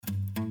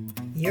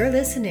You're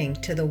listening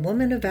to the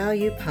Woman of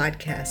Value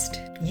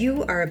podcast.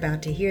 You are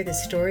about to hear the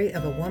story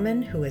of a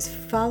woman who is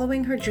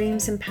following her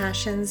dreams and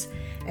passions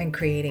and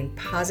creating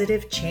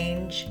positive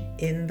change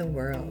in the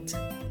world.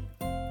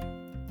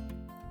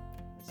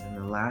 In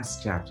the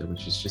last chapter,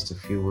 which is just a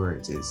few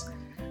words, is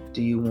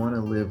do you want to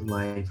live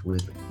life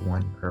with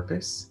one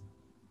purpose?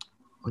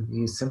 Or do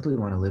you simply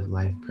want to live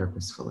life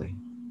purposefully?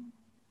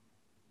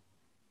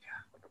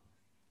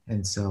 Yeah.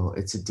 And so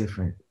it's a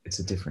different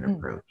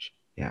approach.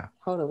 Yeah.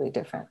 Totally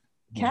different.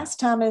 Kass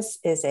Thomas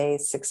is a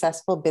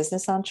successful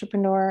business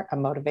entrepreneur, a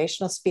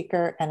motivational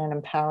speaker, and an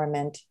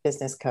empowerment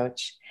business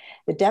coach.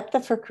 The depth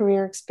of her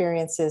career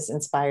experiences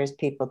inspires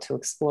people to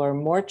explore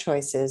more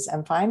choices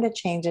and find the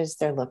changes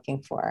they're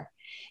looking for.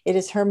 It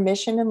is her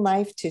mission in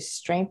life to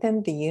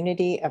strengthen the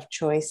unity of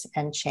choice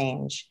and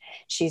change.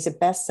 She's a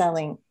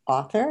best-selling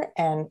author,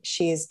 and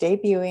she is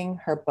debuting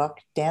her book,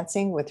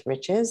 Dancing with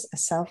Riches, a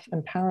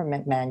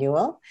self-empowerment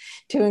manual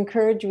to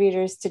encourage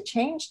readers to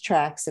change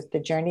tracks if the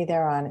journey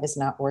they're on is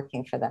not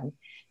working for them.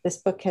 This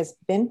book has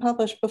been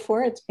published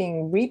before. It's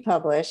being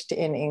republished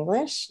in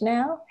English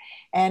now.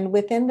 And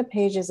within the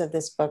pages of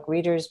this book,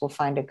 readers will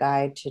find a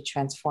guide to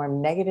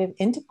transform negative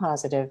into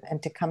positive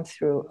and to come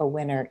through a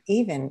winner,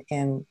 even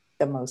in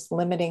the most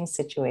limiting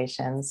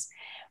situations.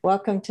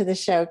 Welcome to the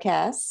show,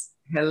 Kass.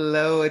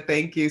 Hello,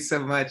 thank you so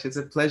much. It's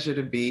a pleasure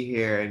to be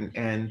here,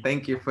 and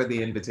thank you for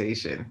the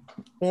invitation.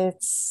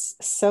 It's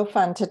so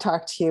fun to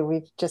talk to you.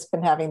 We've just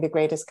been having the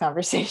greatest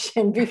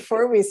conversation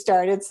before we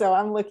started, so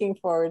I'm looking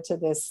forward to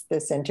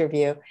this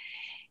interview.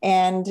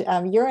 And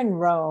you're in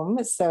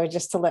Rome, so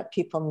just to let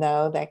people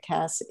know that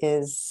Kass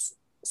is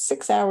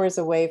 6 hours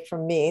away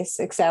from me,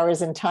 6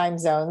 hours in time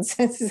zones.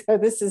 So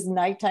this is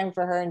nighttime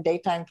for her and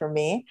daytime for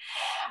me.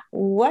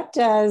 What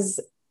does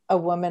a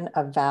woman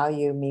of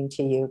value mean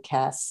to you,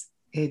 Kass?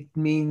 It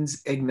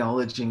means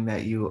acknowledging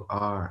that you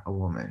are a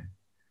woman,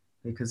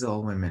 because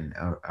all women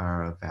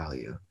are of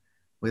value.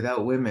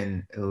 Without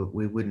women,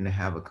 we wouldn't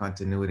have a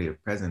continuity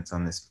of presence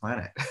on this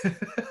planet.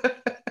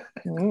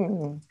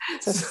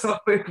 So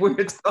if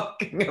we're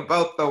talking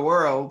about the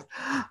world,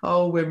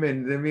 all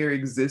women, the mere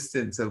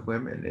existence of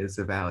women is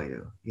a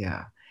value.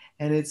 Yeah.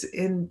 And it's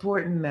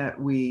important that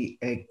we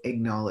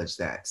acknowledge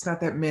that. It's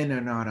not that men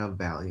are not of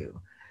value,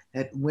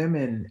 that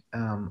women,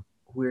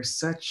 we're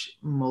such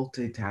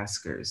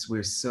multitaskers.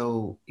 We're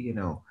so,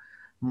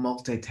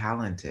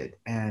 multi-talented,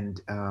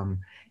 and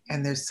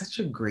there's such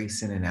a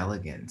grace and an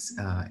elegance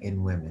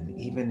in women,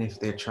 even if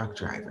they're truck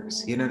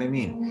drivers. You know what I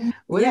mean?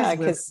 What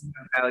is women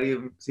of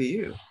value to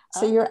you?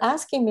 So you're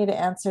asking me to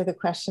answer the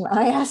question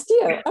I asked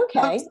you.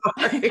 Okay,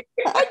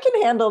 I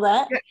can handle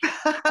that.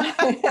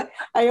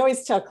 I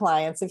always tell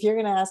clients, if you're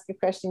going to ask a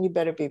question, you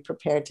better be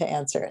prepared to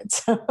answer it.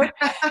 So.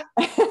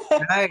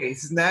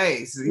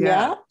 Nice.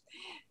 Yeah.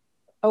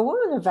 A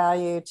woman of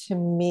value to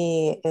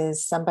me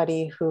is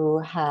somebody who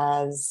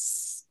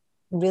has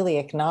really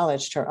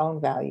acknowledged her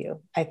own value.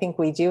 I think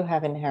we do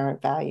have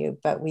inherent value,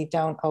 but we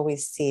don't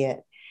always see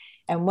it.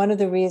 And one of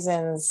the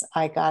reasons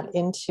I got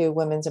into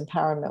women's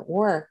empowerment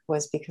work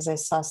was because I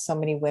saw so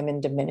many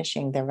women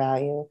diminishing their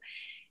value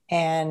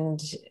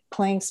and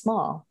playing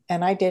small.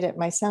 And I did it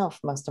myself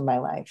most of my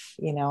life.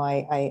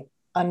 I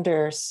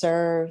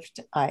underserved,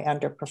 I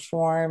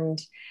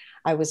underperformed.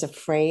 I was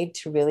afraid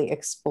to really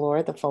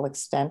explore the full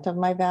extent of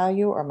my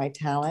value or my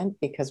talent,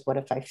 because what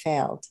if I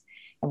failed?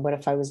 And what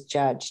if I was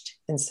judged?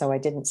 And so I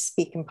didn't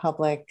speak in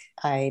public.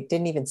 I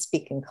didn't even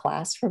speak in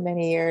class for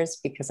many years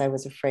because I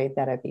was afraid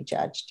that I'd be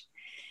judged.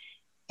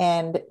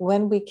 And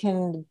when we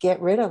can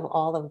get rid of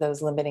all of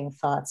those limiting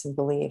thoughts and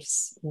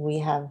beliefs, we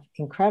have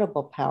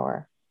incredible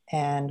power,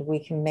 and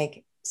we can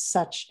make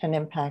such an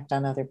impact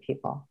on other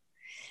people.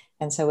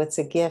 And so it's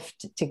a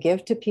gift to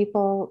give to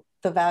people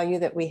the value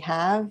that we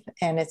have,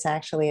 and it's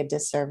actually a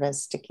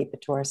disservice to keep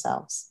it to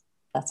ourselves.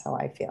 That's how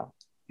I feel.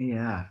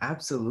 Yeah,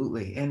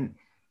 absolutely. And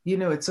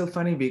it's so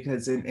funny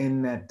because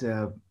in that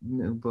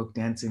new book,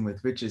 Dancing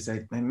with Riches,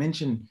 I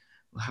mentioned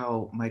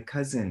how my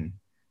cousin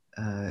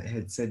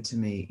had said to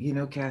me,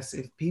 Kass,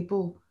 if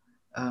people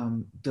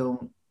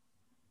don't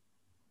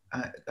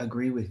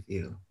agree with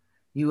you,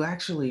 you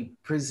actually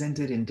present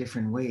it in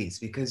different ways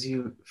because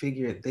you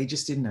figure they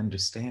just didn't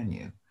understand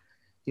you.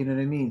 You know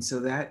what I mean? So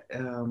that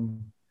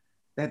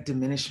that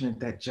diminishment,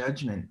 that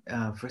judgment,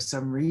 for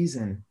some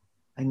reason,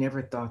 I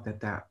never thought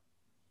that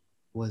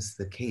was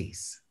the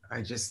case.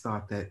 I just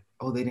thought that,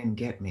 they didn't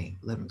get me.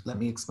 Let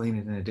me explain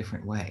it in a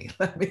different way.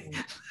 Let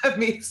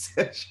me.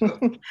 So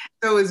it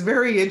was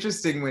very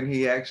interesting when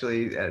he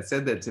actually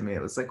said that to me.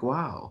 It was like,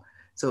 wow.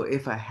 So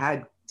if I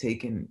had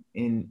taken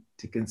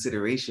into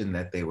consideration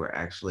that they were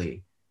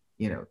actually,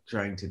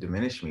 trying to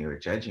diminish me or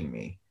judging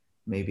me,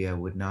 maybe I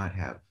would not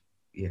have,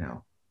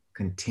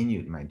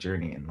 continued my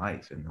journey in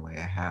life in the way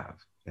I have.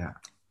 Yeah.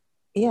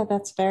 Yeah,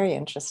 that's very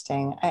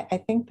interesting.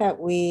 I think that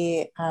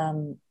we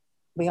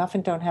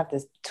often don't have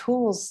the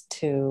tools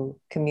to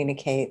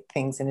communicate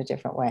things in a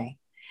different way.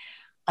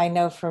 I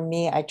know for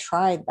me, I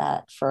tried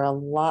that for a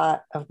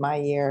lot of my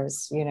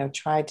years,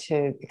 tried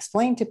to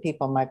explain to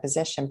people my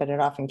position, but it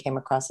often came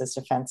across as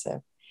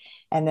defensive.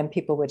 And then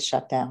people would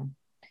shut down.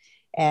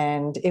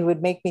 And it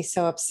would make me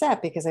so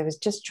upset because I was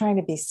just trying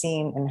to be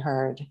seen and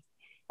heard.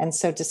 And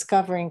so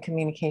discovering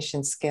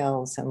communication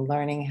skills and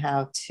learning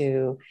how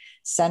to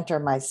center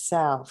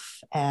myself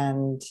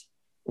and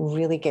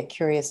really get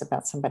curious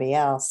about somebody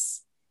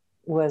else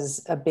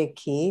was a big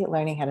key.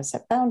 Learning how to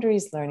set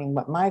boundaries, learning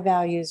what my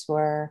values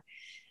were.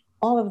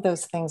 All of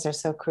those things are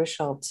so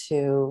crucial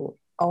to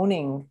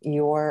owning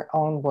your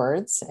own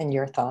words and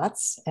your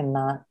thoughts and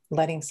not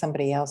letting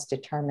somebody else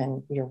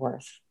determine your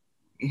worth.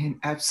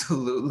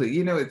 Absolutely.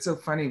 You know, it's so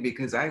funny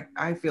because I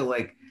felt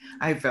like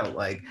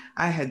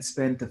I had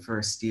spent the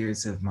first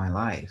years of my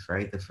life,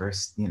 right? The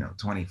first,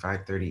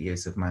 25, 30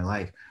 years of my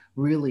life,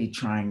 really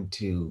trying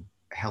to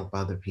help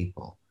other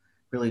people,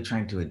 really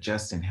trying to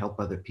adjust and help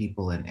other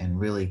people and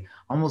really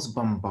almost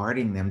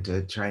bombarding them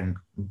to try and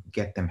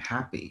get them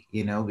happy,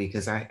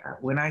 because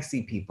when I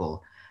see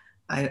people,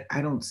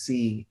 I don't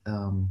see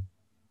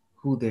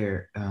who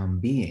they're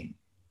being.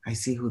 I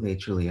see who they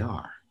truly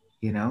are.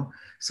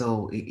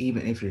 So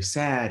even if you're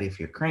sad, if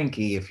you're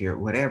cranky, if you're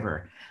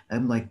whatever,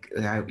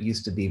 I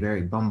used to be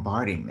very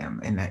bombarding them,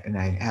 and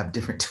I have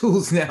different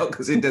tools now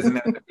because it doesn't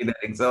have to be that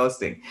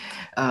exhausting.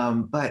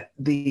 But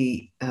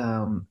the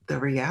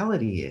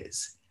reality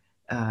is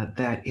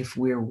that if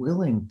we're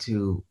willing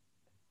to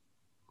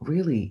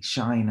really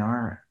shine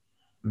our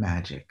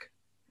magic,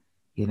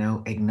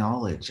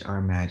 acknowledge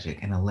our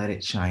magic and let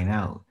it shine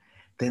out,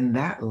 then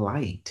that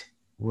light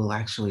will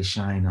actually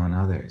shine on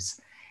others.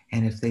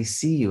 And if they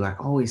see you, I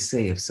always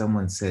say, if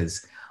someone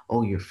says,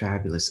 oh, you're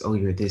fabulous, oh,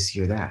 you're this,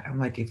 you're that, I'm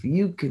like, if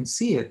you can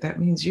see it, that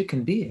means you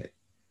can be it.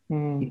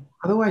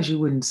 Otherwise, you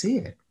wouldn't see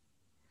it.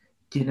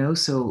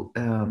 So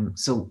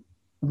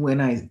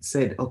when I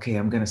said, okay,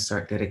 I'm going to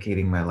start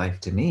dedicating my life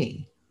to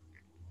me,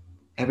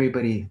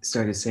 everybody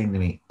started saying to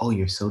me, oh,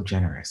 you're so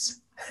generous.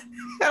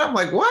 And I'm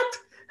like, what?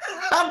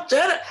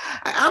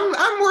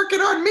 I'm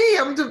working on me.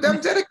 I'm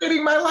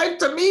dedicating my life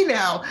to me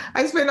now.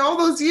 I spent all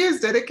those years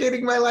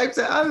dedicating my life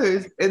to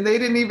others, and they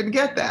didn't even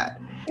get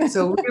that.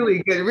 So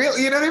really,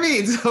 you know what I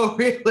mean? So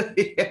really,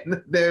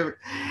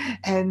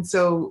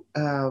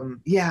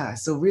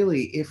 so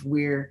really, if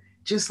we're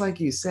just like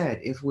you said,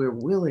 if we're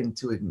willing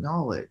to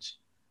acknowledge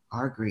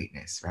our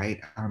greatness, right,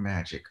 our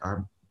magic,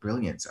 our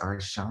brilliance, our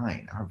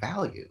shine, our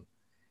value,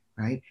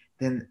 right,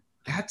 then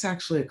that's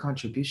actually a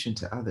contribution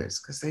to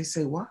others because they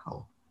say,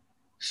 wow,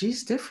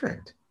 she's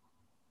different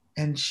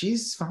and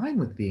she's fine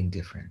with being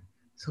different.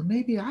 So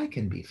maybe I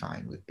can be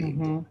fine with being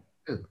different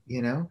too,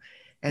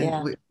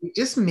 And we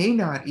just may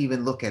not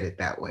even look at it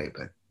that way,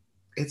 but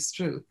it's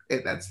true.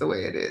 That's the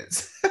way it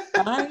is.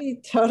 I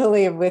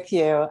totally am with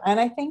you. And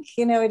I think,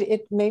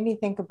 it made me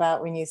think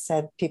about when you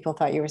said people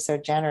thought you were so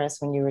generous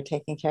when you were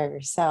taking care of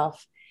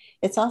yourself.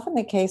 It's often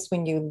the case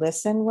when you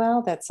listen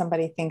well that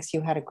somebody thinks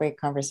you had a great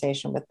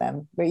conversation with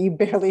them, but you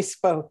barely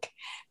spoke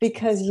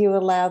because you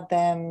allowed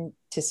them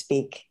to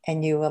speak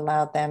and you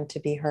allowed them to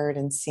be heard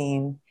and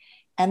seen.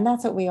 And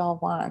that's what we all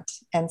want.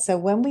 And so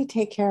when we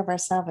take care of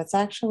ourselves,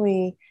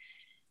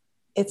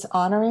 it's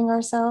honoring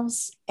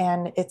ourselves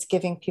and it's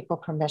giving people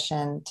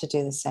permission to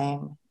do the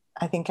same.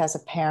 I think as a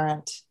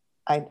parent,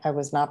 I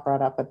was not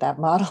brought up with that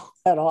model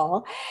at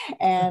all.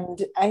 And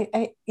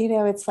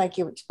it's like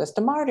you're supposed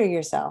to martyr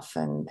yourself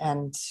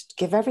and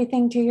give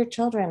everything to your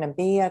children and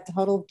be a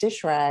total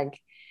dish rag.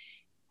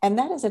 And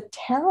that is a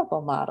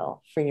terrible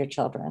model for your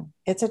children.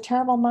 It's a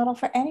terrible model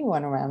for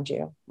anyone around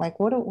you. Like,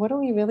 what are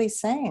we really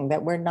saying?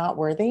 That we're not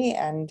worthy?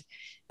 And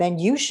then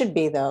you should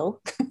be, though.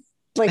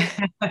 Like,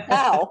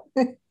 how?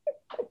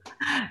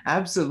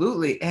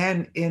 Absolutely.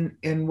 And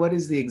in what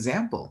is the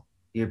example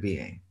you're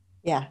being?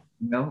 Yeah.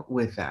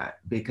 With that,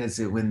 because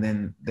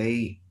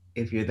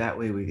if you're that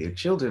way with your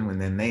children, when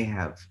then they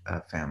have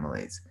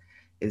families,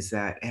 is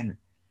that, and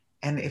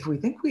if we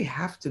think we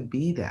have to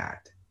be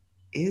that,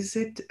 is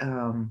it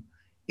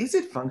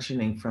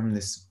functioning from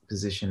this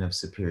position of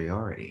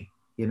superiority?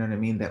 You know what I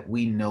mean? That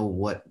we know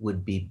what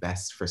would be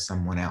best for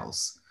someone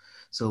else.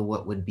 So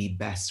what would be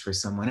best for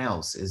someone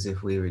else is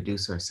if we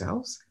reduce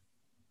ourselves?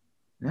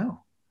 No,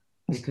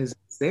 because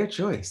it's their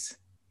choice.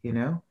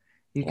 You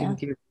can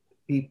give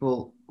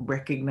people,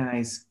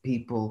 recognize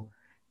people,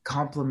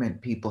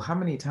 compliment people. How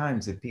many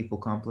times have people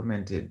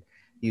complimented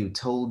you,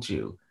 told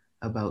you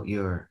about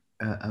your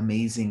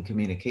amazing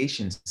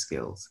communication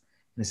skills?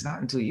 And it's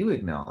not until you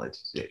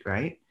acknowledged it,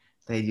 right,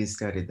 that you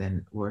started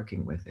then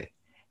working with it.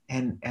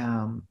 And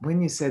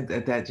when you said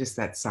that just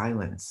that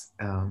silence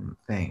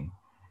thing,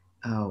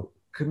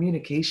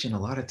 communication, a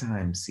lot of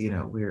times,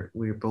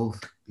 we're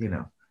both,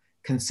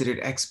 considered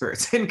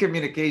experts in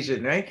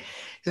communication, right?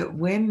 So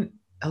when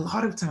a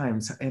lot of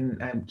times,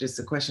 and just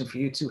a question for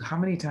you too, how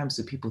many times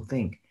do people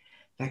think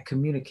that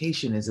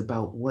communication is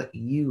about what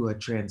you are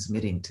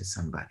transmitting to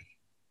somebody?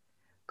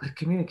 But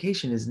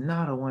communication is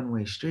not a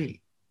one-way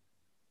street.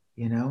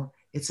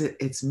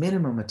 It's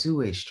minimum a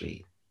two-way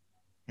street,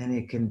 and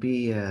it can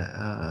be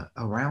a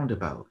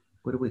roundabout.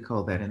 What do we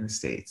call that in the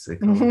States? They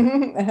call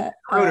it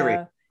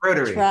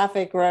rotary.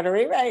 Traffic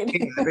rotary, right?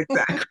 Yeah,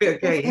 exactly.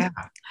 Okay, yeah.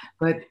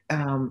 But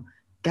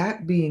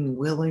that being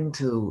willing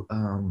to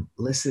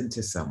listen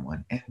to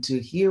someone and to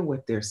hear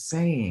what they're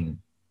saying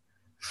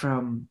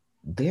from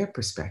their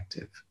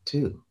perspective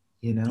too,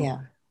 you know? Yeah.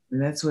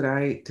 And that's what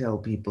I tell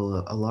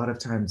people a lot of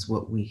times.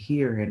 What we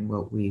hear and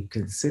what we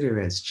consider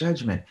as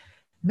judgment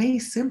may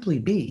simply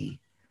be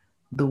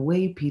the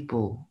way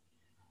people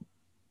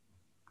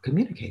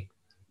communicate.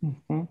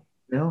 Mm-hmm.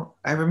 You know,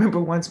 I remember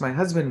once my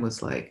husband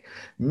was like,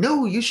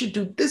 no, you should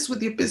do this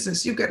with your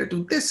business. You got to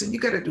do this and you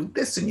got to do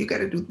this and you got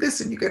to do this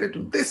and you got to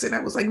do this. And I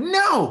was like,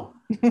 no,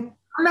 I'm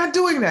not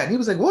doing that. And he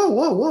was like, whoa,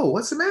 whoa, whoa,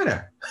 what's the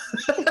matter?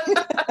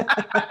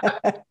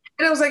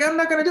 And I was like, I'm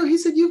not going to do it. He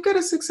said, you've got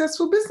a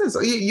successful business.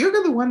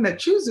 You're the one that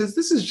chooses.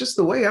 This is just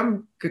the way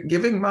I'm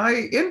giving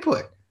my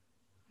input.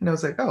 And I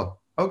was like, oh,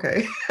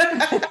 okay.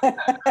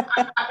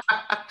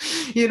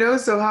 You know,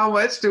 so how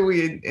much do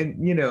we,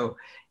 you know,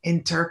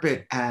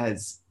 interpret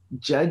as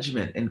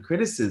judgment and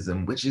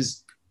criticism, which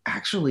is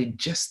actually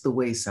just the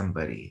way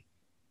somebody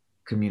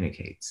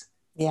communicates.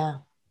 Yeah.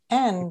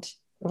 And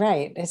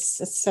right.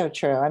 It's so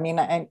true. I mean,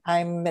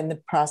 I'm in the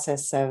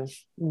process of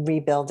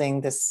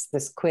rebuilding this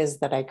quiz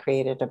that I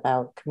created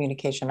about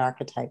communication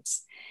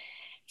archetypes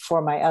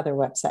for my other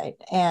website.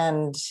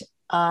 And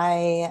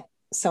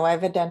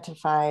I've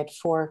identified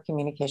 4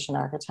 communication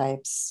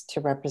archetypes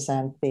to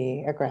represent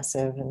the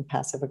aggressive and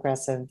passive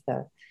aggressive,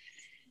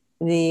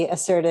 the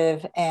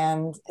assertive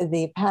and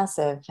the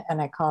passive, and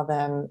I call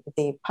them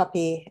the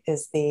puppy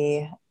is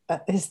the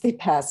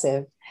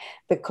passive,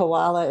 the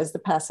koala is the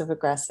passive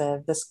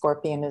aggressive, the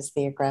scorpion is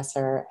the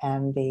aggressor,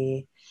 and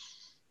the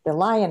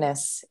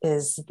lioness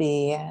is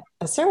the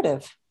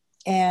assertive.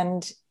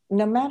 And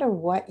no matter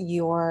what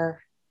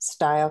your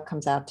style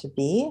comes out to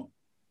be,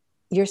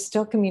 you're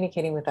still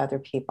communicating with other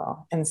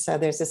people. And so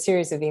there's a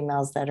series of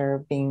emails that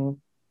are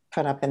being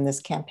put up in this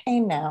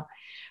campaign now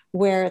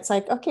where it's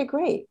like, okay,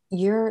 great.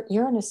 You're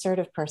an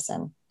assertive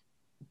person,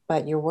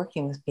 but you're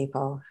working with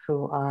people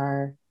who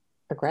are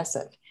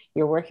aggressive.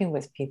 You're working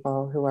with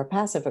people who are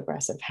passive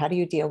aggressive. How do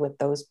you deal with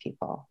those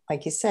people?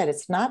 Like you said,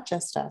 it's not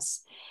just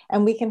us.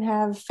 And we can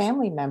have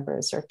family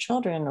members or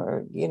children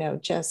or, you know,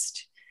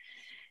 just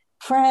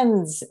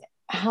friends.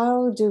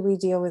 How do we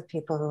deal with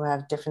people who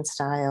have different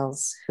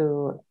styles,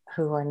 who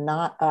are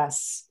not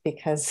us,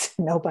 because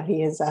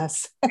nobody is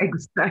us?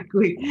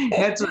 Exactly.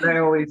 That's what I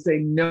always say.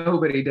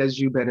 Nobody does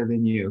you better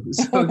than you.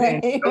 So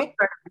then don't try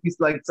to be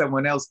like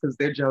someone else because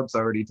their job's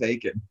already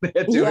taken.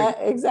 Yeah,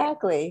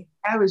 exactly.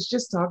 I was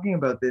just talking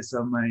about this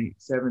on my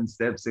 7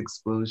 Steps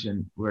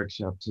Explosion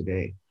workshop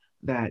today,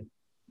 that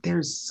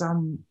there's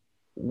some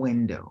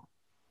window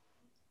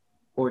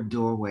or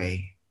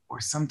doorway or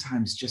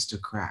sometimes just a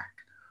crack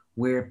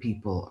where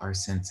people are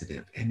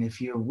sensitive. And if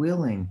you're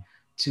willing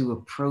to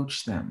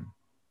approach them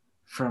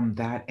from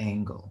that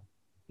angle,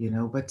 you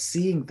know, but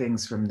seeing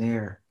things from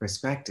their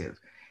perspective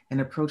and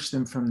approach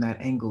them from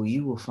that angle,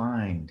 you will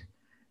find,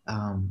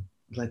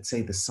 let's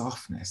say, the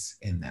softness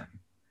in them.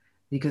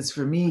 Because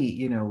for me,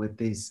 you know, with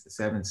these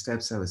 7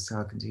 steps I was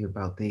talking to you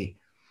about, the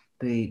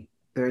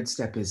third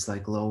step is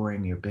like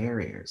lowering your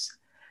barriers.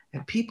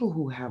 And people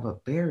who have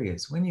up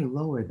barriers, when you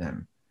lower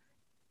them,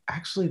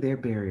 actually their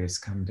barriers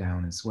come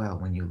down as well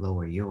when you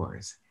lower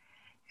yours.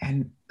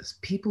 And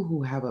people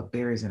who have up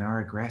barriers and are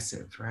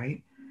aggressive,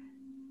 right?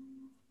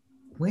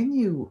 When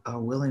you are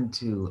willing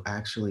to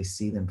actually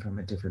see them from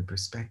a different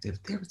perspective,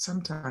 they're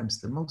sometimes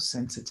the most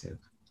sensitive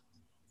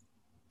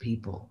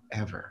people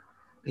ever,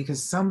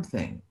 because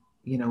something,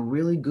 you know,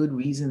 really good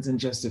reasons and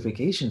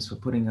justifications for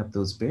putting up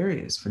those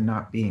barriers, for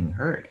not being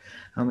hurt.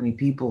 How many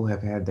people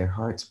have had their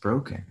hearts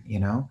broken, you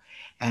know,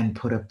 and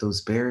put up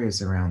those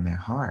barriers around their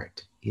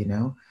heart, you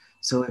know?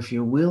 So if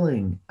you're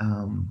willing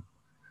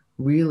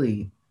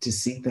really to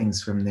see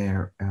things from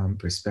their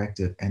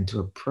perspective and to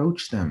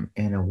approach them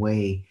in a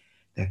way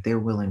that they're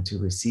willing to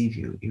receive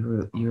you,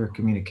 your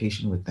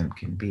communication with them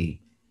can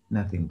be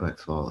nothing but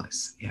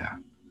flawless. Yeah.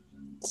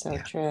 So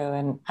true.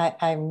 And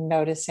I'm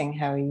noticing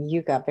how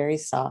you got very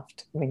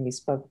soft when you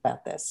spoke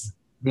about this.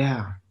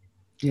 Yeah.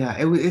 Yeah.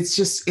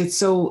 It's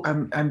so,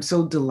 I'm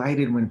so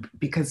delighted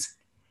because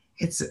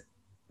it's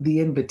the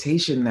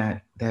invitation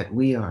that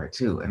we are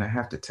too. And I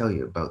have to tell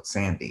you about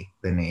Sandy,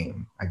 the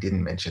name. I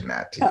didn't mention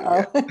that to you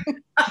yet.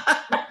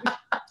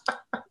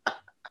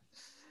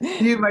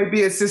 You might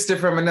be a sister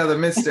from another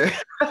mister.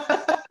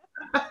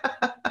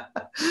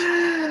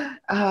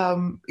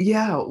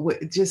 Yeah,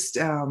 just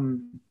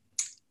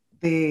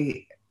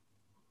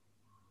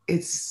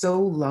it's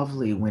so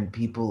lovely when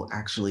people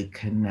actually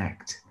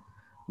connect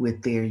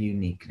with their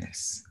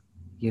uniqueness,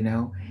 you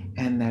know,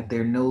 and that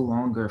they're no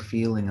longer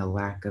feeling a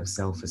lack of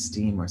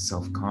self-esteem or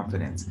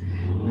self-confidence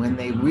when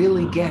they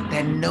really get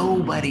that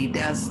nobody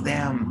does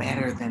them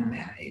better than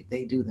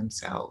they do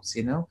themselves,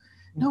 you know.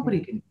 Mm-hmm.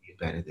 Nobody can do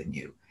better than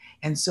you.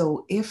 And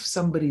so if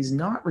somebody's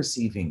not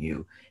receiving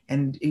you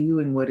and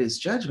doing what is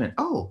judgment,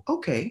 oh,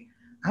 okay,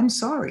 I'm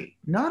sorry.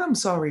 Not I'm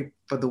sorry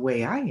for the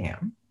way I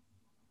am.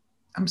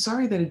 I'm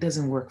sorry that it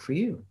doesn't work for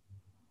you.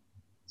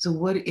 So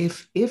what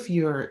if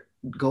your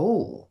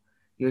goal,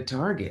 your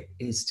target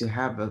is to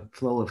have a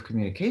flow of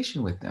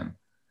communication with them,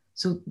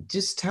 So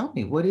just tell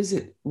me, what is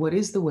it? What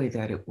is the way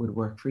that it would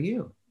work for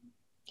you?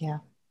 Yeah.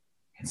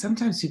 And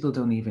sometimes people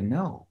don't even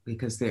know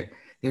because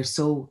they're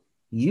so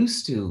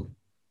used to,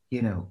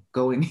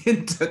 going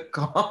into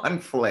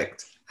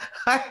conflict.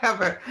 I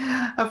have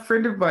a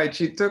friend of mine,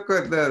 she took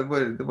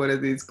one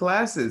of these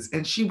classes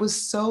and she was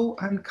so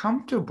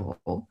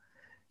uncomfortable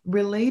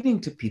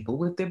relating to people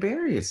with their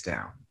barriers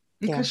down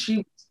Yeah. because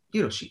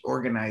she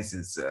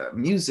organizes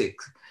music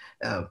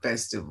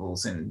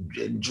festivals and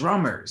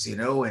drummers,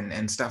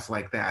 and stuff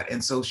like that.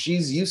 And so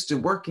she's used to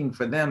working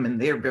for them and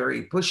they're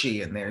very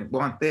pushy and they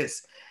want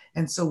this.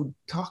 And so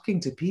talking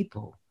to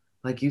people,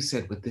 like you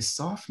said, with this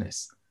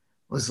softness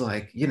was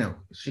like,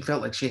 she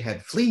felt like she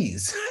had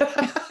fleas.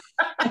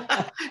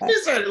 She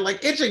started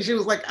like itching. She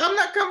was like, I'm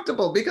not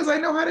comfortable because I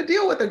know how to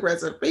deal with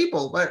aggressive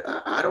people, but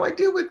how do I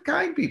deal with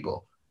kind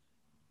people?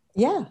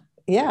 Yeah,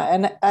 yeah.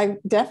 And I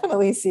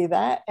definitely see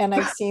that. And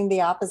I've seen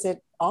the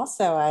opposite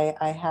also.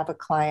 I have a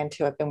client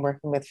who I've been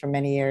working with for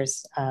many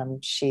years.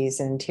 She's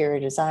an interior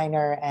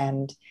designer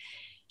and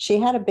she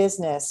had a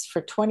business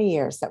for 20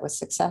 years that was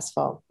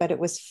successful, but it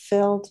was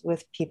filled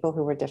with people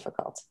who were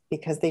difficult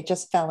because they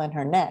just fell in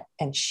her net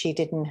and she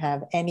didn't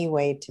have any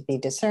way to be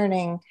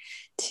discerning,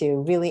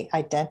 to really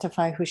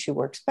identify who she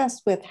works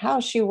best with, how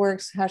she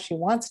works, how she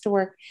wants to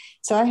work.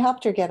 So I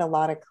helped her get a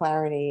lot of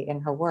clarity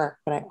in her work,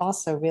 but I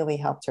also really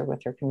helped her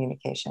with her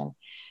communication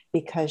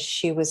because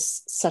she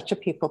was such a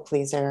people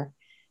pleaser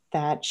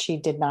that she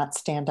did not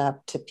stand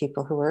up to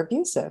people who were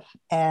abusive.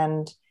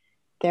 And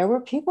there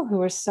were people who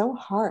were so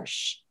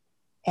harsh.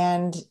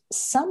 And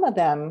some of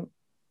them,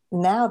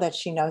 now that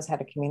she knows how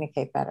to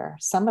communicate better,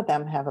 some of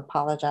them have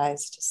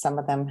apologized, some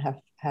of them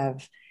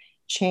have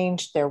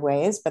changed their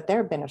ways, but there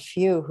have been a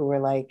few who were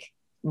like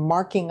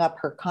marking up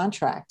her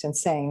contract and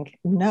saying,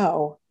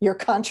 no, your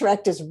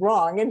contract is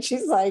wrong. And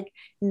she's like,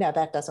 no,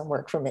 that doesn't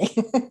work for me.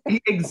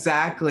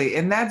 Exactly.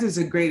 And it's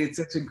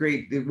such a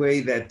great way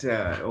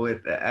that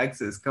with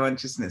access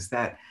consciousness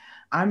that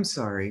I'm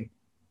sorry,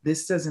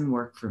 this doesn't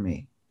work for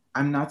me.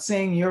 I'm not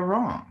saying you're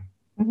wrong.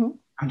 Mm-hmm.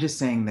 I'm just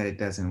saying that it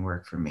doesn't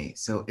work for me.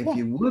 So if Yeah.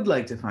 you would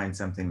like to find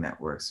something that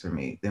works for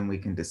me, then we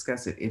can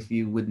discuss it. If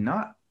you would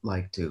not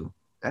like to,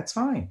 that's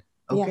fine.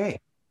 Yeah. Okay.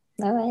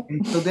 All right.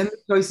 And so then the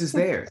choice is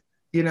theirs,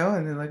 and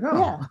they're like,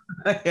 oh,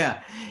 Yeah.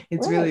 yeah,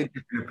 it's really a Right.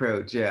 different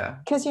approach. Yeah.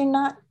 Because you're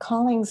not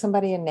calling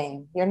somebody a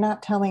name. You're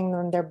not telling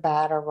them they're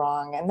bad or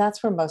wrong. And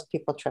that's where most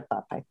people trip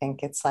up. I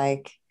think it's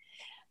like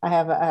I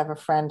have a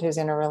friend who's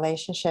in a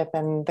relationship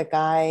and the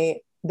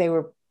guy,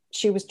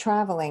 she was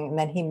traveling and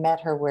then he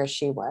met her where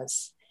she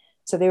was.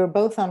 So they were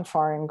both on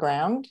foreign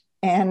ground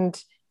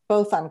and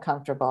both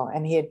uncomfortable.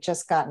 And he had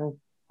just gotten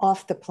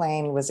off the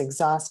plane, was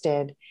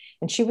exhausted,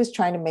 and she was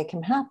trying to make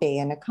him happy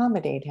and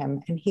accommodate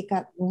him. And he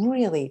got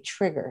really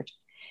triggered.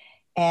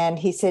 And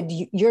he said,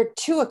 you're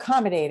too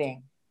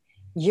accommodating.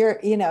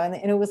 And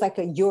it was like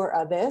you're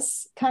a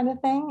this kind of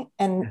thing.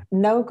 And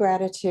no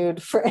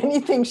gratitude for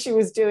anything she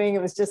was doing.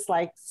 It was just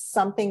like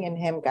something in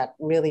him got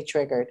really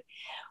triggered.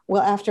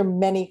 Well, after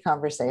many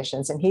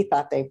conversations, and he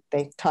thought they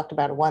talked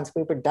about it once,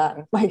 we were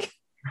done. Like,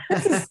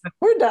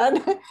 we're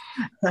done.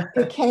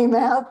 It came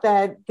out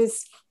that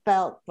this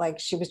felt like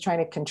she was trying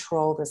to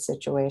control the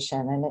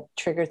situation and it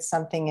triggered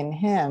something in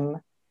him.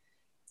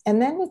 And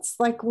then it's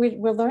like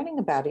we're learning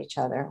about each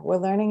other. We're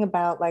learning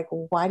about like,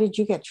 why did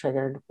you get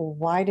triggered?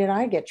 Why did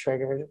I get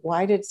triggered?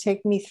 Why did it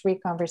take me 3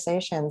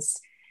 conversations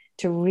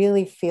to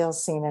really feel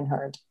seen and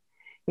heard?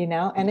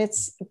 And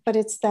it's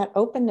that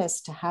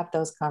openness to have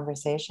those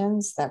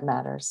conversations that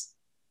matters.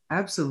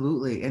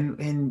 Absolutely.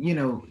 And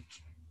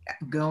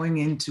going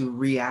into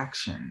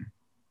reaction,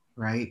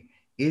 right,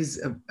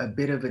 is a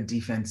bit of a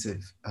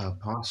defensive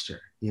posture,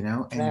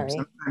 and Very.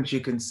 sometimes you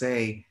can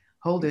say,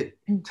 hold it,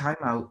 time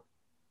out.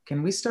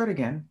 Can we start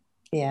again?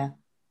 Yeah.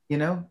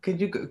 Can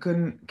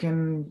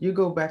you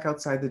go back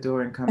outside the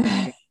door and come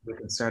back in? We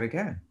can start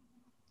again.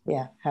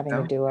 Yeah. Having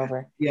a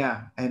do-over.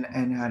 Yeah.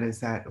 And how does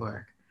that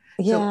work?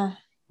 Yeah. So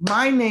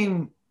my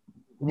name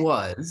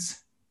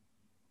was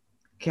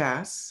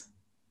Kass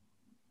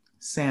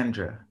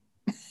Sandra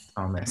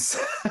Thomas.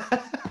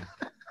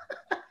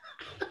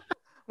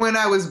 When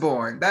I was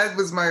born, that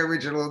was my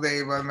original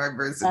name on my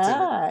birth certificate.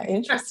 Ah,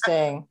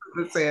 interesting.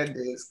 The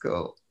Sandra is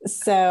cool.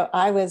 So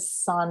I was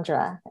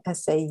Sandra,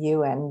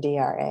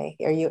 Saundra.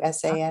 Are you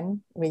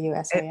San? Were you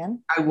San?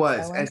 I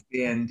was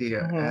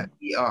Sandra.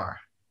 ER.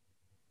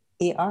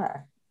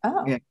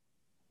 Oh. Yeah.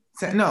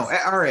 No,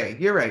 RA.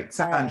 You're right,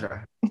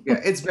 Sandra. Yeah,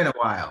 it's been a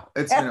while.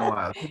 It's been a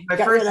while.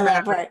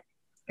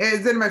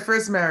 It's in my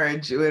first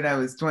marriage when I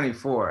was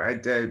 24.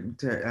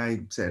 I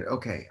said,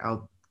 okay,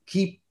 I'll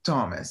keep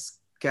Thomas,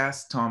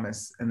 Kass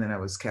Thomas, and then I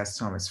was Kass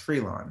Thomas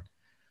Freelon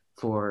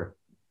for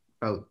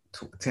about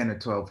 10 or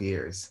 12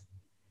 years.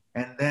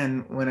 And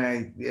then when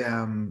I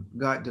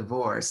got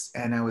divorced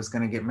and I was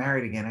going to get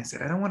married again, I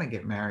said, I don't want to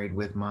get married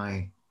with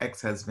my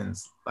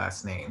ex-husband's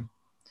last name.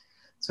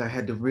 So I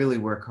had to really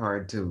work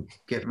hard to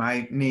get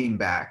my name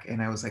back.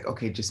 And I was like,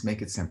 okay, just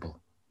make it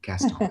simple.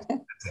 Kass Thomas.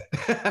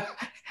 That's it.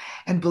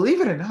 And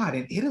believe it or not,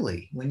 in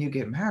Italy, when you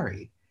get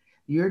married,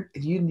 your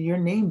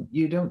name,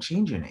 you don't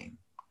change your name.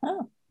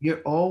 Oh,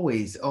 You're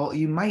always,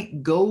 you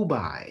might go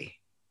by,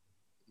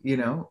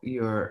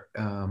 your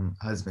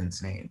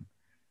husband's name.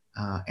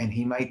 And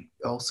he might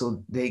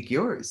also take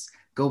yours,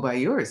 go by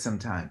yours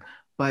sometime.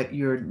 But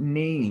your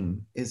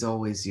name is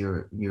always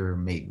your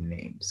maiden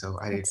name. So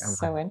it's I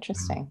so want,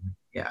 interesting.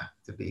 yeah,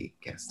 to be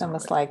It's Kass.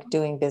 almost like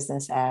doing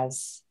business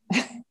as.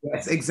 Yes,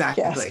 Yes.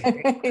 exactly.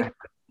 Exactly.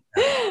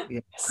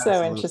 Yeah, So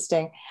absolutely.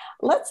 interesting.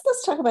 Let's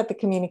talk about the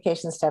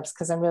communication steps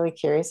because I'm really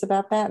curious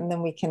about that, and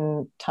then we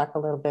can talk a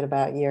little bit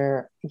about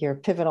your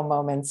pivotal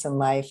moments in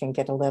life and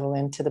get a little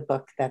into the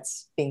book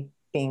that's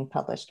being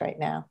published right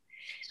now.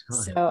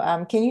 Sure.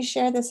 So, can you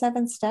share the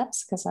 7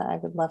 steps? Because I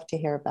would love to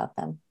hear about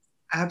them.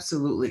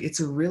 Absolutely. It's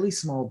a really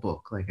small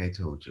book, like I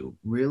told you,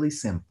 really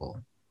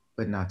simple,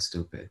 but not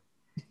stupid.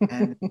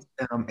 And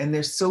and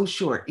they're so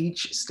short.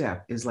 Each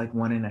step is like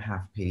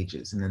 1.5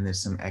 pages, and then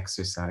there's some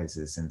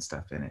exercises and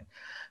stuff in it.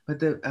 But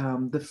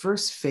the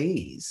first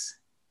phase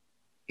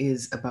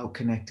is about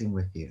connecting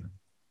with you.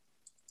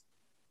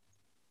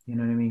 You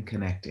know what I mean?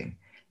 Connecting.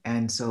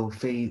 And so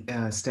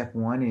step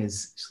one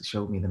is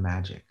show me the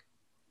magic.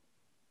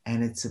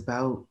 And it's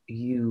about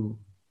you.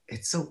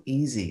 It's so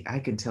easy. I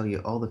can tell you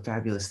all the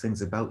fabulous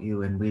things about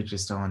you, and we're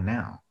just on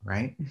now,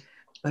 right?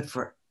 But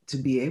for to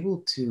be able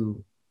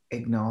to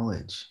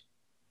acknowledge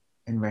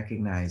and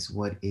recognize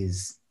what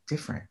is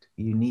different,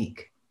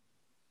 unique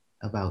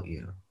about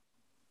you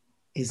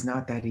is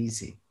not that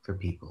easy for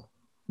people.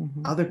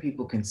 Mhm. Other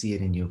people can see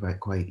it in you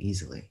quite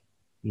easily,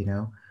 you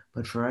know.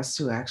 But for us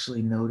to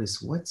actually notice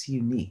what's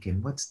unique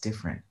and what's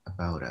different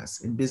about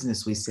us, in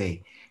business we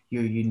say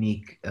your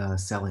unique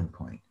selling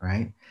point,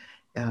 right?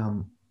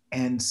 Um,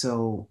 and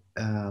so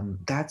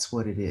that's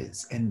what it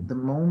is. And the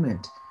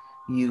moment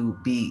you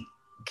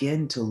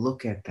begin to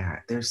look at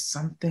that, there's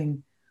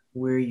something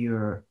where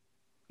your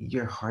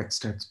heart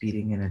starts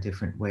beating in a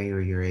different way,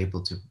 or you're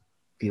able to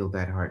feel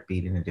that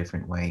heartbeat in a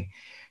different way.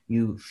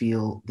 You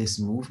feel this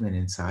movement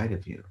inside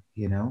of you,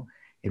 you know?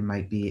 It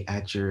might be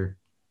at your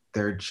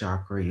third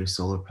chakra, your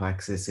solar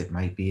plexus, it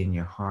might be in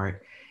your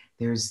heart.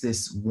 There's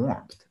this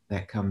warmth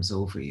that comes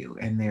over you,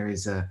 and there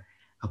is a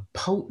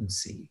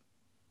potency,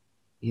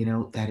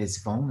 that is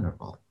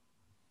vulnerable,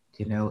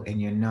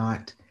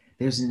 and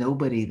there's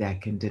nobody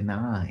that can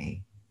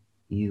deny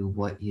you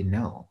what you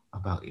know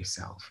about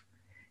yourself.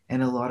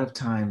 And a lot of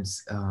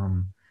times,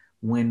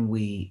 when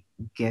we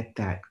get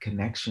that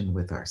connection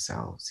with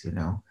ourselves,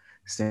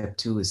 step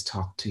two is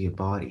talk to your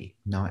body,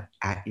 not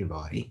at your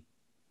body,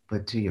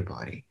 but to your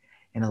body,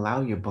 and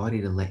allow your body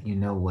to let you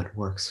know what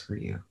works for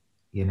you,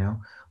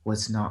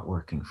 what's not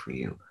working for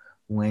you,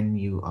 when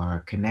you are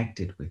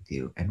connected with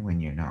you and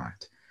when you're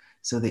not.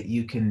 So that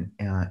you can,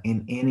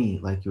 in any,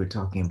 like you were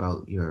talking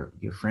about your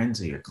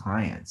friends or your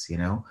clients,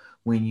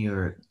 when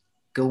you're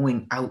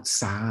going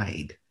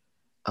outside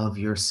of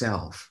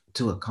yourself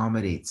to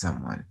accommodate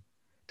someone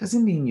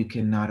doesn't mean you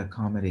cannot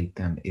accommodate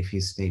them if you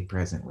stay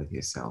present with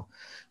yourself.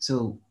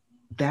 So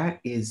that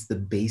is the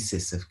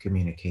basis of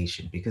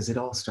communication, because it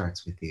all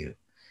starts with you.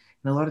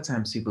 And a lot of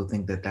times people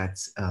think that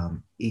that's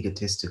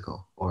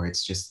egotistical, or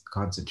it's just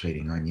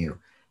concentrating on you.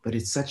 But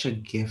it's such a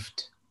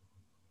gift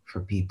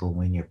for people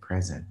when you're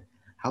present.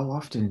 How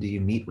often do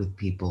you meet with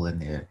people in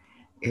there?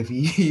 If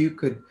you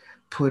could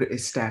put a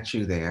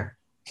statue there,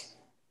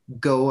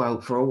 go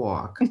out for a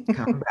walk,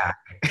 come back,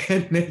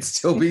 and then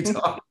still be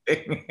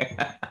talking.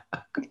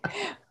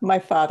 My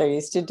father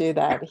used to do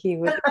that. He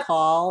would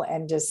call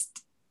and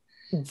just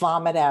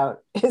vomit out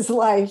his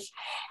life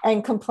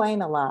and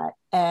complain a lot.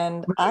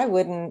 And I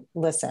wouldn't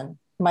listen.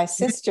 My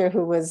sister,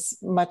 who was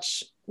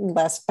much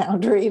less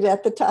boundaried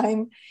at the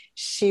time,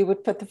 she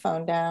would put the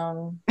phone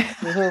down,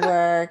 do her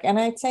work. And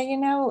I'd say,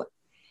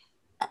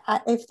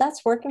 if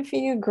that's working for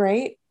you,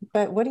 great.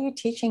 But what are you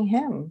teaching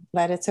him?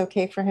 That it's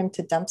okay for him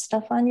to dump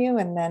stuff on you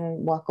and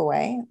then walk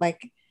away?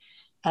 Like,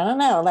 I don't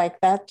know,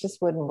 like that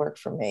just wouldn't work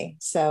for me.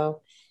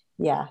 So,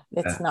 yeah,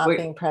 it's not Wait,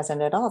 being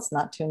present at all. It's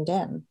not tuned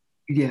in.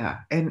 yeah.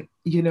 And,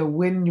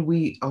 when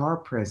we are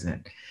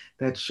present,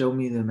 that show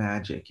me the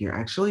magic.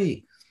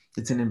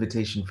 It's an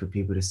invitation for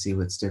people to see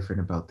what's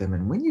different about them.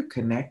 And when you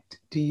connect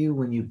to you,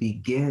 when you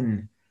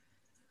begin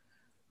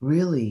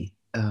really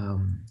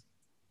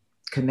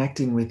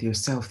connecting with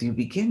yourself, you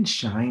begin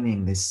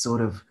shining this sort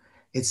of,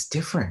 it's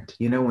different.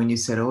 When you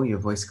said, oh, your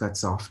voice got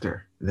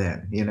softer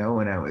then,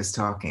 when I was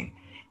talking,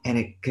 and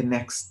it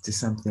connects to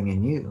something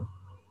in you.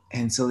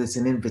 And so it's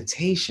an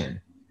invitation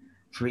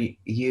for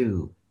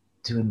you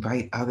to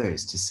invite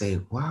others to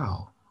say,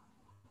 wow,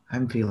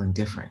 I'm feeling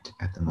different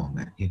at the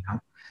moment.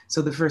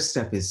 So the first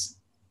step is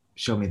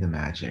show me the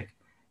magic.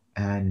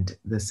 And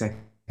the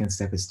second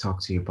step is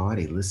talk to your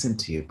body, listen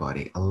to your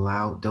body,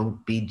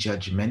 don't be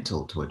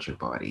judgmental towards your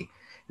body.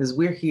 Because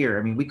we're here.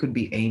 I mean, we could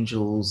be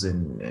angels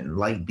and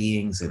light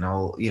beings and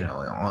all,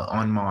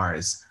 on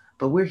Mars,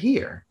 but we're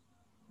here,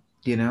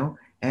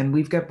 and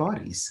we've got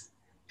bodies.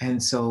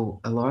 And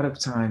so a lot of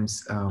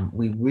times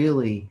we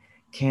really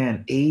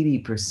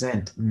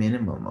 80%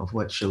 minimum of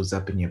what shows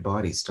up in your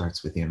body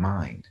starts with your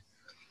mind.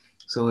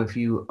 So if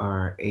you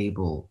are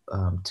able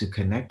to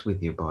connect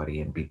with your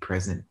body and be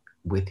present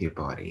with your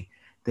body,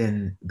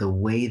 then the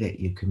way that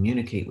you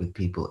communicate with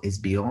people is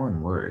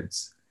beyond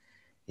words.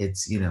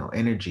 It's,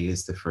 energy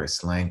is the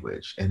first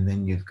language, and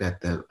then you've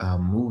got the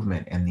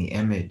movement and the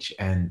image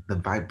and the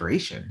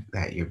vibration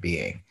that you're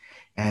being,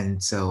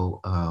 and so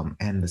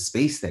and the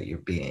space that you're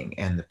being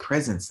and the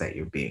presence that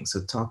you're being.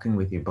 So talking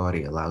with your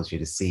body allows you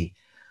to see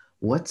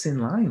what's in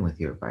line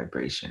with your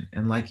vibration.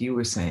 And like you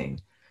were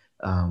saying,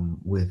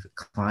 with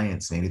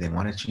clients, maybe they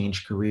want to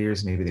change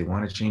careers, maybe they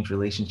want to change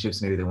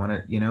relationships, maybe they want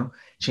to,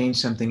 change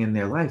something in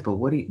their life. But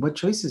what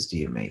choices do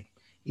you make?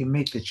 You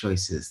make the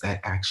choices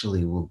that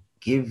actually will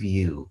give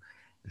you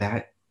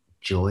that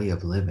joy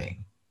of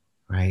living,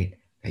 right?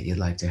 That you'd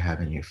like to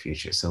have in your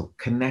future. So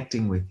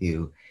connecting with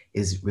you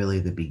is really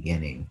the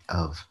beginning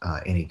of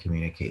any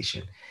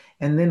communication.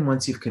 And then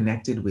once you've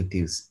connected with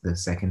you, the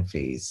second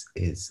phase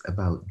is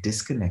about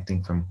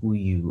disconnecting from who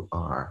you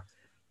are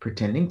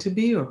pretending to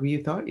be or who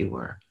you thought you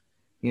were.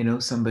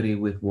 Somebody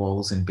with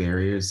walls and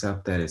barriers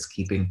up that is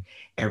keeping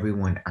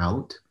everyone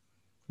out.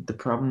 The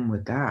problem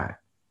with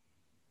that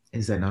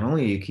is that not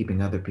only are you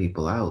keeping other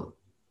people out,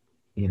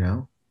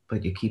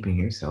 but you're keeping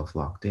yourself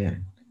locked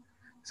in.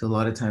 So a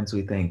lot of times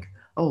we think,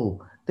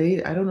 oh,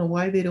 I don't know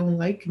why they don't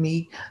like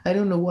me. I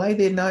don't know why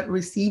they're not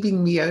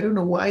receiving me. I don't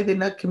know why they're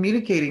not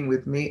communicating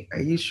with me.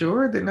 Are you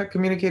sure they're not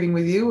communicating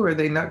with you, or are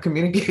they not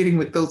communicating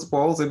with those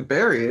walls and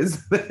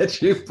barriers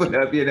that you put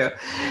up,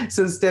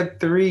 So step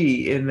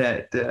 3 in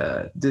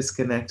that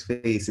disconnect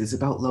phase is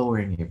about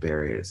lowering your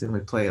barriers. And we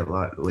play a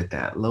lot with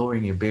that,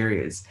 lowering your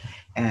barriers.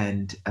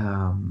 And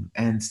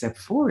step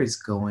 4 is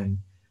going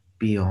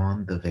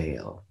beyond the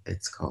veil,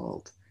 it's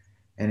called.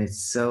 And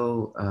it's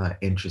so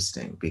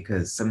interesting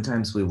because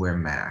sometimes we wear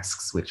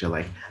masks, which are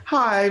like,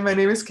 hi, my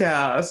name is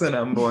Kass, and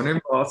I'm born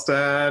in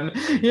Boston.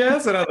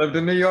 Yes, and I lived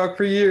in New York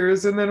for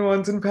years, and then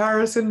once in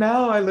Paris, and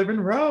now I live in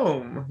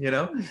Rome.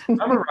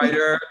 I'm a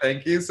writer.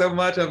 Thank you so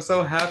much. I'm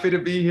so happy to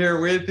be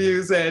here with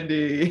you,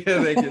 Sandy.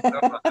 Thank you so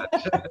much.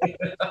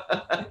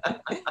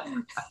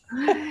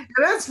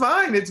 That's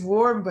fine. It's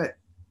warm, but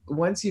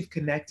once you've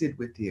connected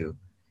with you,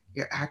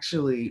 you're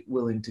actually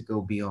willing to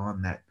go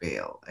beyond that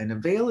veil. And a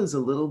veil is a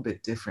little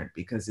bit different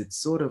because it's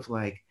sort of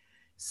like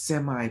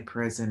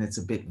semi-present. It's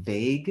a bit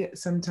vague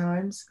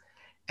sometimes.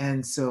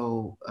 And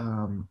so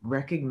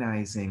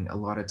recognizing a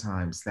lot of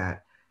times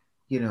that,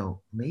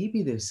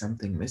 maybe there's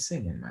something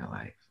missing in my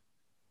life.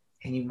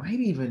 And you might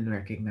even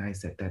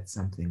recognize that that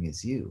something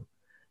is you.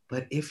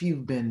 But if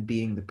you've been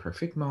being the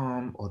perfect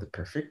mom or the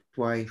perfect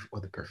wife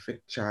or the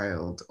perfect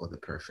child or the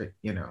perfect,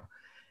 then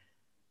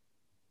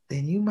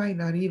you might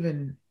not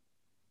even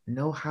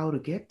know how to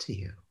get to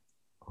you,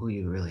 who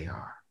you really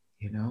are,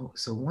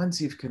 So once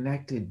you've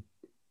connected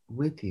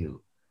with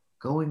you,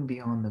 going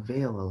beyond the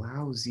veil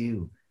allows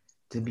you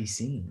to be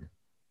seen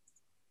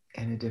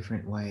in a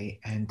different way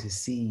and to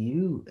see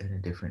you in a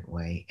different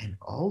way and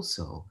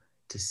also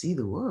to see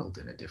the world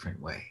in a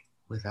different way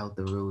without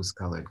the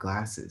rose-colored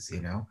glasses,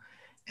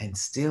 And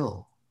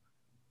still,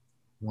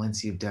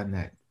 once you've done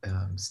that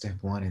step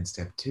 1 and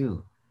step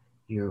 2,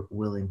 you're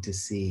willing to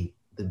see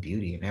the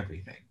beauty in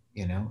everything,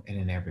 and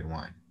in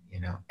everyone,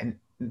 and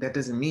that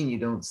doesn't mean you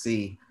don't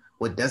see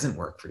what doesn't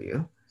work for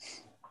you,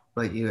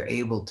 but you're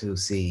able to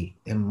see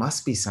there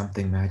must be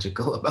something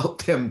magical about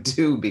them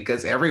too,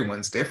 because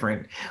everyone's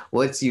different.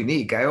 What's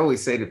unique? I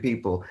always say to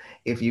people,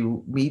 if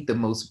you meet the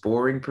most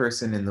boring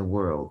person in the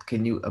world,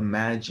 can you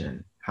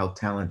imagine how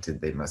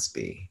talented they must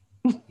be?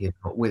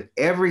 With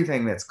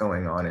everything that's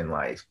going on in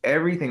life,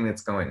 everything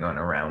that's going on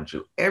around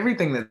you,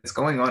 everything that's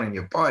going on in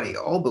your body,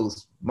 all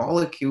those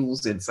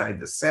molecules inside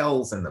the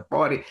cells in the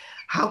body,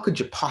 how could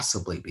you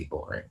possibly be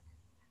boring?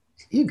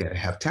 You got to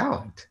have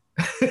talent.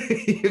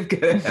 You've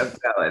got to have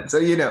talent.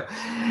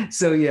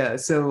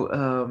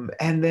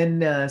 And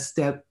then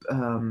step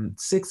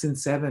 6 and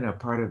 7 are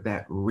part of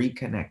that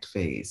reconnect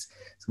phase.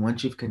 So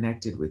once you've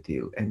connected with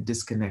you and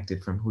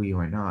disconnected from who you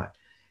are not,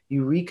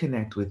 you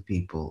reconnect with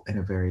people in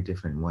a very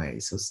different way.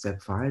 So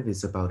step 5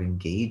 is about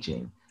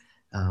engaging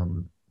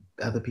um,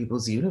 other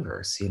people's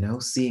universe,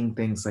 seeing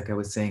things like I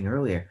was saying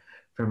earlier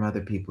from other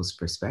people's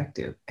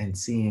perspective and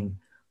seeing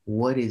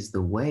what is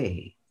the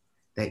way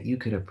that you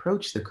could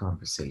approach the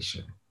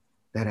conversation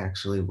that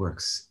actually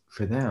works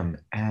for them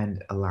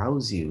and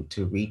allows you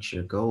to reach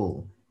your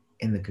goal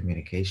in the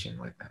communication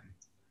with them,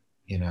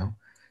 you know?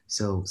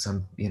 So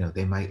some,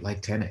 they might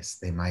like tennis,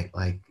 they might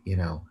like,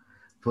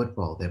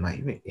 football, they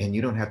might, and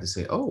you don't have to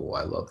say, oh,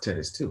 I love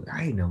tennis too.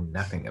 I know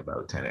nothing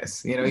about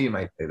tennis. You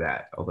might say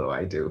that, although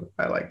I do.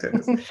 I like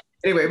tennis.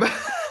 Anyway, but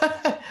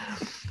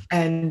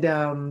and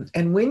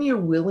when you're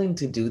willing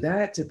to do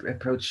that, to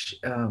approach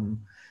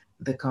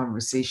the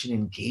conversation,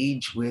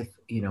 engage with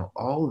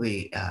all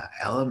the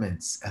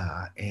elements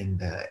in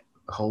the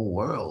whole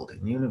world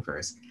and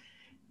universe,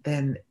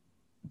 then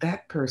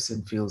that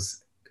person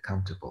feels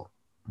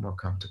more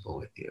comfortable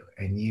with you,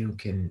 and you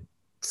can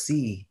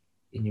see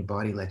in your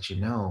body let you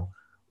know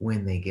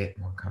when they get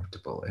more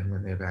comfortable and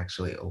when they've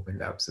actually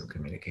opened up some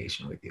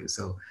communication with you.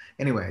 So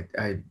anyway,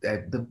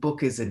 the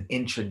book is an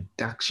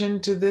introduction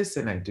to this,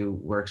 and I do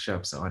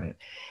workshops on it.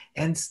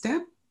 And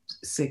step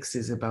 6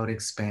 is about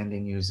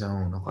expanding your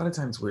zone. A lot of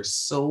times we're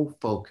so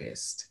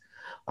focused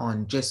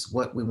on just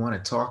what we want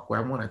to talk, where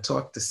I want to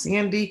talk to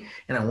Sandy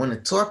and I want to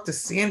talk to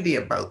Sandy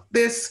about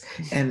this.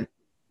 And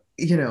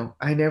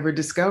I never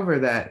discovered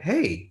that,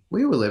 hey,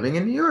 we were living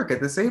in New York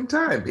at the same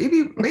time.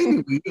 Maybe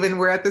we even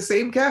were at the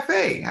same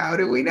cafe. How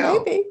do we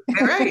know? Maybe.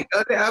 Right,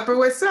 on the Upper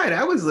West Side.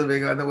 I was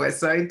living on the West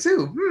Side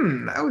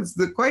too. I was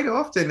quite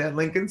often at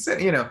Lincoln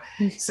Center,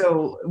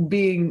 So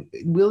being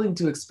willing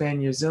to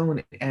expand your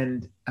zone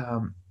and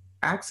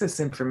access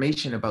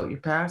information about your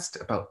past,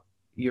 about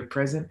your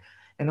present,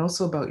 and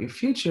also about your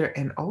future,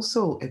 and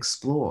also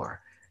explore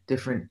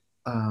different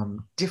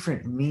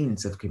different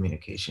means of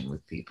communication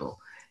with people.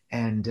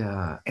 And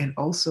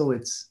also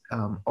it's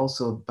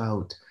also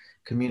about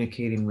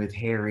communicating with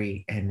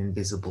hairy and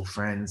invisible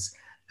friends,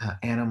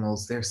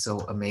 animals. They're so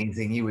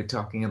amazing. You were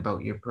talking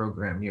about your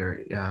program,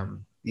 your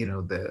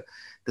the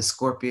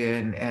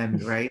scorpion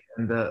and right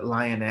and the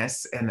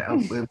lioness. And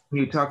when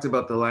you talked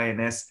about the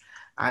lioness,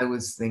 I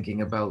was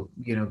thinking about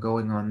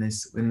going on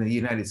this. In the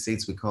United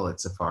States, we call it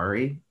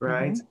safari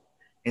ride.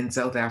 In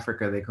South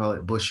Africa, they call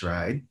it bush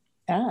ride.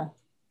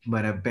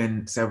 But I've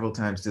been several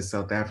times to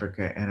South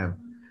Africa, and I've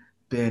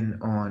been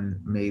on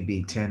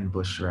maybe 10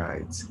 bush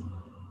rides.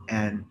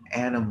 And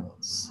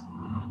animals,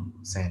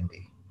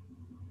 Sandy,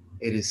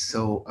 it is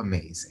so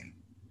amazing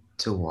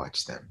to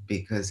watch them,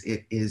 because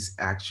it is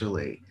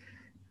actually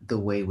the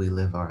way we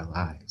live our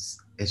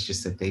lives. It's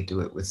just that they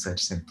do it with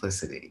such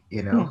simplicity,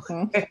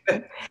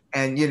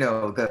 And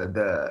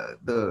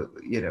the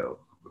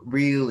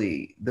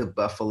really the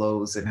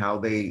buffaloes, and how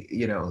they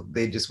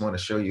just want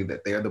to show you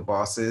that they're the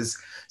bosses.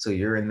 So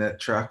you're in the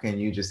truck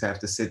and you just have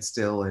to sit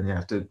still and you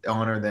have to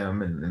honor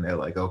them, and they're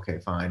like, okay,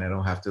 fine, I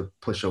don't have to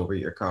push over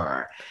your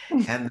car.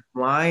 And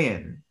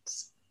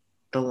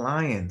the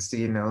lions, do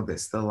you know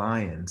this? The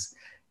lions,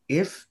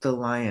 if the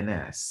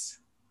lioness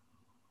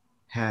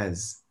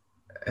has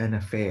an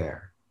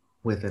affair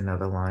with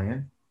another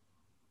lion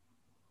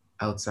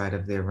outside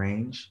of their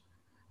range,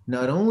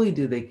 not only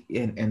do they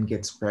and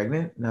gets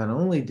pregnant, not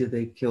only do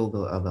they kill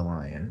the other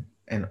lion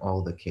and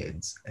all the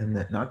kids,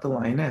 and not the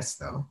lioness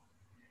though,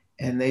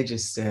 and they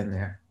just stand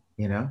there,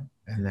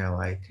 and they're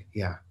like,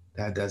 yeah,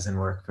 that doesn't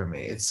work for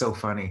me. It's so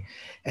funny.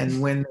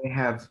 And when they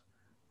have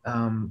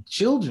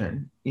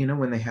children,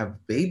 when they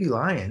have baby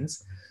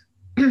lions,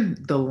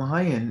 the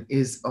lion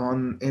is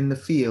in the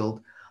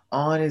field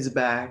on his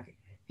back.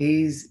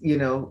 He's,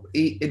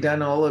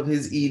 done all of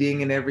his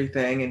eating and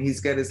everything, and he's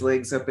got his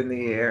legs up in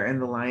the air,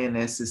 and the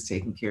lioness is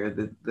taking care of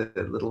the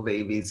little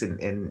babies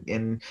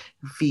and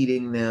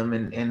feeding them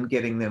and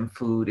getting them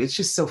food. It's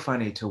just so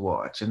funny to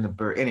watch. And the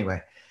bird,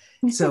 anyway.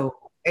 So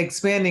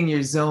expanding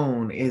your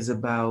zone is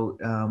about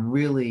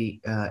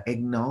really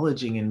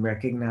acknowledging and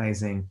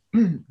recognizing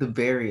the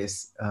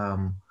various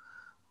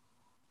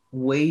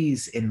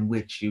ways in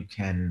which you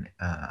can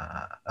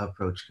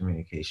approach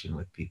communication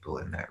with people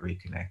and that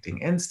reconnecting.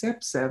 And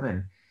step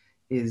 7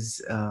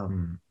 is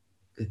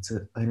it's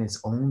in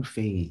its own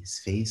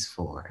phase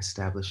 4,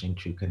 establishing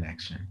true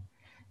connection.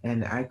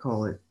 And I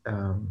call it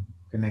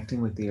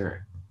connecting with the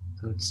earth.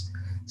 So it's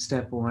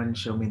step 1,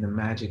 show me the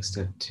magic.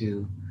 Step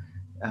 2,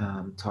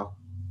 talk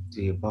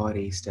to your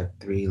body. Step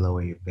 3,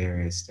 lower your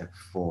barriers. Step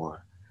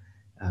 4,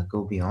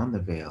 go beyond the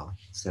veil.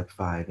 Step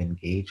 5,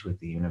 engage with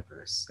the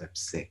universe. Step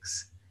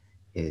 6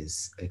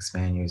 is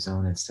expand your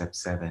zone, and step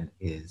 7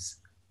 is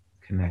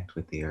connect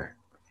with the earth.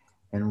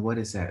 And what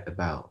is that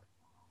about?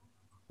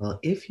 Well,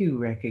 if you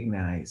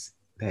recognize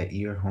that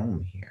you're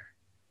home here,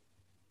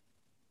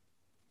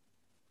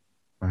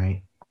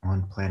 right,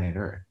 on planet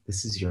Earth,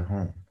 this is your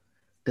home.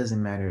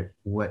 Doesn't matter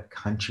what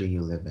country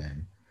you live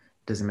in,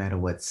 doesn't matter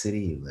what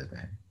city you live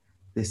in.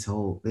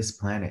 This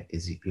planet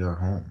is your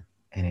home.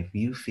 And if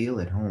you feel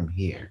at home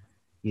here,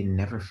 you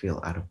never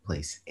feel out of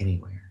place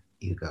anywhere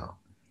you go.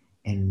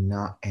 And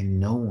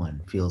no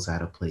one feels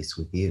out of place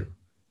with you,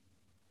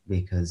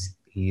 because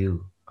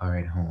you are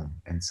at home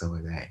and so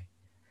are they.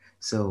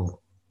 So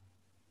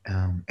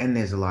and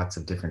there's lots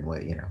of different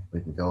ways,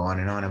 we can go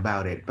on and on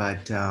about it,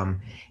 but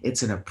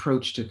it's an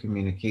approach to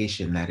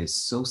communication that is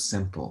so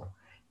simple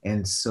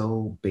and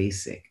so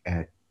basic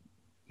at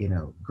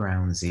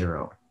ground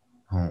zero,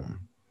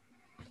 home,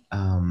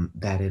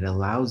 that it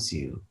allows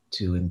you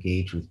to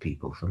engage with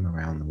people from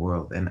around the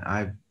world. And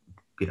I've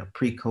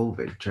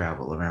pre-COVID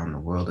travel around the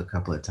world a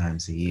couple of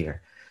times a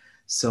year,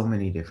 so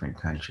many different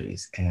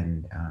countries,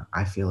 and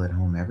I feel at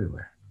home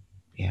everywhere.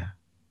 Yeah.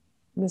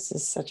 This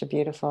is such a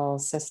beautiful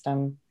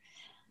system.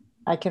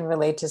 I can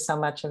relate to so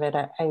much of it.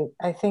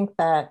 I think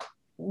that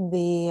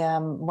the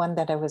one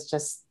that I was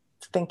just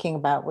thinking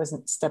about was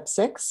step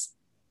 6,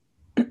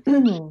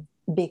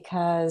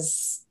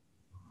 because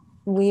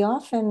we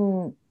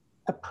often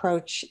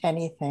approach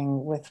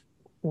anything with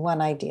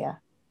one idea,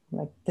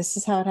 like, this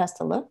is how it has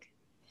to look.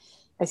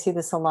 I see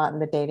this a lot in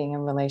the dating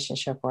and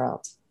relationship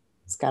world.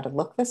 It's got to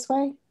look this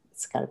way.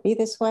 It's got to be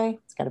this way.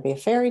 It's got to be a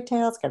fairy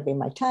tale. It's got to be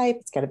my type.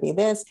 It's got to be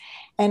this.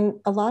 And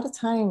a lot of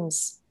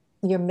times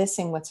you're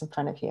missing what's in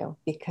front of you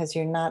because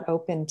you're not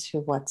open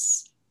to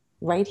what's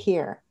right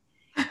here.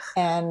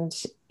 And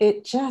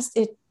it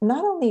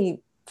not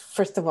only,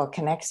 first of all,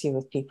 connects you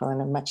with people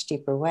in a much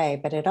deeper way,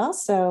 but it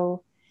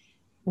also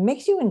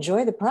makes you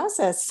enjoy the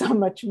process so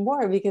much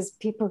more because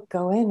people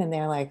go in and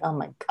they're like, oh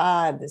my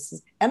God,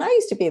 and I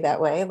used to be that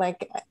way.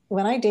 Like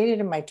when I dated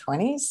in my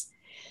 20s,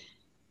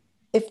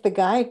 if the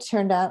guy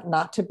turned out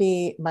not to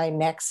be my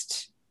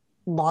next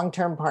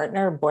long-term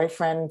partner,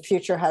 boyfriend,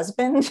 future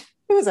husband,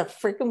 it was a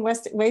freaking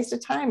waste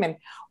of time. And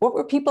what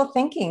were people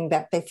thinking,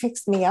 that they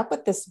fixed me up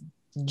with this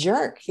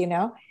jerk,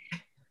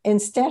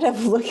 instead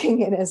of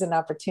looking at it as an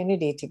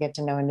opportunity to get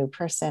to know a new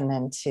person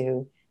and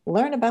to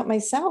learn about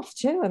myself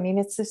too. I mean,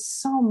 it's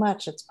just so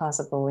much that's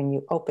possible when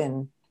you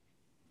open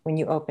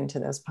to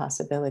those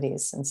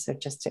possibilities. And so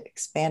just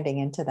expanding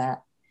into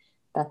that,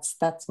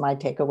 that's my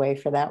takeaway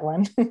for that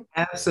one.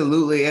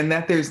 Absolutely. And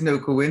that there's no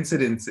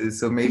coincidences.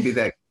 So maybe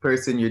that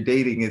person you're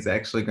dating is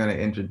actually going to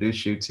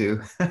introduce you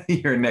to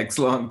your next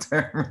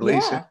long-term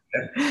relationship.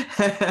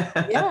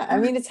 Yeah. I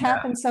mean, it's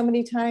happened so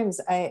many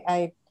times.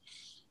 I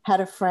had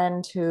a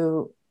friend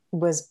who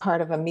was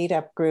part of a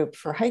meetup group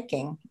for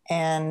hiking,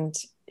 and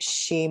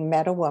she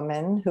met a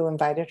woman who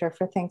invited her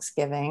for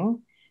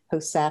Thanksgiving,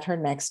 who sat her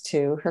next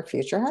to her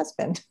future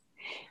husband.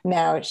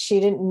 Now, she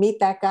didn't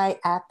meet that guy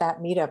at that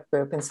meetup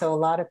group. And so a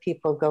lot of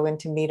people go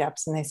into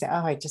meetups and they say,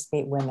 oh, I just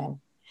meet women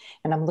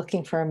and I'm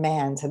looking for a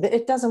man. So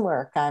it doesn't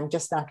work. I'm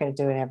just not going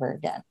to do it ever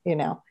again,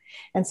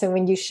 And so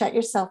when you shut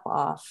yourself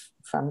off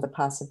from the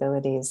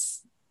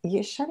possibilities,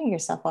 you're shutting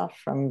yourself off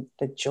from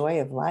the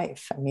joy of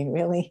life. I mean,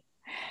 really.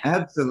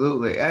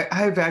 Absolutely.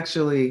 I've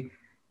actually,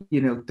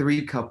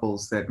 3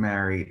 couples that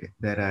married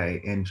that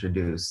I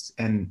introduced,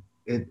 and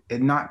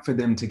not for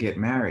them to get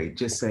married,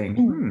 just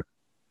saying,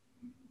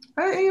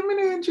 I'm going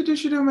to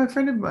introduce you to my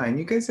friend of mine.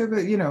 You guys have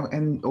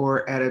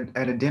or at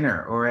a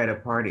dinner or at a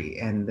party,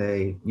 and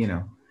they,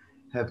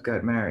 have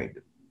got married,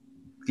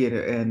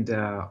 and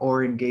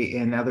or engage,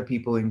 and other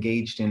people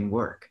engaged in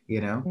work,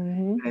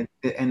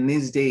 And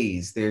these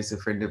days, there's a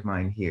friend of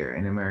mine here,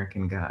 an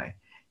American guy,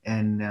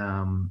 and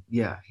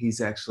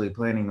he's actually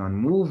planning on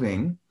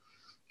moving.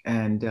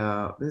 And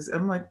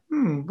I'm like,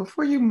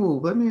 before you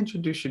move, let me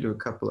introduce you to a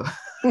couple of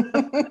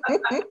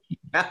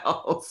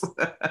gals.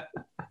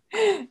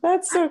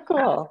 That's so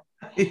cool.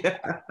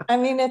 Yeah. I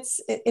mean,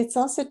 it's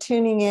also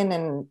tuning in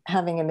and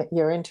having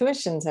your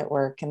intuitions at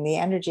work, and the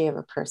energy of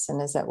a person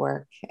is at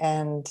work.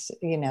 And,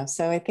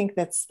 so I think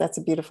that's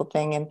a beautiful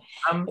thing. And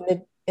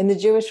in the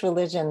Jewish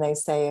religion, they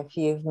say, if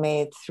you've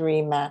made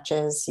 3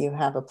 matches, you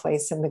have a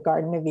place in the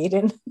Garden of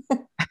Eden.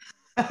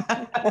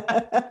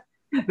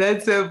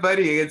 That's so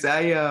funny. It's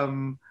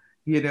when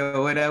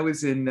I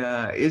was in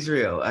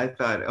Israel, I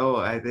thought,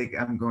 I think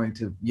I'm going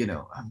to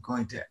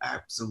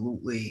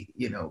absolutely,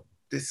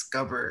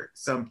 discover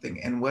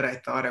something. And what I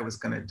thought I was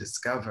going to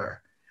discover,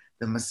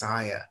 the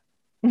Messiah.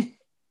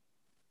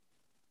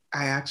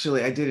 I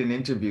did an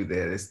interview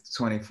there, this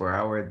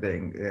 24-hour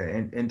thing,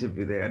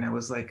 interview there. And I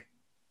was like,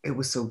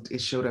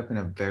 it showed up in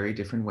a very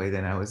different way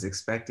than I was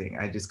expecting.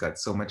 I just got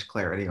so much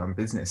clarity on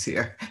business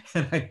here.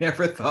 And I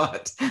never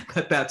thought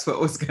that that's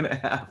what was going to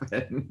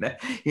happen.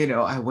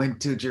 I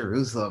went to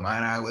Jerusalem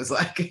and I was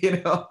like,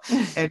 and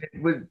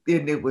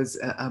it was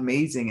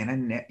amazing.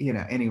 And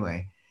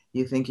anyway,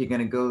 you think you're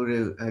going to go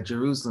to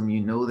Jerusalem,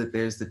 that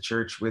there's the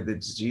church where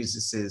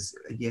Jesus is.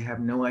 You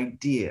have no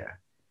idea.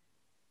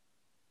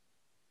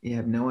 You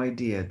have no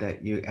idea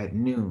that you at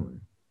noon,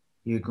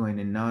 you're going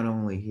to not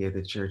only hear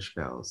the church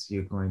bells,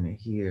 you're going to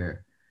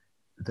hear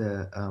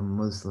the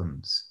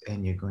Muslims,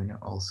 and you're going to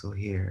also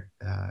hear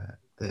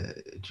the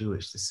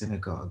Jewish, the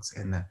synagogues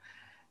and the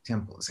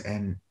temples.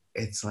 And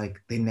it's like,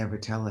 they never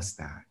tell us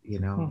that,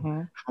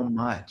 how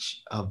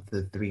much of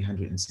the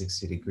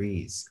 360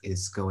 degrees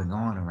is going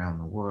on around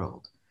the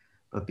world.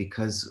 But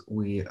because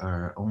we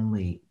are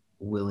only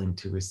willing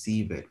to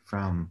receive it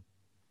from,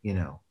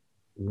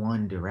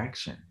 one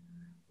direction,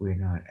 we're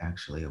not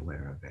actually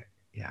aware of it.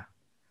 Yeah.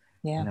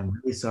 And I'm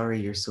really sorry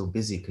you're so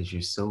busy, because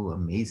you're so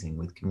amazing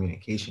with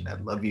communication.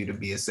 I'd love you to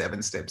be a 7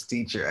 Steps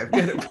teacher. I've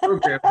got a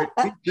program for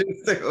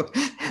teachers too.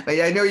 But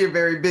I know you're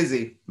very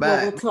busy.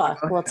 But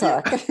we'll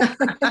talk.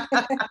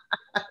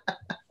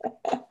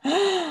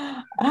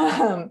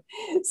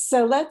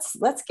 So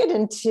let's get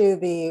into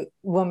the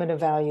woman of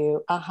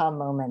value aha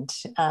moment.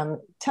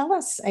 Tell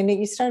us, I know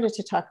you started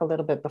to talk a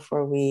little bit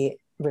before we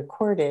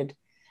recorded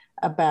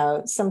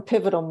about some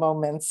pivotal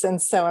moments. And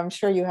so I'm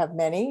sure you have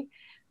many,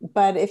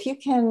 but if you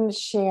can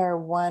share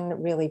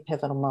one really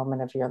pivotal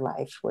moment of your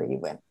life where you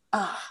went,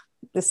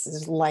 this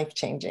is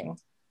life-changing.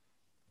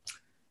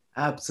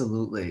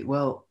 Absolutely.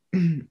 Well,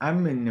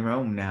 I'm in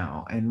Rome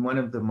now. And one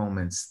of the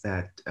moments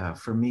that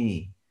for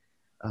me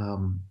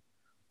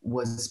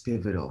was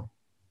pivotal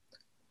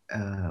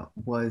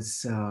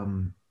was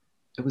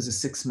it was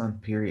a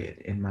 6-month period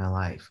in my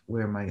life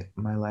where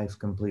my life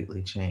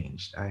completely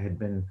changed. I had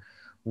been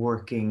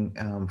working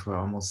for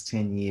almost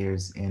 10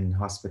 years in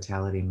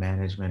hospitality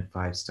management,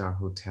 five-star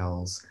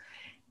hotels,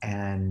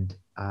 and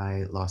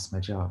I lost my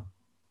job.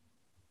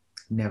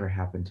 Never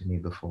happened to me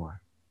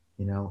before.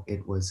 You know,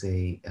 it was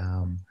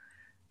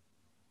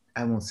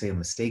I won't say a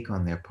mistake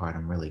on their part.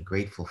 I'm really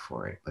grateful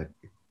for it, but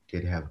it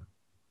did have,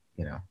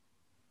 you know,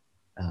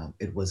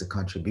 it was a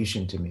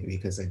contribution to me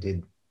because I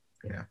did,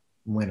 you know,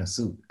 win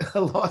a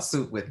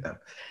lawsuit with them.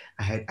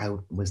 I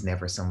was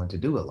never someone to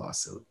do a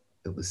lawsuit.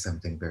 It was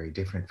something very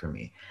different for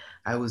me.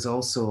 I was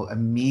also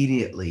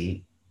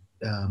immediately,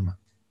 um,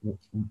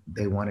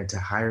 they wanted to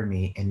hire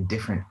me in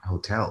different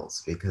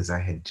hotels because I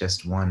had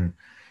just won,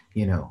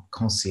 you know,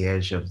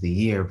 concierge of the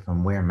year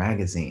from Where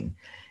magazine.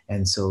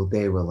 And so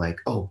they were like,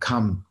 oh,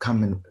 come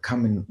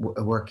and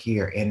work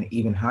here in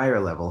even higher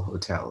level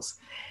hotels.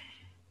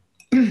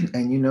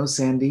 And you know,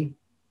 Sandy,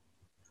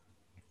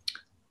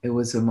 it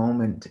was a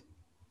moment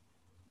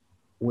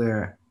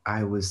where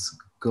I was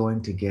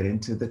going to get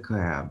into the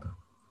cab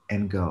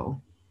and go,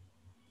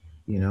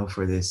 you know,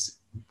 for this,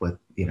 what,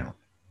 you know,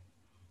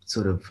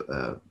 sort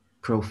of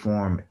pro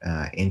form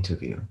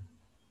interview.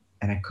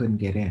 And I couldn't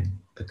get in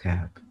the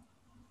cab.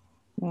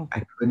 Mm.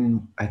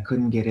 I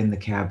couldn't get in the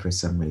cab for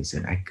some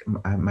reason.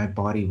 My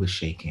body was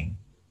shaking,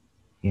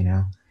 you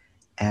know,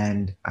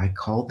 and I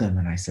called them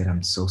and I said,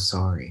 I'm so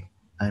sorry.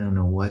 I don't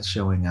know what's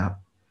showing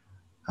up,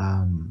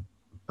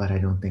 but I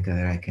don't think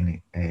that I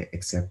can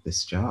accept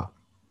this job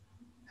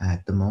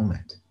at the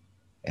moment.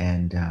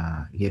 And,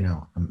 you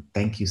know,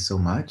 thank you so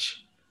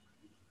much,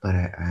 but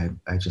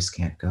I just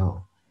can't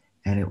go.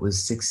 And it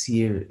was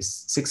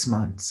 6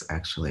 months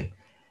actually,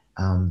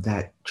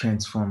 that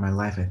transformed my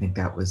life. I think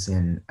that was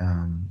in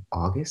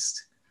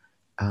August.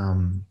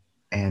 Um,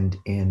 and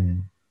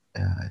in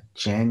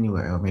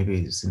January, or maybe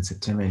it was in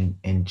September,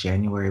 in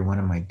January, one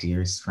of my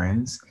dearest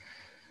friends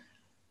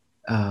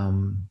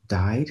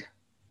died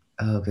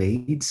of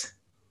AIDS.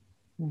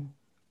 Mm.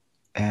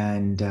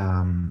 And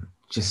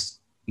just,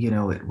 you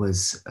know, it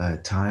was a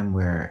time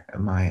where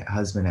my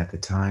husband at the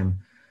time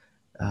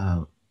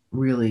uh,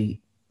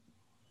 really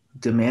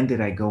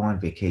demanded I go on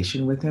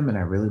vacation with him. And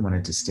I really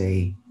wanted to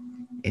stay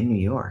in New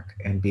York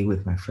and be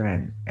with my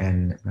friend.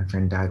 And my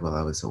friend died while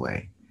I was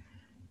away.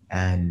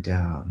 And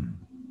I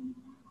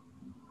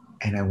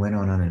went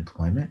on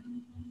unemployment,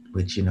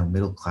 which, you know,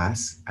 middle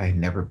class, I had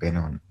never been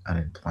on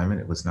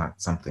unemployment. It was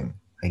not something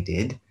I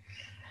did.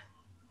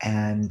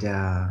 And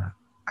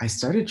I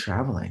started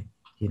traveling,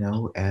 you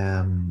know,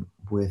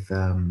 with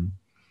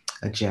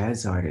a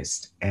jazz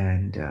artist.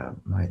 And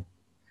my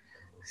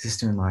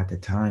sister-in-law at the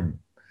time,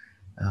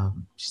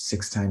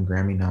 six-time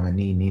Grammy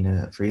nominee,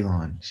 Nina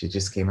Freelon, she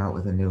just came out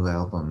with a new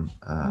album.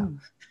 Uh,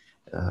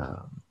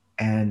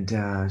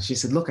 and she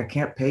said, look, I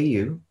can't pay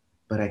you,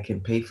 but I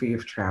can pay for your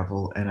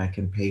travel and I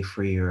can pay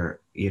for your,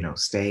 you know,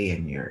 stay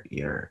and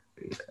your,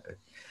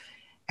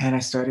 and I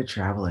started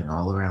traveling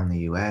all around the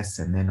US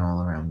and then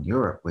all around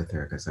Europe with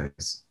her because I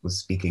was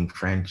speaking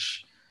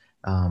French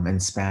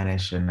and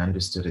Spanish and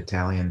understood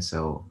Italian.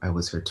 So I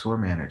was her tour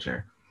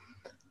manager.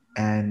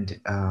 And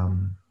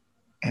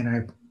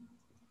I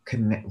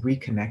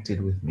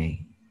reconnected with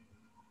me.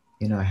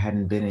 You know, I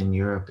hadn't been in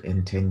Europe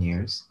in 10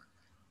 years.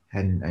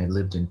 I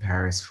lived in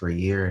Paris for a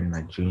year in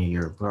my junior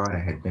year abroad. I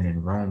had been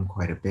in Rome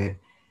quite a bit.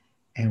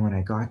 And when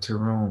I got to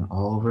Rome,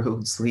 all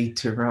roads lead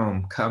to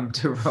Rome. Come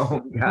to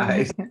Rome,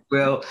 guys.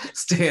 Will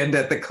stand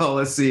at the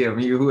Colosseum.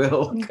 You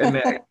will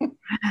connect.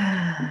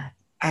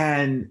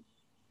 And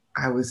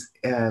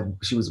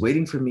she was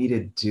waiting for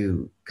me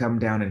to come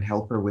down and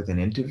help her with an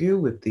interview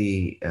with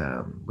the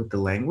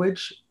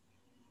language.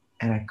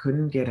 And I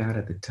couldn't get out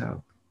of the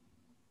tub.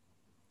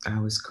 I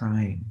was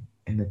crying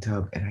in the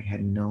tub and I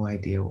had no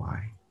idea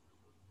why.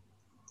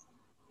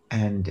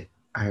 And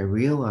I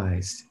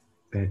realized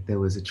that there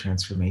was a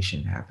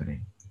transformation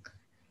happening.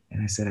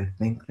 And I said, I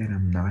think that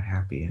I'm not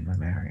happy in my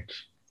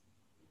marriage.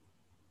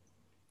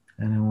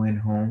 And I went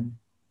home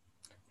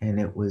and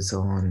it was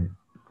on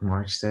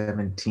March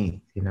 17th,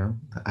 you know,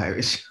 the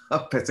Irish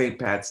up at St.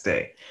 Pat's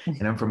Day.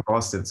 And I'm from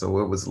Boston, so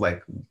it was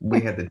like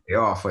we had the day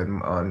off on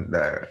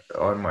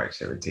March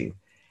 17th.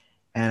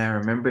 And I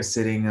remember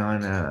sitting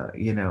on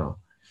you know,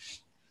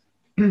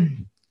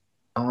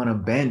 on a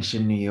bench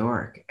in New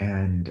York,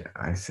 and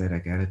I said, I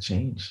gotta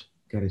change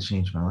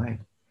my life.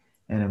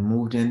 And I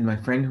moved in. My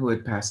friend who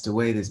had passed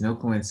away, there's no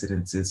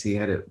coincidences, he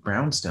had a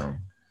brownstone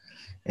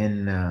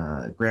in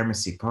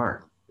Gramercy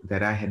Park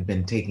that I had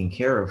been taking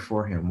care of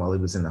for him while he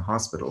was in the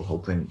hospital,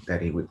 hoping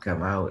that he would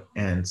come out.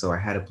 And so I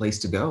had a place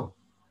to go.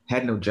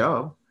 Had no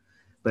job,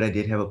 but I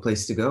did have a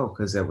place to go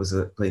because that was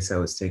a place I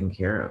was taking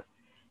care of.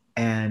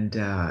 And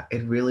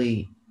it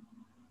really,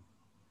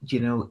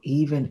 you know,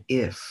 even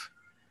if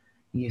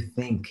you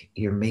think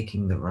you're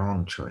making the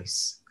wrong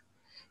choice,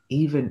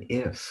 even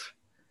if,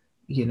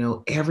 you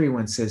know,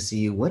 everyone says to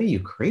you, what are you,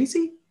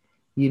 crazy?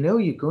 You know,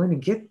 you're going to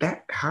get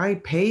that high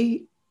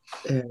pay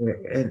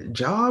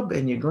job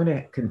and you're going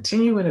to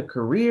continue in a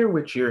career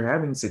which you're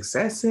having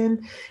success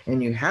in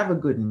and you have a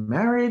good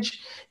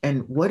marriage.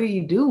 And what are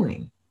you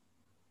doing?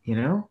 You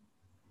know,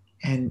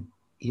 and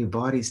your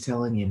body's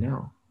telling you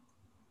no.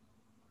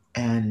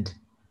 And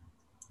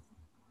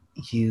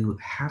you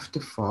have to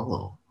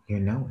follow your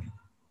knowing,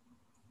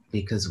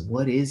 because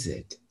what is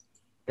it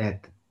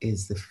that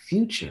is the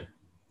future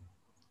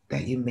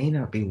that you may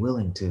not be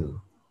willing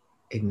to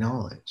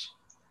acknowledge?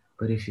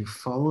 But if you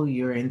follow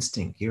your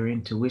instinct, your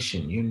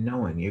intuition, your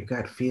knowing, your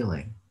gut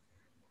feeling,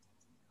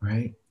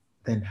 right,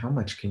 then how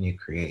much can you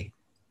create?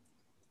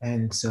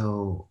 And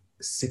so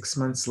 6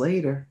 months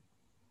later,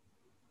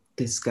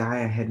 this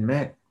guy I had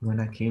met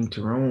when I came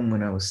to Rome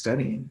when I was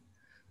studying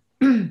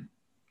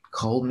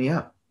called me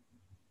up.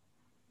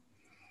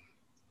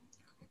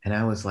 And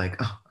I was like,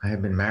 oh, I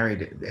had been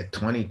married at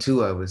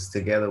 22. I was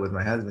together with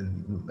my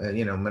husband,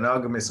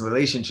 monogamous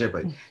relationship.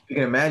 But you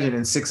can imagine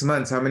in 6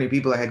 months how many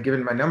people I had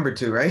given my number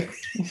to, right?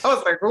 I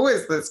was like, who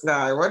is this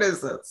guy? What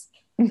is this?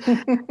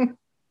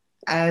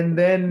 And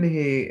then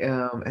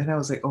and I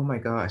was like, oh my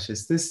gosh,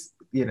 is this,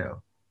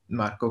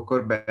 Marco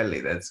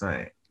Corbelli? That's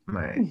my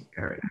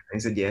character. He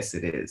said, yes,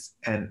 it is.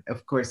 And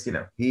of course,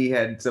 he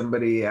had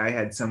somebody, I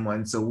had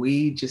someone. So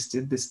we just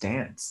did this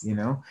dance,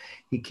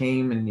 He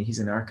came and he's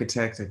an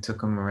architect. I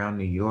took him around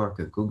New York,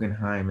 at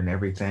Guggenheim and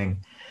everything.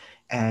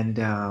 And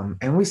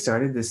we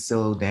started this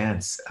solo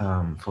dance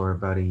for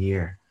about a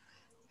year.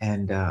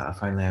 And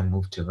finally I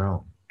moved to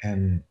Rome.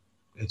 And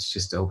it's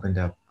just opened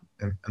up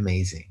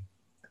amazing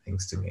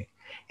things to me.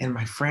 And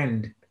my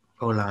friend,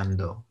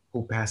 Orlando,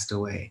 who passed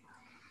away,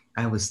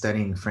 I was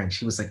studying French.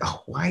 He was like,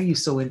 oh, why are you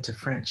so into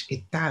French?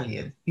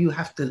 Italian. You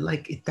have to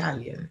like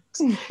Italians.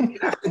 You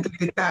have to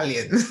get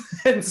Italian.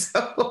 And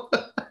so,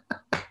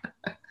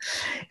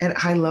 and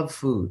I love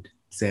food,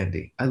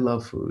 Sandy. I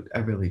love food. I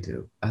really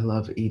do. I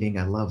love eating.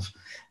 I love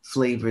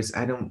flavors.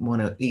 I don't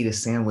want to eat a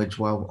sandwich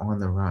while on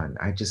the run.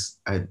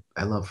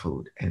 I love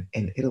food.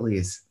 And Italy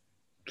is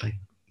like,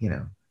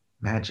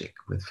 magic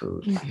with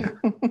food. Yeah.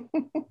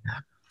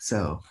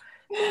 So,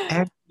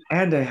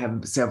 and I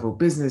have several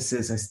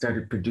businesses. I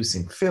started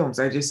producing films.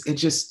 It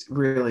just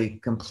really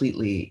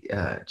completely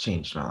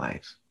changed my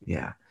life.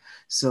 Yeah.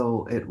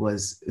 So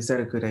is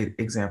that a good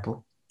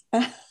example?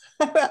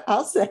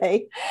 I'll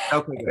say.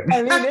 Okay, good.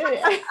 I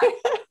mean,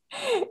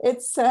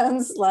 it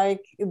sounds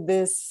like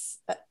this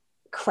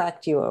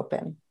cracked you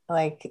open.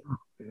 Like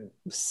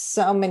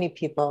so many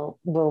people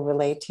will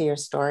relate to your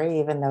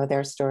story, even though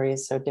their story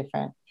is so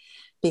different,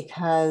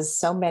 because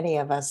so many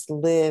of us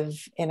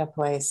live in a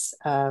place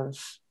of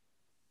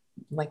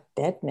like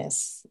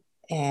deadness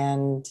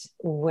and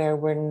where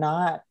we're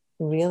not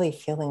really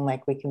feeling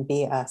like we can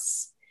be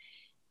us.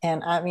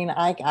 And I mean,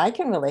 I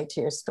can relate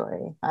to your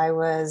story. I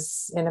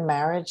was in a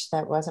marriage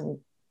that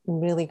wasn't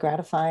really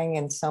gratifying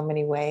in so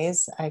many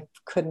ways. I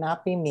could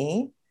not be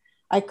me.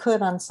 I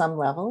could on some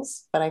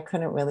levels, but I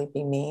couldn't really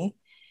be me.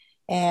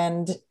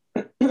 And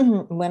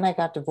when I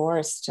got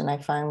divorced and I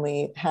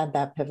finally had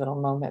that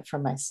pivotal moment for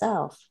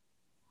myself,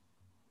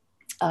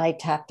 I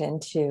tapped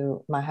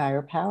into my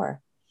higher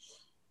power.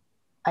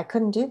 I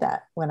couldn't do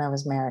that when I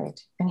was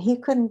married. And he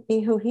couldn't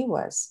be who he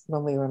was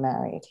when we were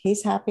married.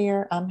 He's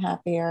happier, I'm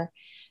happier.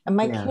 And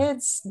my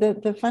kids,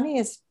 the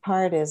funniest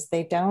part is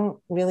they don't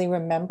really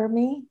remember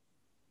me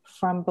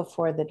from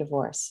before the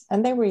divorce.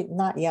 And they were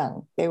not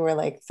young. They were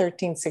like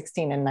 13,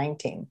 16, and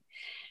 19.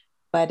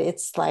 But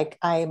it's like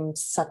I'm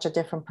such a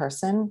different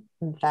person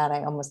that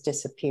I almost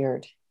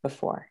disappeared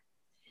before.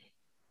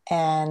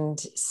 And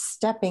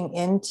stepping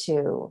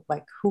into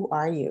like, who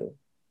are you?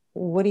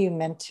 What are you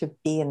meant to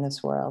be in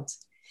this world?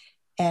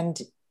 And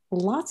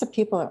lots of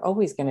people are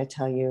always going to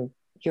tell you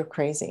you're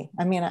crazy.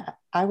 I mean,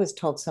 I was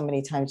told so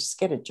many times, just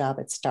get a job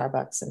at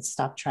Starbucks and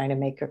stop trying to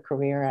make a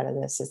career out of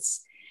this.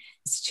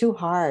 It's too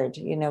hard,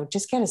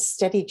 just get a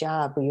steady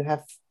job where you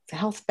have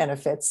health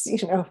benefits,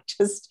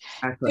 just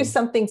do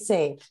something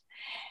safe.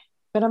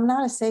 But I'm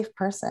not a safe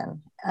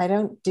person. I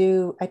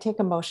take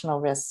emotional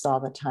risks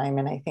all the time.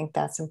 And I think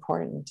that's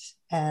important.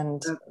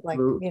 And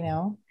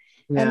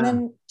and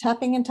then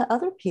tapping into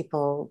other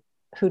people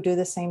who do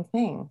the same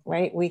thing,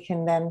 right? We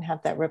can then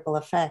have that ripple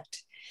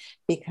effect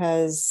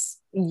because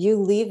you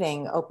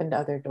leaving opened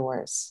other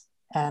doors.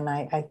 And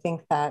I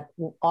think that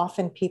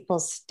often people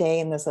stay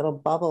in this little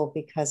bubble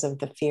because of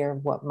the fear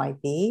of what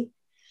might be.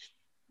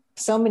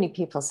 So many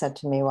people said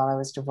to me while I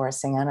was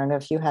divorcing, I don't know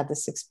if you had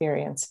this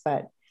experience,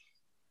 but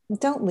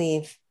don't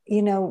leave.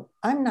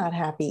 I'm not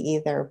happy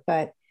either,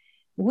 but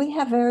we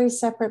have very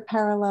separate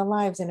parallel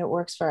lives and it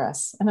works for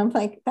us. And I'm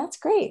like, that's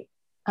great.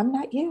 I'm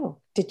not you.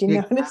 Did you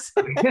notice?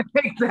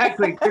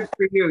 Exactly. Good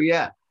for you.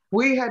 Yeah.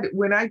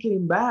 When I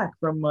came back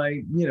from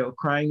my,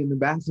 crying in the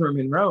bathroom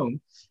in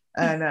Rome,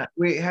 and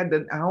we had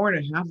an hour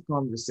and a half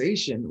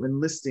conversation when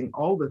listing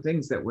all the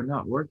things that were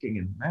not working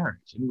in the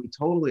marriage. And we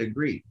totally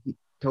agreed. He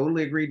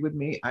totally agreed with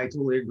me. I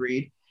totally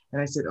agreed.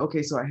 And I said,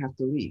 okay, so I have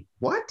to leave.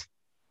 What?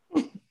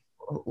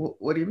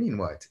 What do you mean,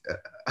 what?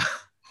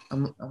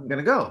 I'm going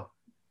to go.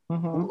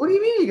 Mm-hmm. What do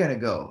you mean you're going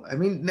to go? I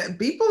mean,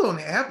 people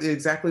don't have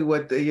exactly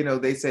what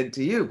they said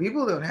to you.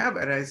 People don't have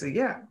it. And I say,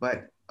 yeah,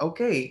 but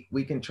okay,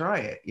 we can try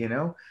it,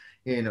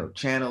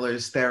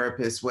 channelers,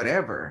 therapists,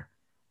 whatever.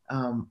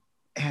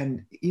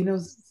 And,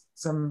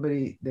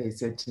 somebody, they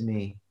said to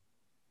me,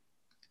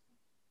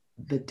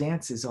 the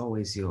dance is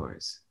always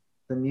yours.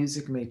 The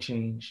music may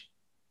change,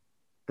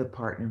 the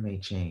partner may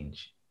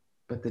change,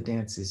 but the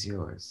dance is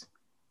yours,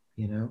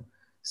 you know?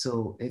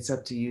 So it's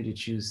up to you to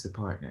choose the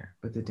partner,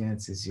 but the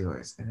dance is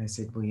yours. And I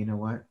said, well, you know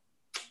what?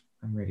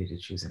 I'm ready to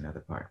choose another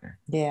partner.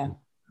 Yeah.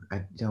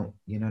 I don't,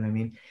 you know what I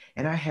mean?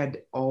 And I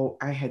had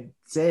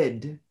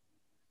said,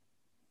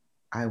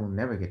 I will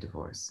never get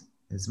divorced.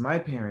 As my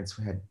parents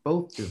had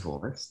both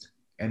divorced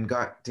and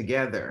got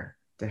together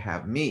to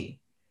have me.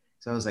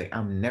 So I was like,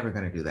 I'm never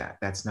going to do that.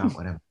 That's not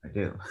what I'm going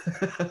to do.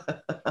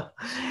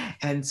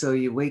 And so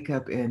you wake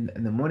up in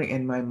the morning,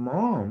 and my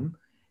mom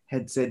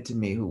had said to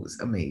me, who was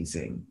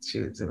amazing, she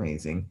was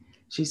amazing.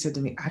 She said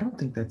to me, I don't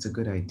think that's a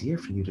good idea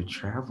for you to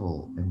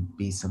travel and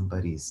be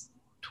somebody's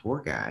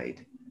tour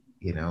guide,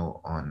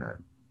 on a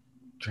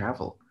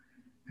travel.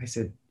 I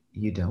said,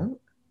 you don't?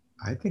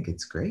 I think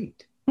it's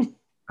great.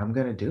 I'm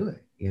going to do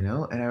it,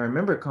 And I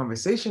remember a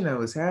conversation I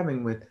was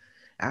having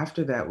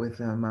after that with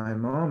my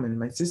mom and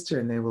my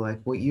sister, and they were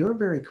like, well, you're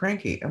very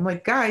cranky. I'm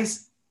like,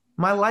 guys,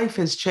 my life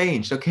has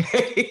changed, okay?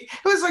 It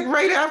was like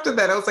right after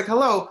that. I was like,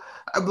 hello,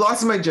 I've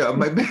lost my job.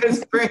 My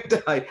best friend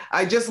died.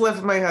 I just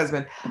left my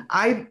husband.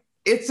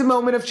 It's a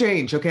moment of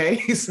change, okay?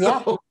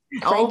 So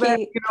yeah.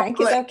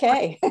 Cranky's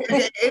okay.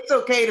 It's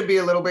okay to be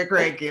a little bit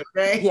cranky,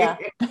 okay? Yeah.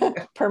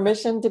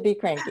 Permission to be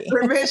cranky.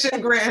 Permission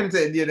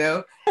granted,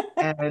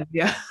 And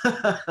yeah.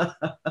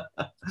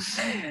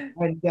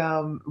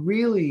 And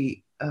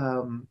really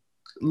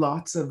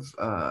lots of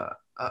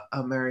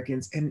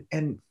Americans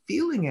and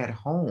feeling at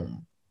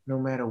home, no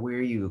matter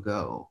where you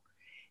go,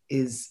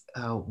 is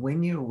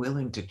when you're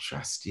willing to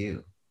trust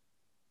you,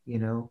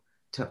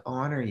 to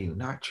honor you,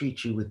 not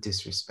treat you with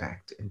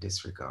disrespect and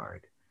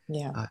disregard.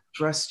 Yeah.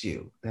 Trust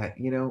you that,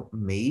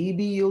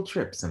 maybe you'll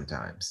trip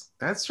sometimes.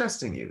 That's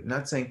trusting you,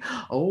 not saying,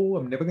 oh,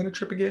 I'm never going to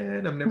trip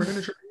again. I'm never going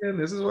to trip again.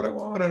 This is what I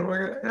want.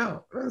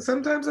 No,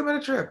 sometimes I'm going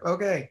to trip.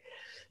 Okay.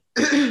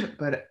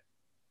 But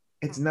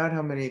it's not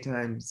how many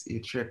times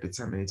you trip. It's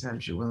how many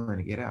times you're willing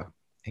to get up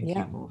and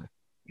keep moving.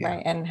 Yeah.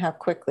 Right. And how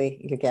quickly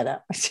you get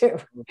up too,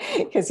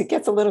 because it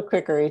gets a little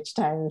quicker each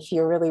time. If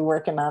you're really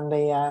working on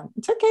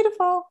it's okay to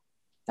fall.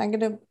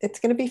 It's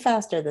going to be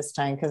faster this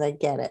time because I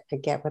get it. I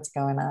get what's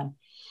going on.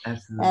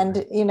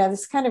 Absolutely. And,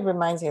 this kind of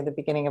reminds me of the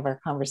beginning of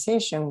our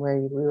conversation where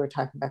we were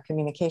talking about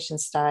communication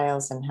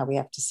styles and how we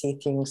have to see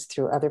things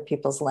through other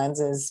people's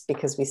lenses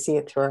because we see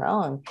it through our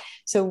own.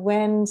 So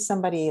when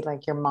somebody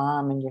like your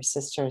mom and your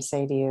sister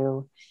say to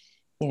you,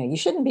 you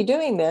shouldn't be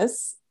doing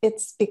this,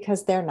 it's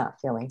because they're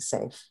not feeling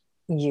safe.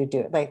 You do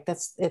it. Like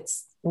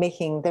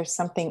there's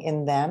something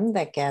in them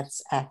that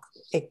gets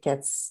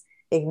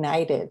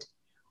ignited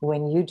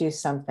when you do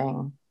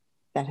something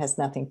that has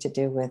nothing to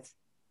do with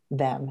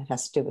them. It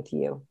has to do with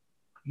you.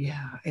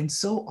 Yeah. And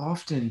so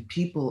often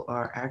people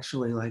are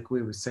actually, like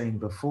we were saying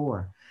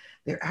before,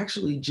 they're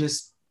actually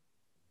just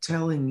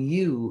telling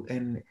you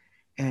and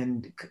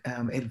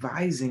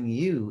advising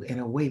you in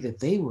a way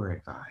that they were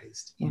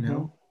advised,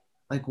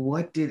 like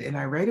and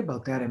I write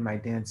about that in my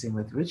Dancing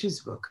with Riches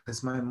book,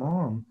 because my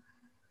mom,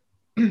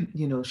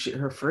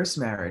 her first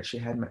marriage, she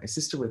had my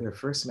sister with her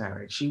first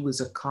marriage. She was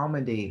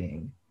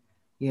accommodating,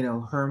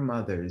 her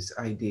mother's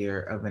idea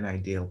of an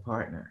ideal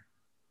partner,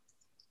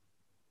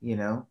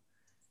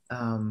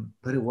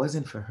 but it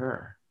wasn't for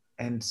her.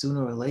 And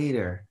sooner or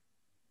later,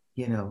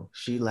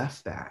 she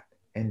left that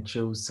and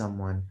chose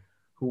someone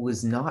who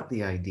was not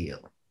the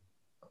ideal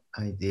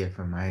idea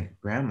for my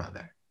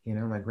grandmother.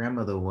 My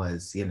grandmother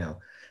was,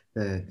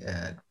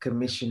 the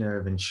commissioner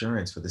of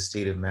insurance for the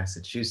state of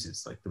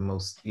Massachusetts, like the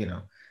most,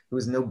 there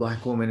was no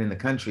Black woman in the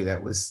country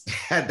that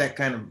had that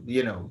kind of,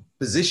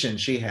 position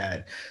she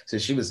had. So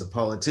she was a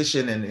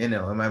politician, and,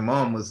 and my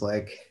mom was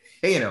like,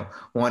 hey,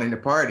 wanting to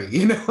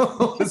party,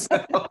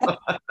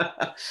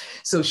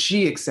 So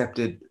she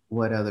accepted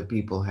what other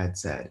people had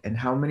said. And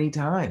how many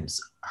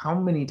times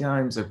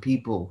are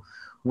people,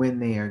 when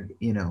they are,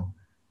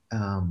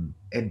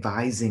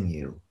 advising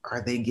you,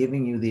 are they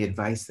giving you the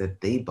advice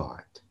that they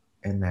bought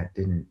and that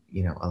didn't,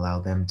 allow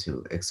them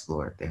to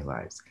explore their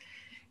lives?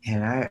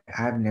 And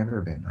I've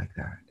never been like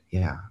that.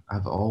 Yeah,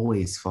 I've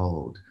always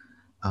followed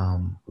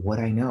what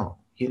I know.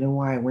 You know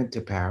why I went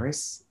to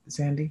Paris,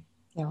 Sandy?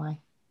 Yeah, why?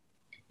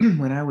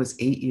 When I was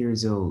 8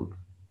 years old,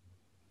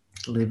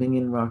 living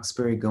in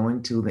Roxbury,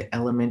 going to the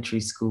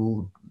elementary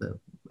school, the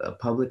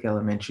public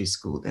elementary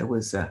school, there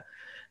was a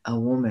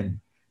woman,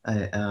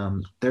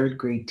 a third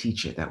grade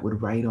teacher, that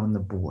would write on the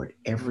board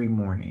every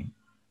morning,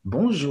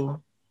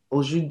 bonjour,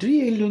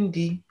 aujourd'hui est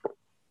lundi.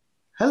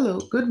 Hello,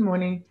 good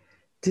morning.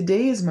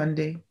 Today is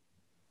Monday.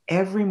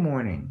 Every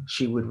morning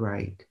she would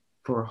write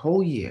for a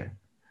whole year,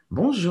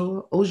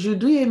 bonjour,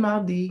 aujourd'hui est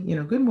mardi.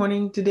 Good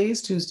morning, today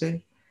is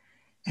Tuesday.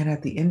 And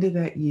at the end of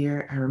that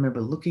year, I remember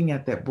looking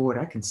at that board.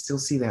 I can still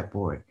see that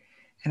board.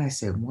 And I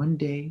said, one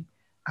day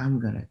I'm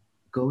going to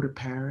go to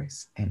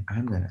Paris and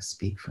I'm going to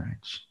speak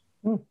French.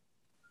 Mm.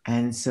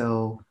 And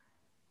so,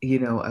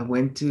 I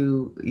went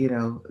to,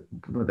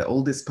 the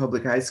oldest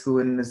public high school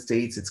in the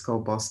States. It's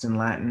called Boston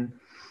Latin.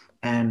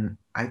 And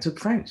I took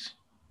French.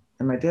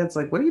 And my dad's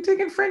like, what are you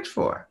taking French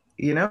for?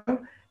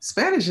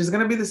 Spanish is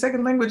going to be the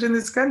second language in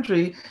this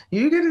country.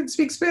 You get to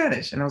speak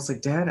Spanish. And I was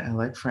like, Dad, I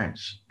like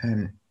French.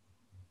 And I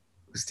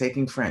was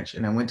taking French.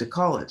 And I went to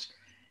college.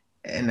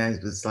 And I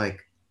was like,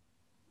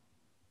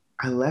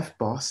 I left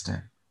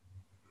Boston.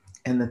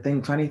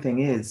 And funny thing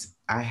is,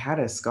 I had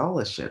a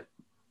scholarship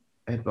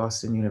at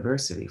Boston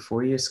University,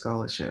 4-year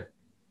scholarship.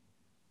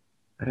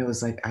 But I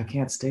was like, I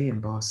can't stay in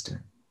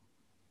Boston.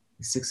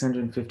 There's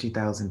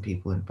 650,000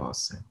 people in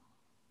Boston.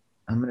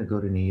 I'm going to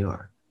go to New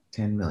York,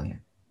 10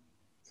 million.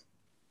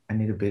 I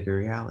need a bigger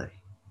reality,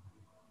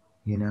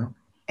 you know?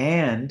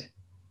 And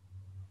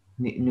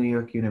New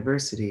York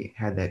University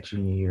had that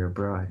junior year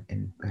abroad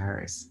in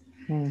Paris.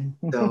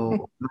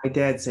 So my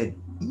dad said,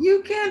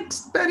 you can't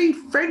study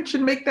French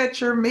and make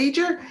that your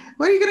major.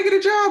 When are you going to get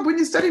a job when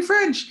you study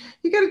French?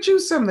 You got to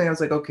choose something. I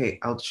was like, okay,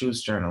 I'll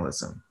choose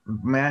journalism,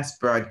 mass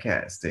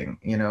broadcasting,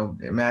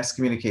 mass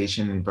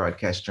communication and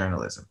broadcast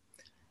journalism.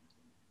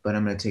 But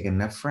I'm going to take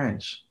enough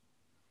French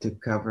to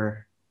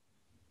cover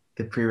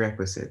the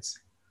prerequisites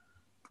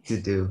to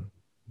do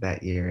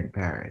that year in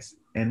Paris.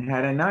 And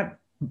had I not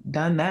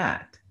done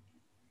that,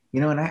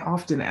 and I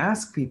often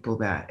ask people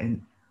that,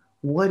 and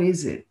what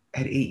is it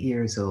at 8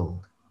 years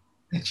old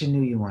that you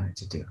knew you wanted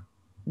to do?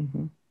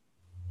 Mm-hmm.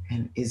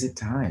 And is it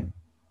time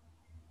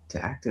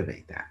to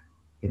activate that,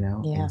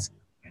 Yeah.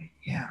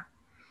 Yeah.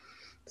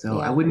 So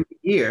yeah. I wouldn't be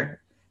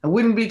here. I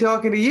wouldn't be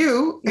talking to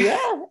you. Yeah,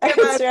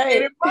 that's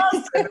right. In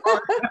Boston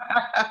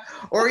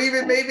or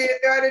even maybe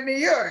not in New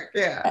York.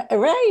 Yeah.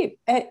 Right.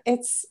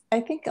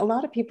 I think a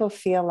lot of people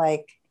feel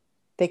like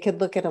they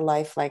could look at a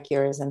life like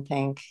yours and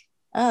think,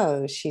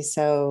 oh, she's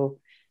so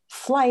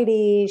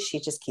flighty. She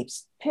just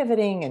keeps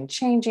pivoting and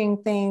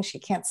changing things. She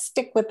can't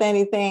stick with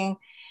anything.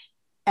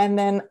 And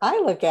then I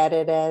look at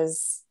it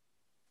as,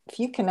 if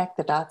you connect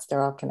the dots,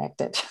 they're all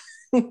connected.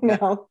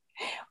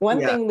 One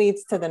thing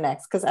leads to the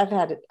next, because I've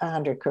had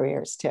 100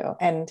 careers too.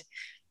 And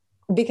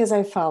because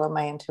I follow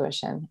my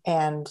intuition.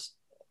 And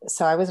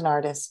so I was an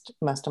artist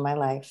most of my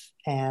life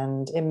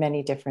and in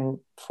many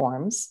different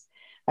forms.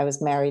 I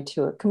was married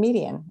to a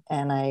comedian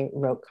and I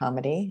wrote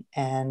comedy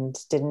and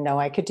didn't know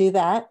I could do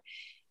that.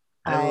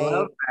 I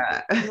love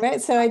that.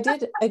 Right. So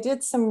I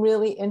did some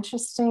really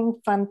interesting,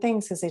 fun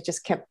things because I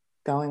just kept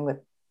going with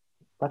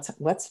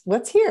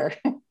what's here.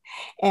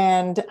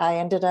 And I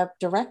ended up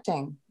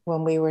directing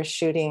when we were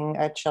shooting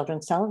a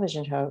children's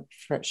television show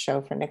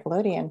for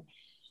Nickelodeon.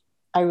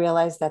 I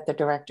realized that the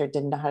director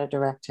didn't know how to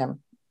direct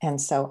him. And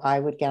so I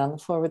would get on the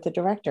floor with the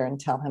director and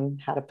tell him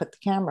how to put the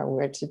camera,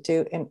 where to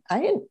do. And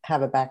I didn't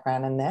have a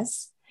background in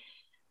this.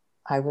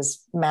 I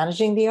was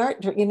managing the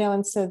art,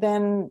 and so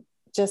then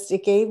just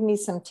it gave me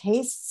some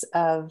tastes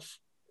of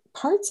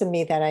parts of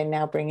me that I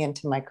now bring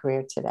into my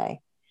career today.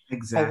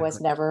 Exactly. I was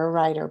never a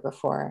writer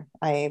before.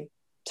 I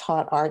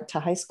taught art to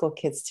high school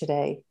kids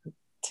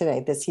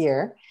this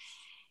year.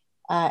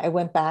 I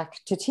went back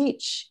to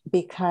teach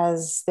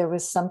because there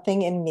was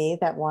something in me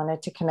that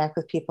wanted to connect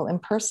with people in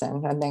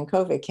person. And then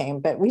COVID came,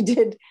 but we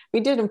did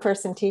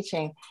in-person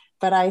teaching.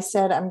 But I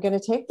said, I'm going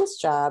to take this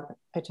job.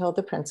 I told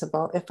the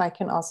principal, if I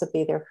can also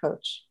be their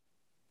coach.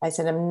 I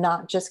said, I'm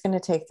not just going to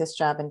take this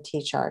job and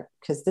teach art,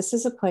 because this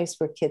is a place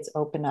where kids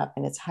open up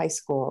and it's high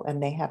school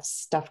and they have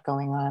stuff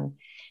going on.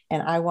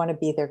 And I want to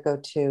be their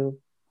go-to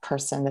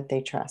person that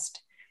they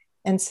trust.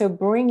 And so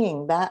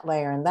bringing that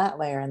layer and that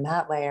layer and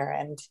that layer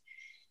and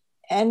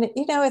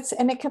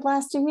it could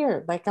last a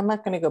year. Like, I'm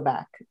not going to go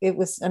back. It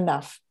was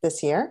enough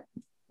this year.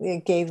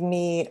 It gave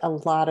me a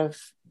lot of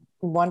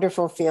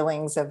wonderful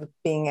feelings of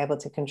being able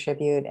to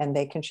contribute, and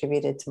they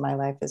contributed to my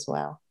life as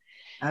well.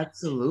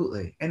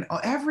 Absolutely. And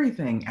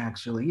everything,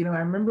 actually. I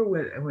remember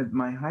with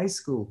my high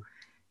school,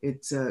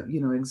 it's,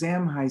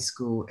 exam high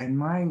school, and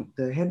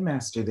the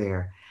headmaster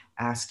there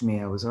asked me,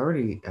 I was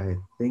already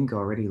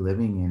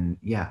living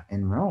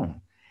in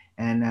Rome.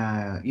 And,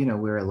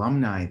 we're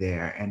alumni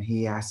there. And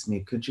he asked me,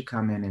 could you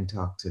come in and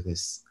talk to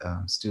this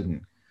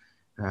student?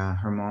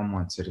 Her mom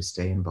wants her to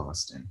stay in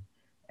Boston.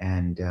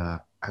 And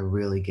I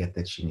really get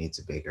that she needs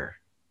a bigger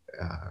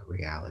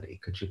reality.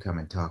 Could you come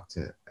and talk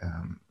to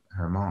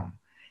her mom?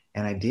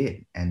 And I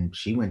did. And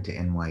she went to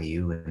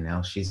NYU, and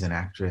now she's an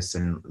actress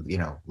and,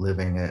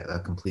 living a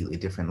completely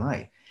different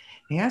life.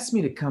 He asked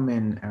me to come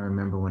in, I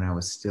remember, when I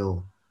was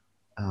still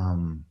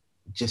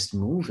just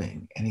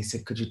moving. And he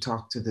said, could you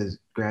talk to the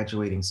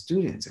graduating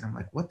students? And I'm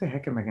like, what the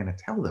heck am I going to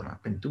tell them?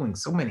 I've been doing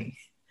so many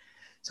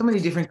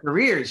different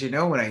careers.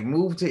 When I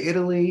moved to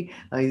Italy,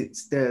 I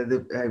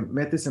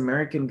met this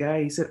American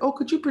guy. He said, oh,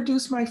 could you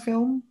produce my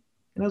film?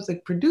 And I was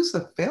like, produce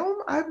a film?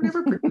 I've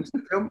never produced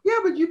a film. Yeah,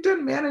 but you've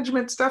done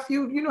management stuff.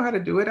 You know how to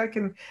do it. I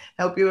can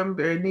help you.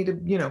 I need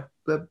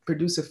to,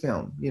 produce a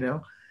film,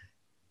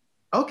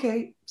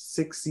 Okay,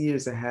 6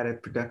 years I had a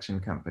production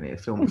company, a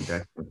film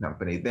production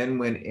company, then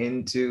went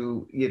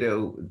into,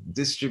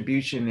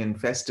 distribution and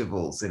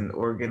festivals and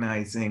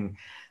organizing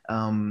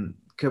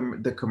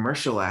the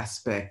commercial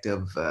aspect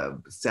of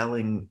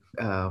selling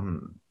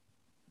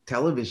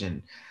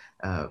television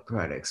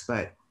products.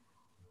 But,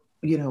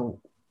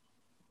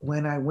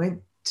 when I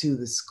went to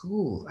the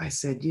school, I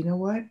said, you know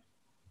what?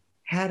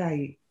 Had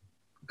I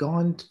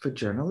gone for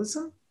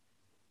journalism,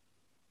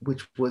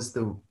 which was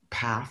the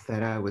path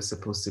that I was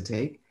supposed to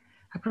take,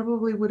 I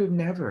probably would have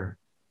never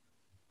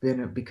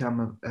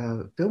become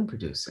a film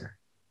producer.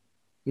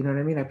 You know what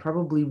I mean? I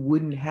probably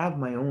wouldn't have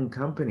my own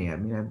company. I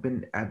mean, I've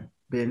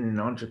been an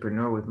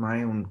entrepreneur with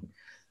my own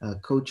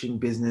coaching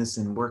business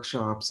and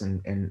workshops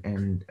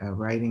and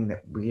writing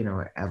that, you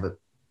know, I have a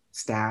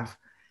staff.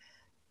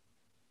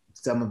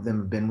 Some of them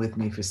have been with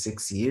me for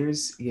 6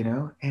 years, you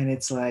know, and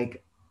it's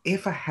like,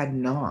 if I had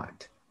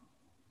not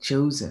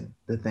chosen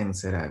the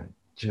things that I've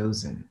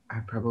chosen, I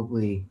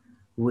probably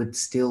would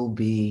still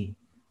be,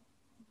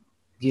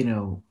 you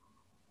know,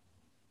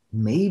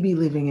 maybe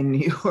living in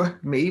New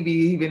York, maybe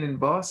even in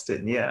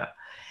Boston. Yeah.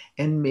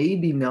 And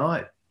maybe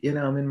not, you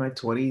know, I'm in my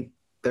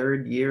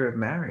 23rd year of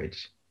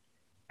marriage.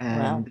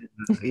 Wow. And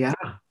yeah,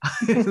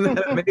 isn't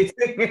that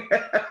amazing?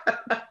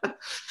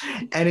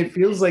 And it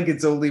feels like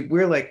it's only,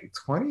 we're like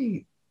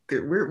 20,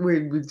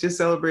 we just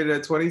celebrated our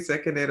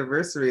 22nd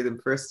anniversary, the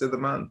first of the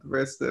month, the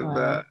rest of,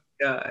 Wow.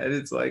 yeah. And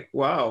it's like,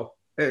 wow.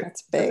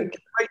 That's big.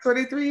 Like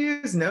 23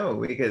 years? No,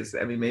 because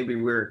I mean, maybe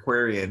we're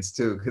Aquarians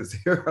too, because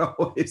they're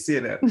always,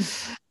 you know,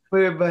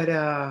 but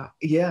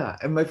yeah,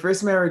 and my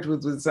first marriage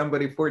was with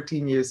somebody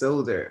 14 years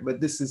older, but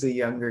this is a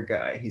younger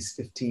guy. He's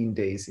 15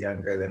 days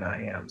younger than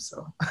I am.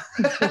 So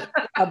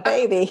A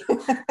baby.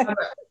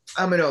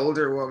 I'm an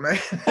older woman.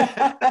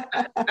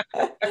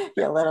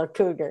 You're a little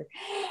cougar.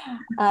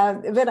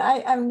 But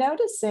I'm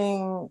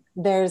noticing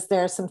there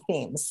are some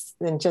themes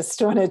and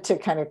just wanted to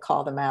kind of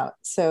call them out.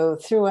 So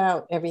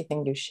throughout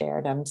everything you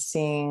shared, I'm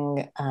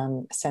seeing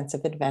a sense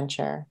of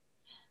adventure,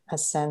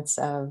 there's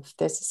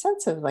a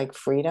sense of like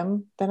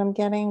freedom that I'm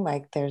getting,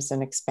 like there's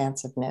an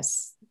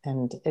expansiveness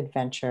and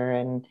adventure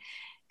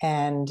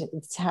and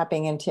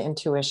tapping into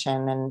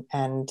intuition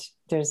and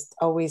there's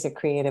always a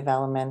creative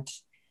element.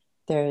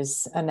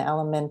 There's an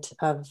element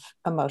of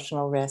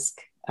emotional risk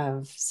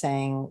of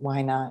saying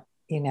why not,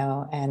 you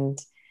know, and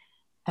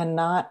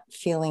not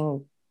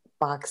feeling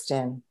boxed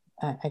in.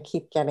 I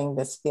keep getting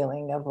this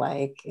feeling of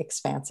like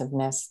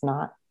expansiveness,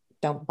 not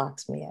don't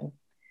box me in.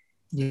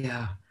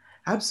 Yeah,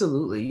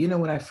 absolutely. You know,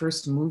 when I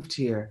first moved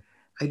here,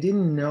 I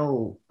didn't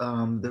know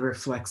the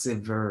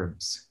reflexive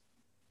verbs,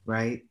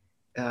 right?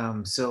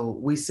 So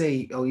we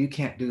say, oh, you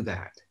can't do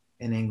that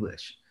in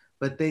English,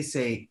 but they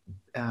say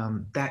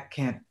that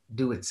can't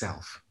do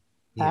itself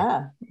here.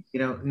 Ah, You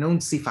know, non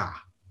si fa,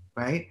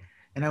 right?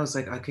 And I was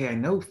like, okay, I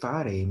know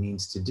fare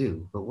means to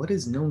do, but what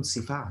does non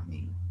si fa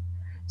mean?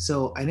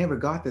 So I never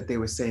got that they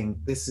were saying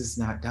this is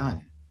not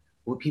done.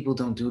 Well, people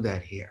don't do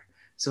that here.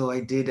 So I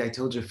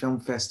told you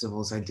film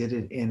festivals, I did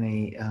it in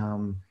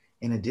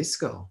a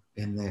disco,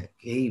 in the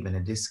cave in a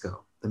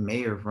disco. The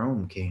mayor of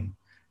Rome came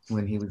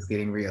when he was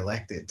getting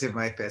reelected to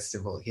my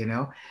festival, you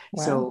know?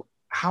 wow. So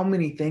how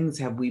many things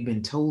have we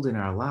been told in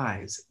our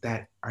lives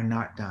that are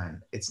not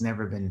done? It's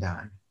never been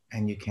done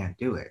and you can't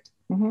do it.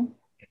 Mm-hmm.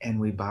 And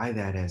we buy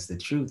that as the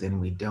truth and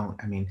we don't.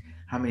 I mean,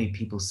 how many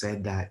people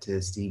said that to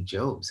Steve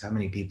Jobs? How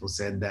many people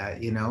said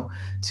that, you know,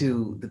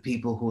 to the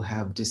people who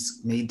have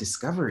made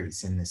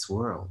discoveries in this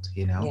world,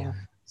 you know? Yeah.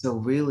 So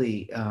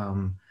really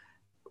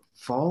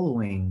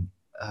following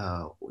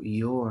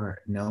your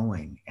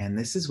knowing, and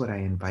this is what I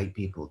invite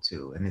people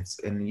to,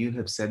 and you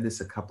have said this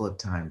a couple of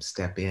times,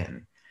 step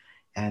in.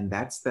 And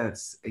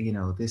that's, you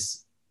know,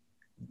 this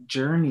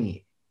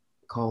journey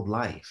called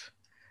life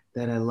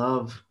that I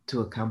love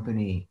to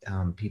accompany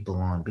people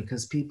on,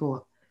 because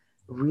people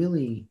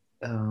really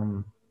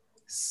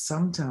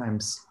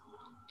sometimes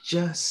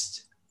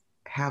just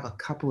have a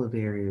couple of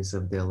areas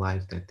of their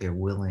life that they're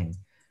willing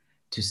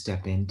to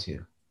step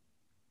into,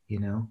 you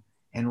know?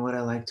 And what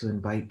I like to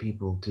invite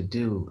people to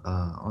do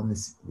on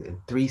this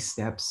 3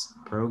 steps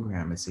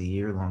program, it's a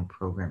year-long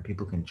program.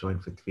 People can join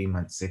for 3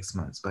 months, 6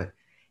 months, but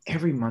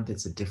every month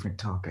it's a different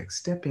topic.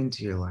 Step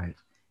into your life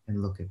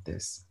and look at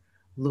this.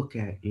 Look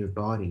at your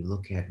body,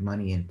 look at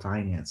money and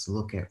finance,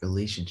 look at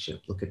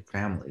relationship, look at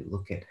family,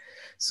 look at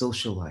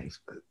social life,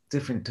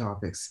 different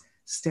topics.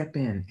 Step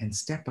in and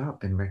step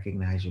up and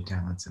recognize your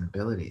talents and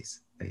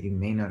abilities that you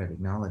may not have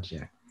acknowledged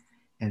yet,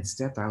 and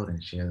step out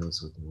and share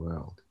those with the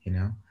world, you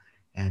know,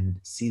 and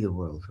see the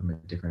world from a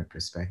different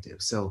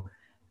perspective. So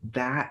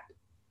that,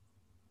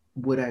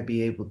 would I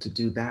be able to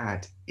do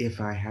that if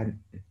I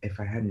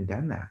hadn't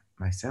done that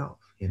myself,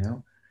 you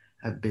know?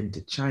 I've been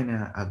to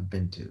China, I've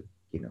been to,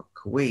 you know,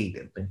 Kuwait,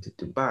 I've been to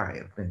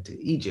Dubai, I've been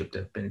to Egypt,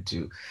 I've been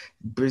to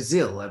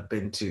Brazil, I've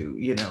been to,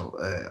 you know,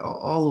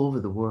 all over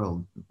the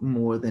world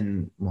more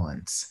than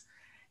once.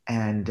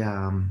 And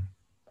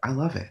I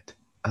love it.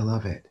 I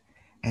love it.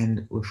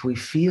 And if we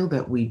feel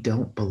that we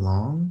don't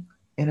belong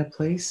in a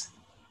place,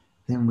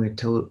 then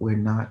we're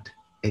not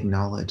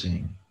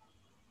acknowledging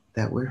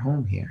that we're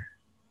home here.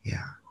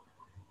 Yeah.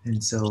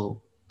 And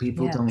so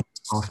people Yeah. don't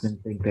often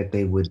think that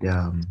they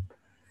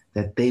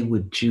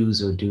would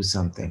choose or do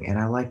something. And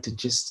I like to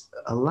just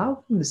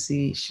allow them to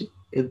see,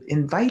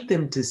 invite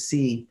them to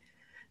see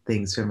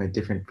things from a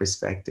different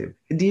perspective.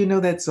 Do you know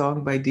that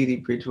song by Dee Dee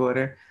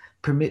Bridgewater?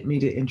 Permit me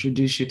to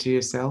introduce you to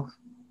yourself.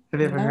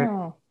 Have you ever heard?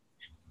 No.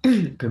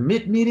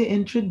 Permit me to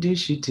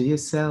introduce you to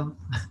yourself.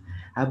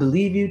 I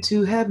believe you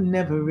two have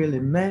never really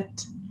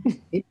met.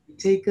 If you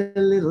take a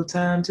little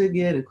time to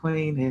get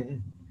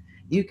acquainted,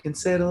 you can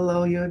settle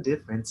all your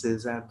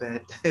differences, I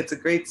bet. It's a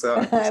great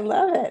song. I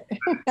love it.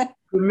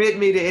 Permit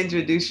me to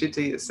introduce you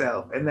to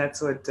yourself. And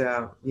that's what,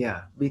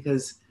 yeah,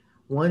 because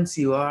once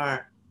you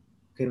are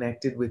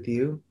connected with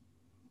you,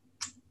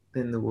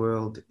 then the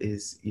world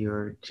is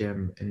your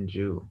gem and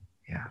jewel.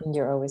 Yeah.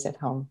 You're always at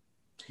home.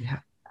 Yeah.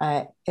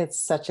 It's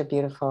such a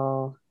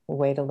beautiful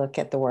way to look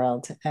at the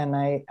world. And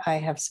I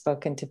have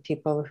spoken to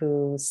people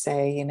who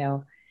say,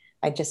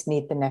 I just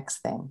need the next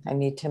thing. I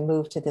need to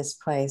move to this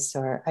place,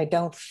 or I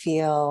don't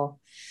feel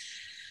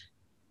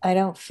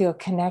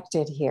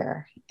connected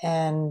here,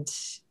 and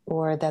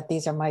or that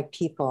these are my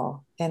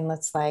people. And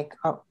it's like,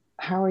 oh,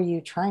 how are you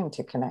trying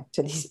to connect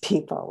to these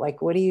people?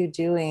 Like, what are you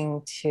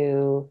doing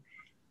to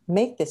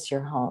make this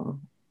your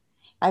home?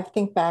 I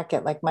think back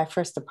at like my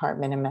first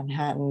apartment in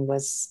Manhattan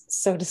was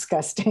so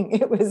disgusting.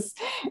 It was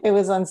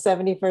on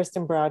 71st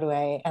and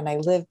Broadway, and I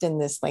lived in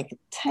this like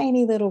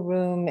tiny little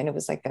room, and it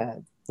was like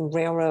a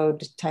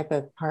railroad type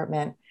of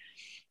apartment.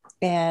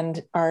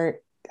 And our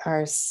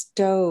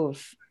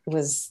stove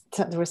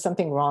there was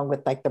something wrong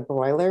with like the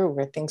broiler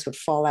where things would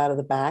fall out of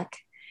the back.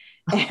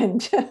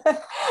 And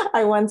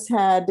I once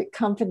had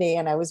company,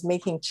 and I was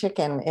making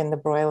chicken in the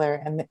broiler,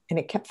 and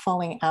it kept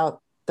falling out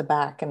the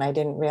back, and I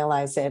didn't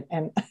realize it.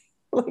 And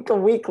like a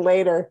week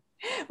later,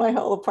 my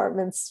whole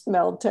apartment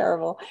smelled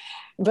terrible.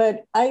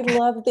 But I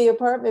loved the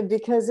apartment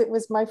because it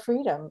was my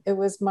freedom. It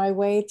was my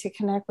way to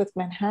connect with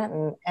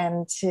Manhattan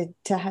and to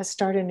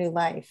start a new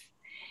life.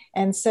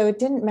 And so it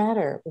didn't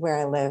matter where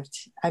I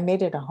lived. I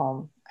made it a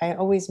home. I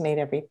always made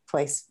every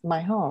place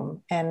my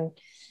home, and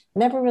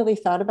never really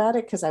thought about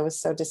it because I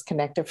was so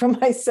disconnected from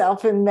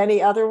myself in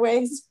many other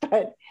ways.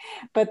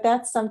 But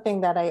that's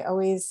something that I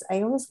always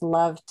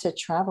loved to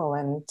travel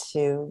and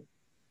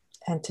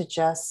to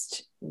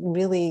just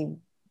really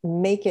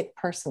make it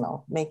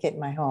personal, make it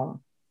my home.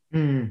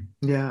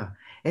 Yeah.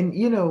 And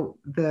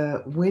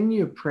the when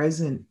you're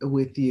present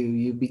with you,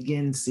 you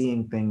begin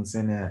seeing things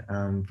in a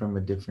from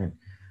a different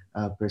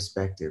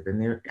perspective.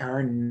 And there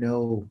are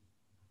no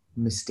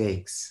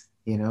mistakes.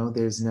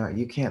 There's no,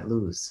 you can't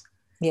lose.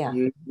 Yeah,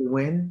 You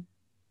win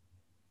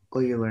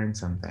or you learn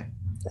something.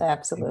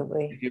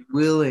 absolutely. If you're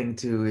willing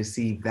to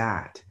receive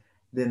that,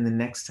 then the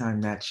next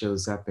time that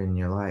shows up in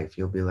your life,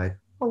 you'll be like,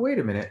 oh, wait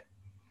a minute.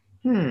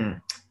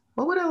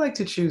 What would I like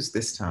to choose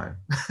this time?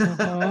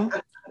 Mm-hmm.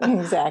 What is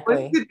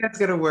Exactly. it that's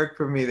going to work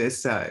for me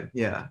this time?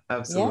 Yeah,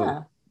 absolutely. Yeah.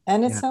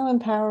 And it's Yeah, so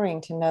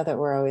empowering to know that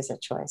we're always a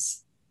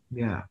choice.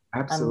 yeah,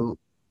 I'm absolutely.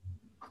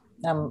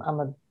 I'm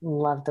a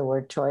love the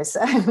word choice.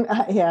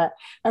 Yeah,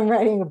 I'm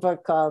writing a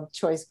book called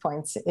Choice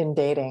Points in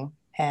Dating,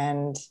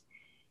 and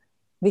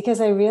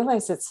because I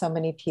realize that so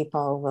many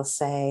people will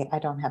say, I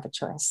don't have a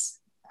choice.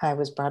 I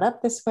was brought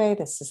up this way.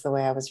 This is the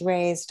way I was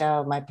raised.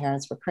 Oh, my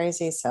parents were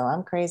crazy, so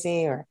I'm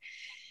crazy. Or,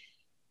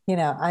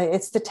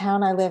 it's the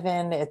town I live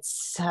in.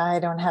 I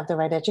don't have the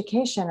right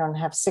education. I don't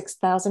have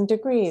 6,000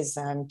 degrees.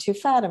 I'm too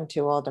fat. I'm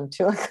too old. I'm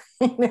too ugly.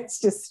 It's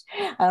just,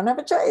 I don't have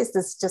a choice.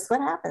 This is just what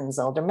happens.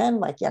 Older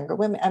men like younger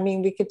women. I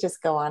mean, we could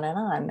just go on and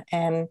on.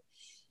 And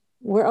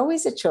we're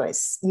always a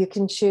choice. You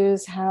can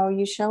choose how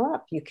you show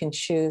up. You can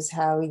choose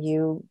how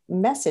you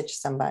message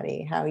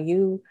somebody, how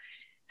you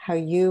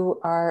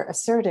are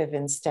assertive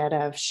instead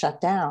of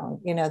shut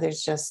down.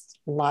 There's just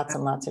lots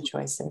and lots of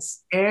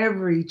choices.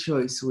 Every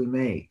choice we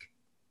make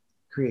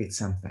creates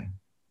something,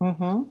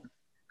 Mm-hmm.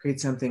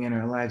 creates something in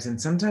our lives. And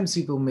sometimes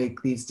people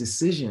make these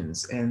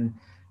decisions, and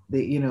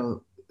the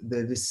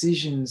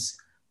decisions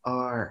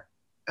are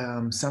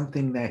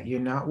something that you're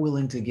not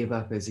willing to give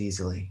up as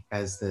easily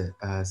as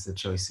the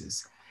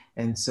choices.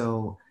 And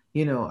so,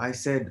 I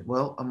said,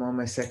 well, I'm on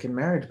my second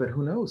marriage, but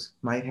who knows?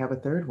 Might have a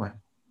third one,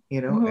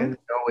 Mm-hmm. and he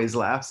always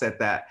laughs at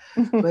that.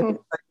 But it's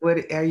like,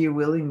 what are you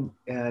willing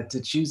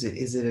to choose it?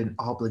 Is it an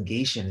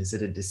obligation? Is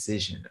it a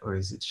decision, or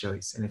is it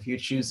choice? And if you're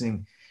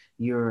choosing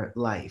your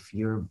life,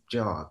 your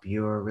job,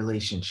 your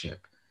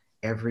relationship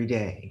every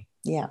day,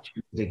 Yeah.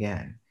 choose it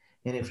again.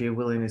 And if you're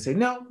willing to say,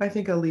 no, I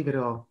think I'll leave it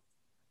all,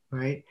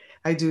 right?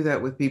 I do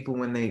that with people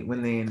when they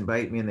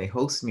invite me and they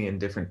host me in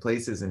different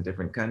places in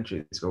different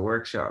countries for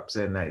workshops.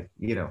 And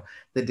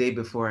the day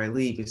before I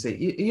leave, you say,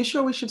 you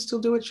sure we should still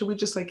do it? Should we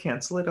just like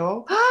cancel it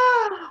all?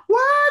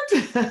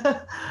 What?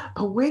 But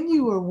when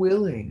you are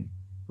willing,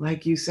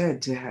 like you said,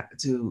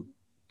 to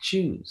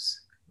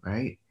choose,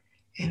 right?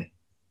 And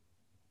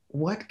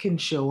what can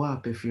show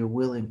up if you're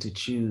willing to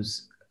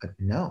choose a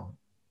no?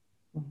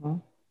 Mm-hmm.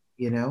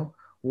 You know,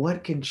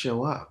 what can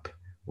show up?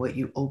 What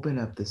you open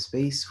up the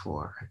space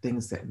for are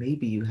things that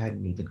maybe you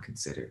hadn't even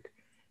considered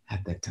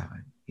at that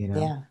time.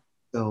 Yeah.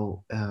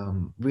 So,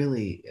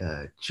 really,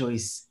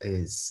 choice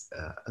is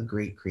a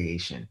great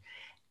creation.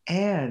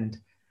 And,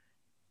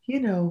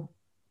 you know,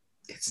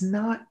 it's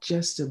not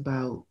just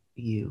about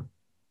you,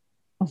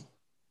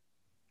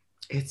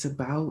 it's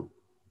about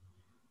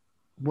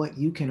what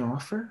you can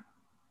offer,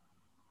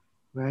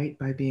 right?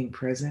 By being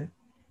present.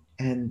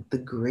 And the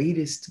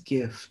greatest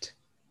gift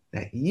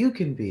that you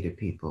can be to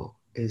people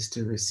is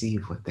to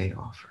receive what they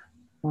offer.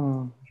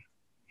 Mm.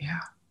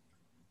 Yeah.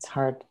 It's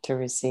hard to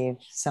receive.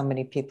 So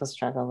many people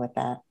struggle with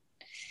that.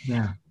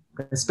 Yeah.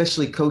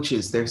 Especially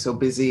coaches. They're so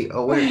busy.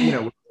 Oh,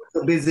 we're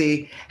so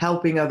busy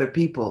helping other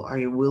people. Are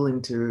you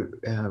willing to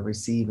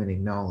receive and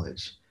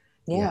acknowledge?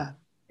 Yeah.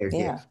 Their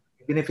Yeah. gift,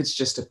 even if it's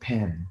just a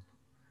pen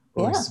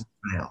or a Yeah.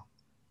 smile,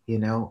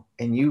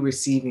 and you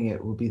receiving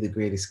it will be the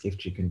greatest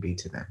gift you can be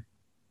to them.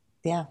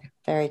 Yeah.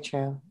 Very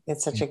true.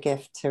 It's such a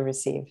gift to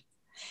receive.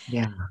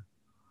 Yeah.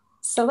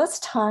 So let's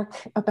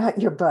talk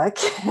about your book.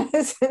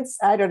 Since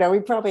I don't know, we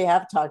probably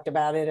have talked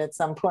about it at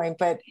some point,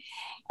 but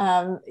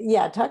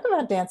yeah, talk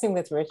about Dancing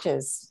with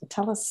Riches.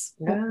 Tell us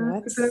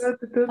what's.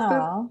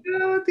 Oh,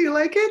 Do you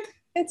like it?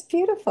 it's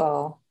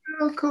beautiful.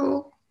 Oh,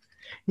 cool.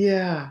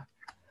 Yeah.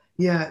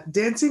 Yeah,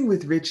 Dancing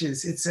with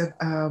Riches.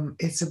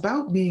 It's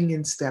about being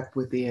in step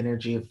with the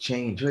energy of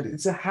change. But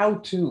it's a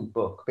how-to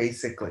book,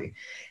 basically.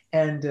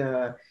 And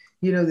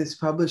this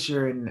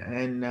publisher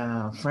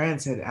in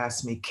France had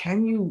asked me,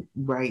 "Can you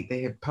write?"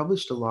 They had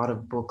published a lot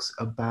of books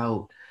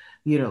about,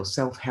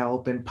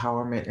 self-help,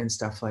 empowerment, and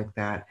stuff like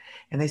that.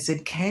 And they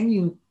said, "Can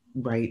you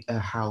write a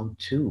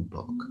how-to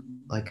book,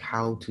 like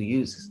how to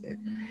use it?"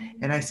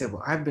 And I said,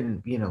 well, I've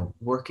been,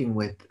 working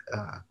with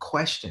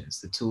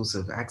questions, the tools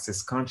of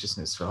access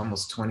consciousness for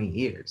almost 20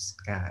 years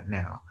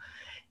now.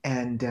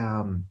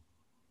 And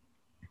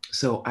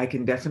so I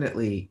can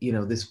definitely,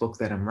 this book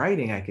that I'm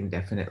writing, I can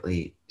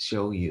definitely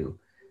show you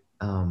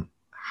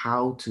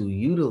how to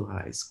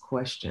utilize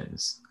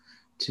questions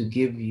to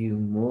give you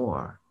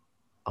more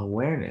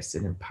awareness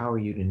and empower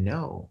you to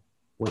know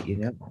what you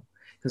know.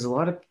 Because a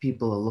lot of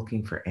people are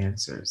looking for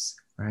answers,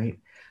 right?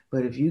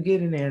 But if you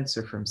get an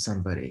answer from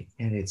somebody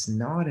and it's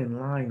not in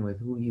line with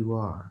who you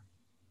are,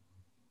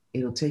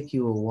 it'll take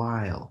you a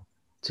while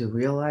to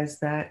realize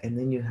that. And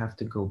then you have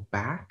to go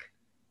back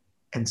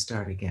and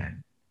start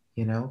again,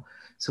 you know?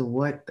 So,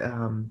 what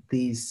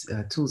these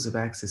tools of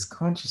access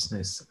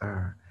consciousness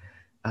are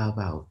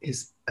about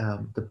is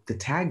the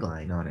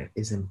tagline on it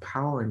is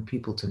empowering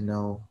people to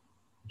know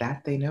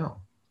that they know.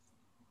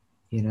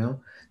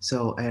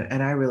 So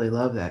and I really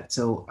love that.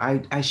 So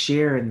I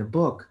share in the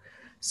book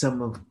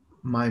some of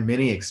my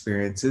many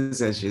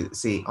experiences, as you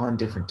see, on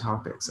different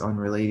topics on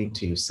relating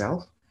to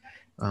yourself,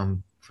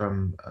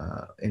 from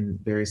in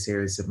various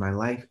areas of my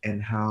life,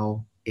 and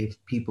how if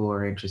people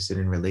are interested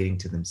in relating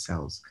to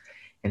themselves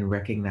and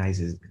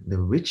recognizes the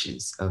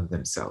riches of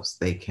themselves,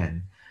 they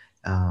can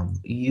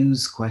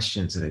use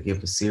questions, and I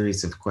give a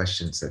series of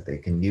questions that they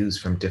can use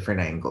from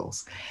different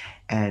angles,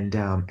 and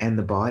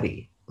the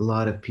body. A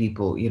lot of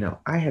people,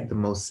 I had the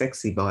most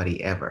sexy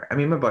body ever. I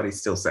mean, my body's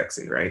still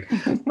sexy, right?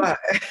 But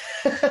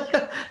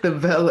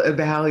the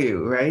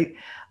value, right,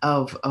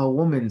 of a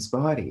woman's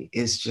body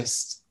is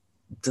just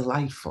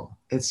delightful.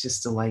 It's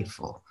just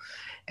delightful.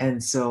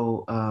 And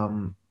so,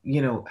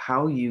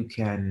 how you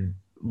can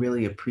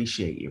really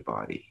appreciate your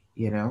body,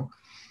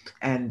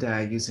 and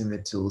using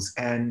the tools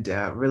and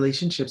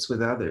relationships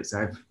with others.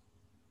 I've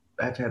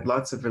had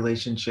lots of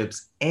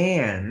relationships,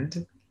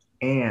 and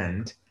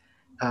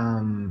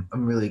I'm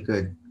really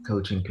good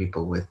coaching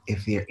people with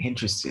if they're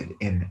interested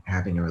in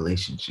having a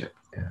relationship.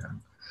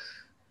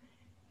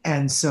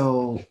 And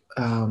so,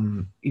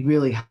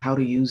 really, how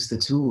to use the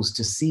tools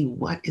to see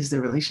what is the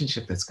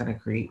relationship that's going to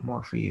create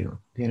more for you,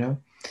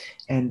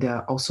 and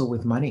also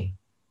with money.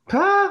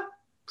 Ah,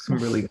 some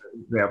really good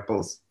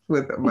examples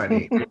with the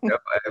money.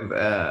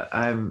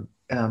 I'm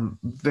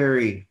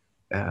very,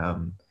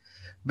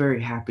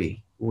 very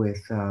happy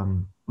with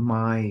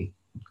my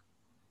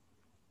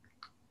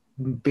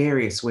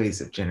various ways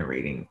of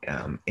generating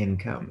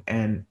income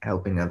and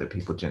helping other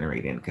people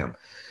generate income.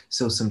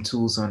 So, some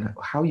tools on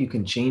how you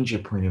can change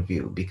your point of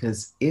view,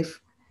 because if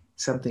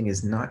something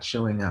is not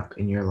showing up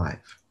in your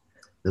life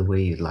the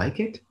way you'd like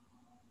it,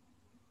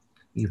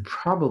 you're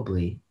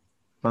probably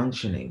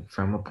functioning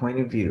from a point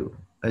of view,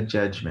 a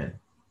judgment,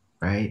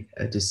 right?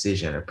 A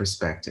decision, a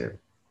perspective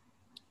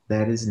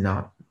that is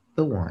not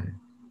the one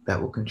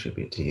that will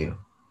contribute to you.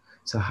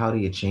 So, how do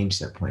you change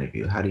that point of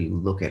view? How do you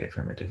look at it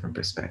from a different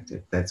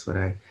perspective? That's what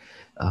I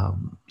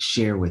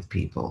share with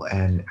people,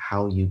 and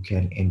how you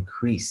can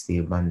increase the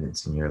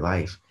abundance in your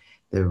life,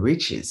 the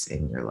riches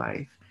in your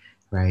life,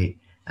 right?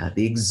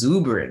 The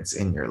exuberance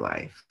in your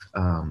life,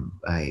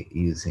 by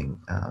using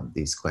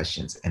these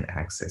questions and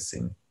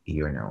accessing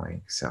your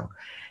knowing. So,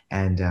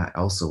 and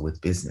also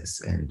with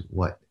business, and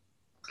what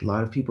a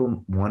lot of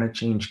people want to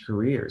change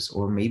careers,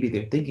 or maybe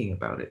they're thinking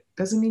about it.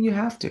 Doesn't mean you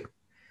have to.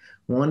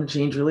 Want to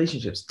change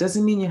relationships.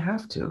 Doesn't mean you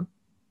have to.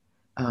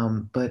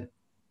 But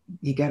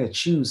you got to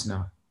choose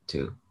not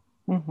to.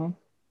 Mm-hmm.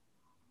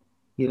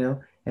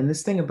 And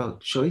this thing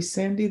about choice,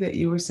 Sandy, that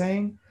you were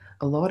saying,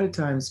 a lot of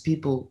times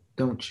people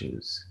don't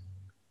choose.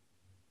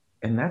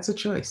 And that's a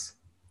choice.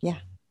 Yeah.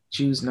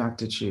 Choose not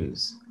to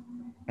choose.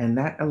 And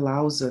that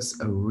allows us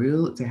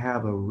to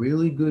have a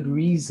really good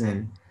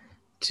reason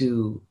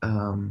to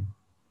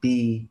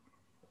be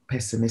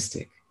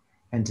pessimistic,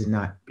 and to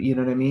not, you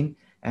know what I mean?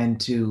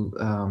 And to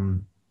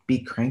be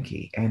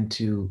cranky, and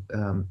to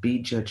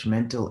be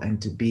judgmental,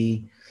 and to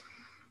be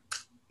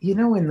you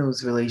know, in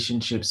those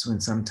relationships when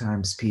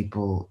sometimes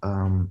people,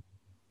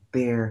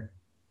 they're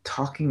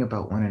talking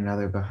about one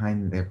another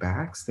behind their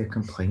backs, they're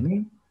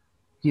complaining,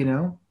 you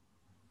know,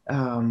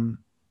 um,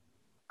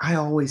 I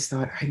always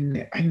thought I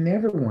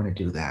never want to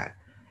do that.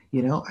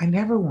 You know, I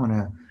never want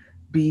to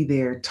be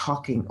there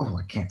talking, oh,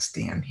 I can't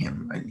stand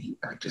him.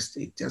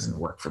 It doesn't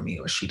work for me,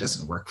 or she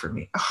doesn't work for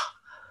me. Ah,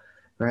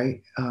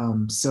 right.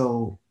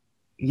 So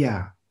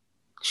yeah,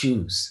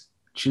 choose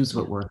Yeah.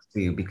 what works for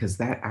you, because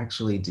that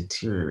actually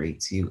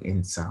deteriorates you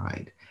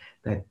inside.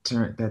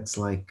 That's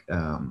like,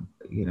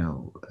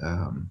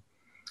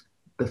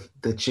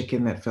 the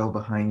chicken that fell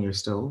behind your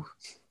stove.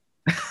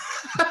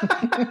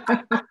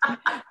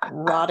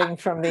 Rotting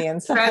from the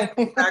That's inside.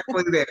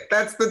 exactly it.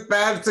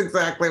 That's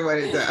exactly what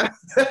it does.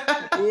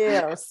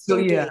 Ew, So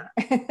yeah,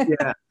 stinky.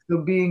 yeah.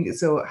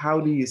 So how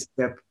do you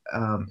step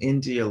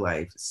into your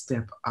life,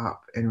 step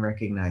up and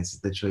recognize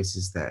the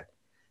choices that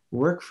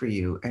work for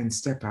you, and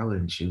step out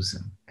and choose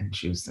them and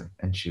choose them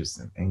and choose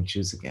them and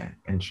choose again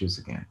and choose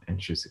again and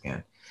choose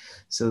again.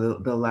 So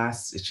the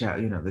last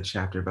chapter, the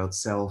chapter about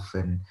self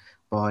and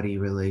body,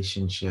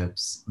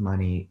 relationships,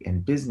 money,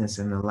 and business,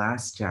 and the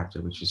last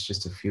chapter, which is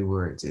just a few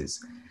words,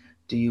 is: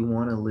 do you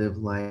want to live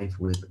life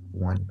with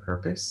one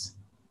purpose,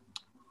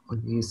 or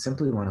do you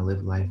simply want to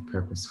live life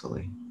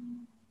purposefully?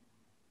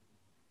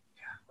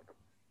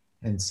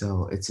 And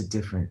so it's a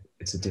different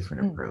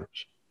Mm,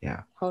 approach.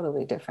 Yeah.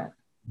 totally different.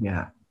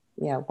 Yeah.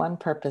 Yeah, one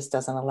purpose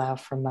doesn't allow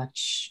for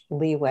much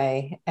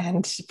leeway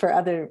and for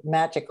other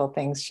magical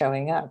things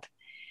showing up.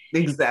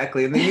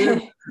 Exactly. And the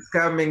universe is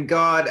coming,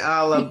 God,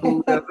 Allah,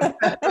 Buddha,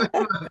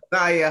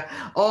 Messiah,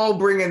 all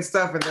bringing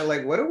stuff, and they're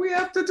like, what do we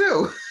have to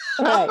do?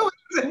 Right.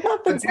 But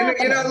Nothing's you're not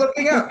happening.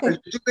 looking up because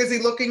you're too busy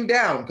looking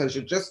down, because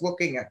you're just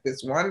looking at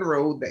this one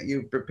road that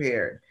you've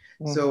prepared.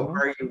 So Hmm.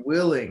 are you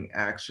willing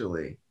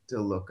actually to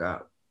look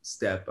up,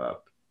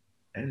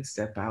 and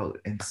step out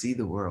and see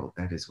the world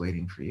that is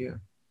waiting for you?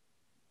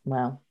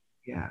 Wow.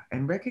 Yeah.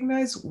 And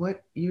recognize why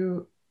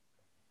you're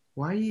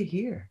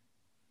here,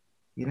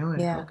 and how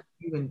Yeah. can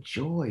you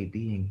enjoy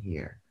being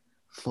here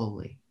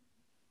fully?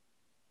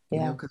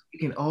 Yeah. Because we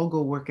can all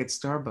go work at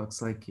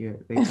Starbucks like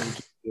they told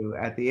you to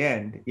at the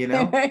end.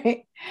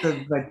 Right.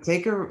 So, but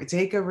take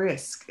a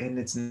risk, and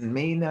it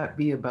may not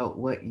be about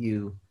what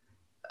you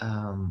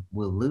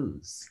will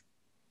lose.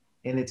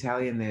 In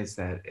Italian, it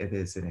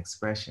is an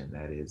expression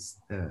that is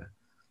the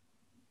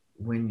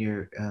when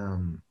you're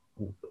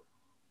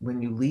when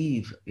you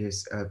leave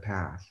is a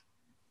path,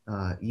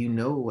 you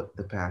know what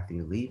the path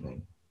you're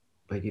leaving,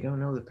 but you don't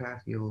know the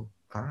path you'll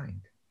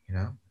find, you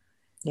know?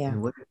 Yeah.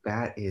 And what if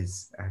that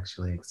is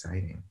actually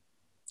exciting?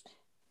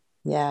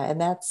 Yeah.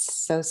 And that's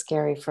so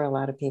scary for a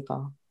lot of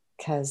people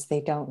because they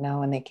don't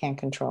know and they can't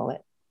control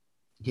it.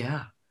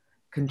 Yeah.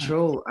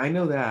 Control. I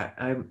know that.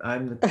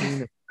 I'm the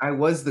queen of, I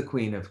was the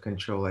queen of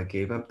control. I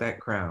gave up that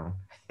crown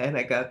and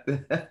I got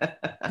the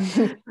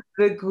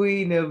the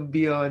queen of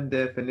beyond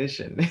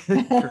definition.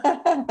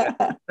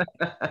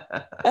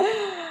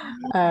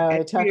 Oh, And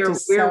I talked to we're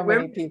so many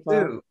women people.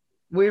 too.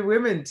 We're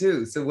women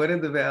too. So what are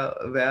the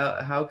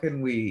about how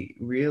can we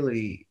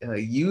really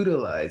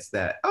utilize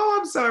that? Oh,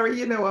 I'm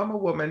sorry. I'm a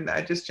woman.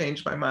 I just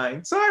changed my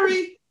mind.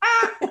 Sorry.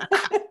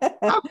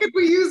 How can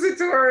we use it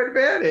to our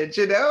advantage?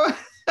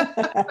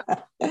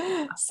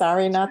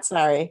 Sorry, not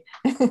sorry.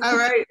 All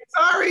right.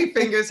 Sorry.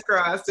 Fingers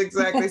crossed.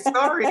 Exactly.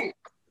 Sorry.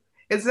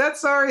 Is that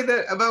sorry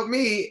that about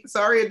me?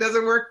 Sorry, it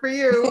doesn't work for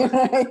you.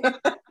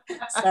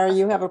 Sorry,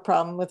 you have a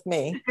problem with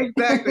me.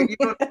 Exactly.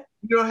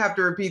 You don't have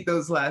to repeat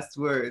those last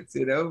words.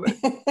 But you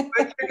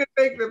can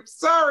think them.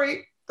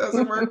 Sorry,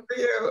 doesn't work for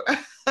you.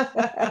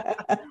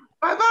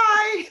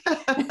 Bye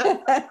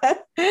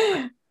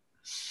bye.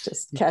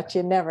 Just catch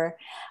you never.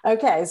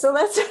 Okay, so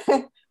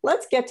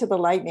let's get to the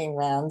lightning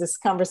round. This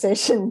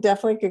conversation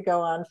definitely could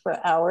go on for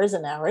hours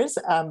and hours,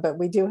 but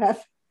we do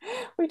have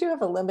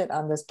a limit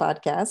on this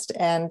podcast,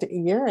 and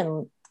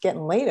you're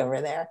getting late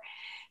over there.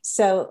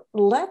 So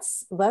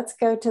let's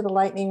go to the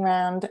lightning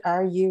round.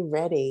 Are you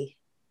ready?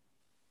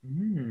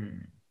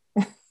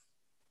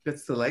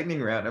 That's the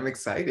lightning round. I'm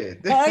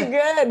excited.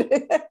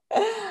 Good.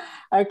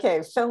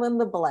 Okay, fill in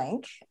the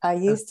blank. I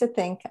used to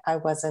think I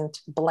wasn't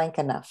blank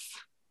enough.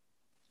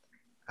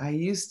 I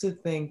used to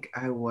think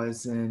I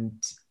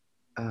wasn't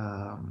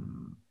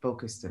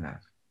focused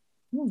enough.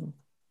 Hmm.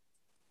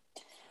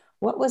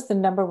 What was the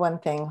number one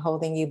thing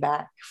holding you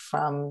back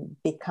from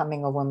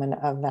becoming a woman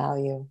of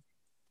value?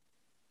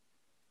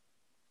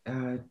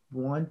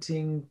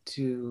 Wanting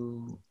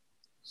to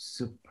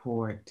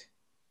support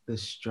the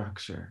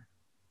structure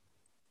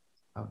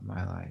of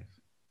my life.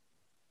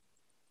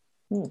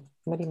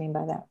 What do you mean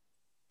by that?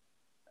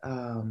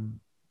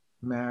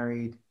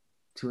 Married,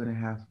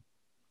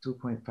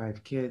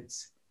 2.5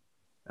 kids,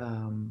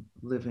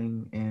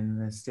 living in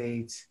the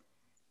States,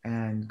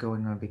 and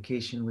going on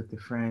vacation with the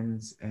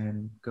friends,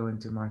 and going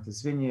to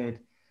Martha's Vineyard,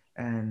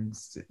 and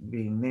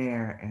being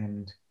there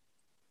and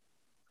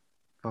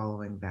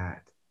following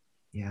that.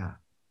 Yeah.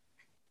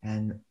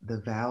 And the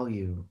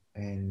value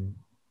in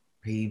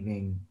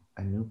paving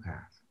a new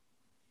path.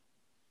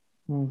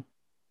 Hmm.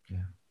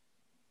 Yeah.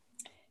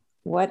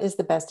 What is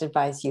the best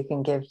advice you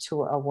can give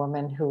to a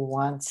woman who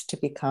wants to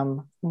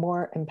become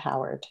more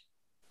empowered?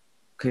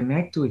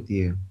 Connect with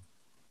you.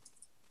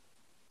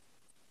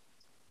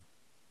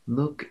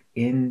 Look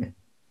in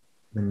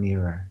the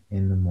mirror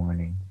in the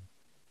morning,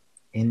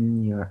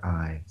 in your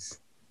eyes,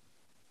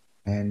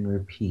 and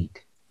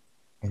repeat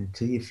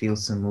until you feel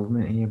some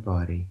movement in your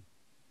body.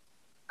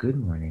 Good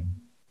morning.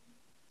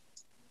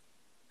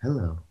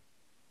 Hello.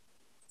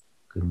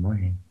 Good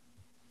morning.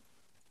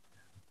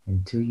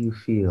 Until you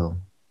feel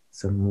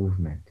some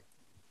movement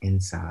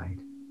inside,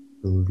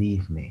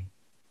 believe me,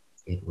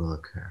 it will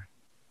occur.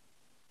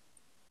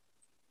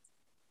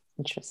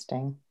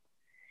 Interesting.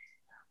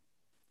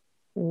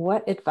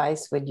 What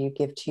advice would you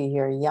give to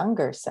your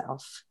younger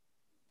self?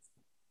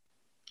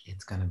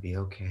 It's going to be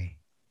okay.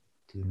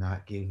 Do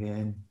not give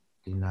in.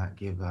 Do not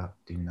give up.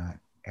 Do not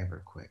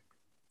ever quit.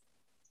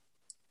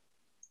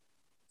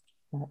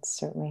 That's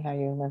certainly how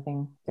you're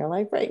living your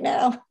life right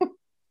now.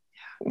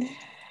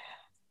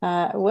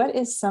 What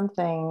is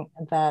something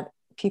that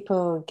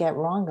people get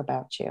wrong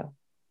about you?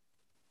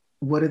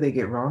 What do they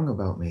get wrong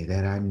about me?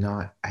 That I'm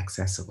not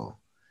accessible,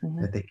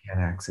 Mm-hmm. that they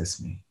can't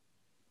access me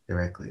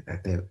directly,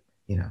 that they,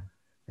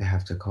 they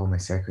have to call my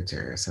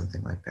secretary or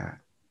something like that.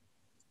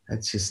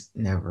 That's just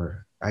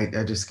never, I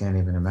just can't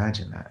even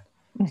imagine that.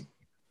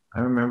 I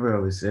remember I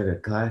was at a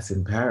class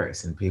in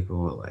Paris and people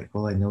were like,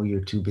 well, I know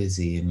you're too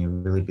busy and you're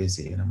really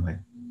busy. And I'm like,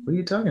 what are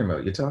you talking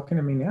about? You're talking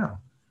to me now.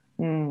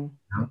 Mm.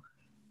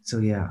 So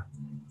yeah.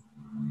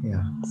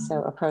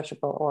 So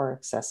approachable or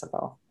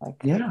accessible.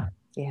 Yeah.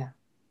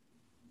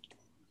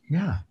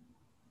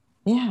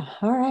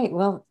 All right.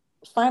 Well,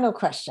 final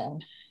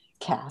question,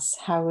 Kass.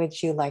 How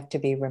would you like to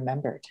be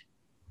remembered?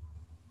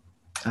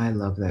 I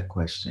love that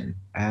question.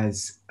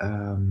 As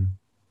a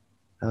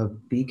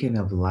beacon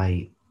of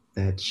light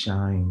that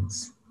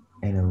shines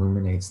and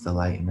illuminates the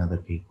light in other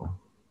people.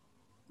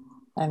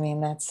 I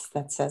mean, that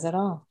says it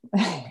all.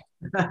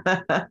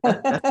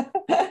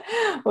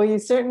 Well, you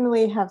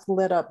certainly have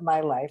lit up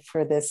my life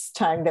for this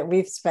time that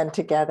we've spent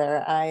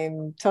together.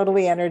 I'm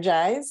totally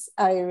energized.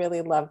 I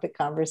really love the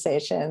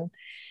conversation.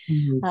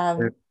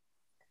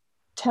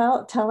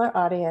 Tell our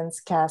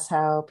audience, Kass,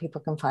 how people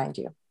can find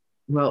you.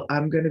 Well,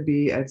 I'm going to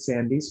be at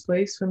Sandy's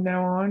place from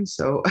now on,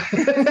 so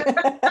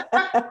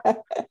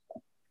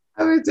I'm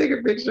going to take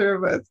a picture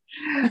of us.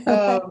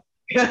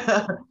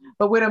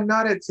 But when I'm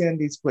not at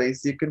Sandy's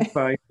place, you can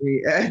find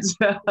me at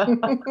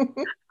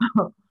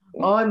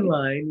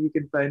online. You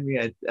can find me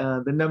at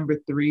the number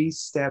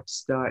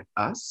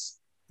 3steps.us,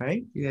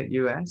 right? At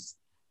US.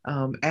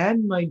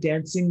 And my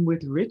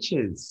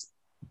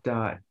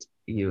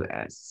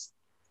dancingwithriches.us.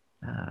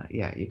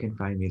 Yeah, you can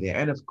find me there.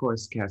 And of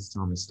course,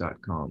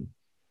 kassthomas.com.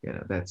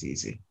 That's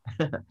easy.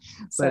 But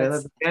I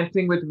love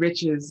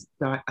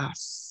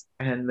dancingwithriches.us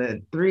and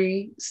the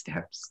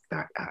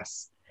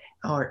 3steps.us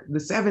or the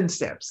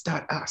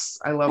 7steps.us.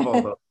 I love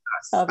all those.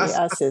 All the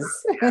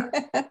us's.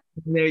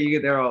 There you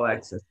go. They're all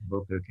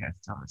accessible through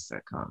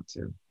kassthomas.com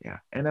too. Yeah.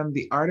 And I'm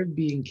the Art of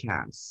Being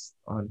Kass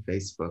on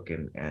Facebook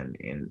and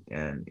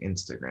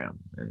Instagram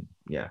and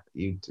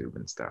YouTube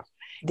and stuff.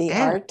 The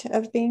Art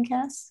of Being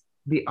Kass?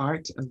 The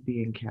Art of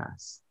Being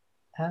Kass.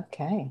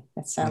 Okay.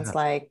 That sounds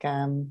like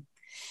John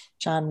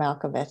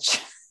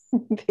Malkovich.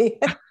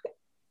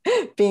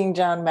 Being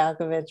John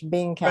Malkovich,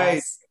 being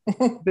Kass.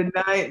 Right. The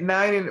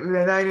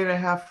nine and a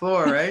half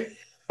floor, right?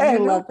 I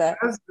love that.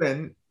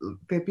 Husband,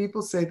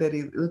 people say that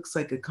he looks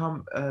like a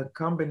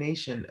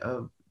combination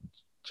of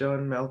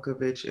John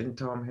Malkovich and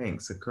Tom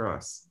Hanks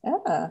across.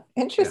 Ah,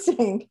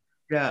 interesting.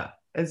 Yeah.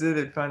 Isn't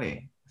it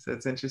funny? So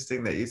it's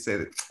interesting that you say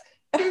that.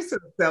 You're so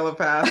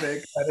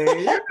telepathic,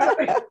 honey.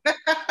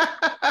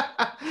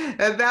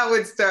 And that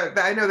would start,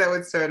 I know that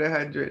would start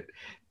 100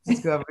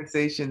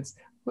 conversations.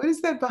 What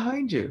is that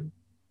behind you?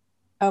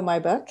 Oh, my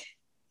book?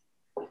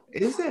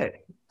 Is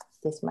it?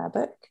 This is my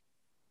book.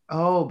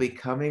 Oh,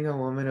 Becoming a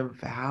Woman of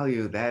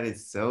Value. That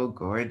is so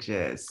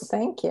gorgeous.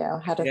 Thank you.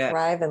 How to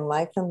thrive in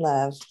life and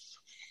love.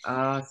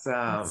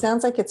 Awesome. It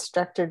sounds like it's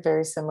structured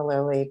very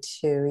similarly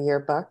to your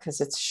book because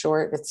it's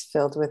short. It's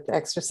filled with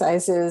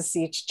exercises.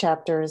 Each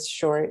chapter is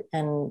short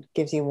and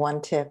gives you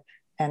one tip.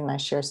 And I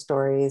share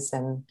stories,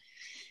 and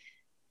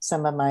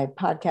some of my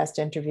podcast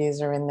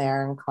interviews are in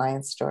there and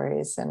client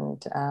stories.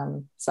 And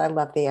so I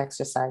love the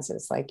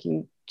exercises. Like,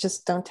 you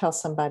just don't tell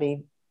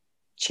somebody,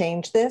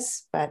 change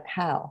this, but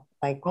how?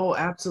 Oh,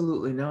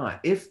 absolutely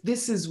not. If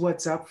this is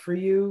what's up for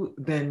you,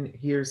 then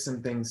here's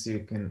some things you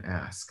can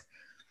ask.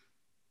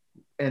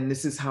 And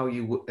this is how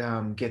you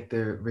get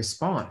the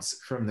response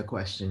from the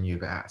question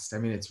you've asked. I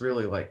mean, it's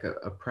really like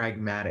a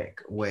pragmatic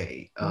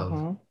way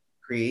of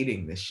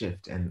creating the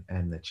shift and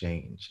the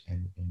change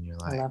in your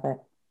life. I love it.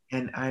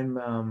 And I'm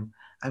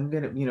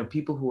gonna,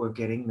 people who are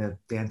getting the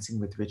Dancing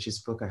with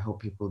Riches book, I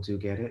hope people do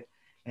get it.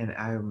 And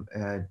I'm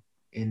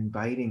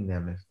inviting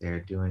them, if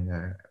they're doing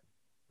a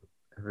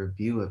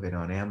review of it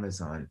on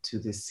Amazon, to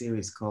this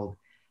series called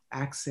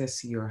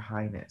Access Your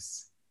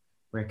Highness,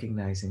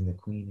 Recognizing the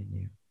Queen in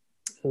You.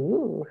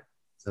 Ooh.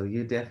 So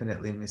you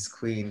definitely, Miss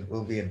Queen,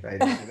 will be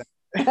invited to that.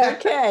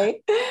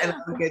 Okay. And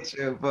I'll get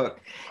you a book.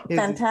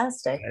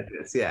 Fantastic.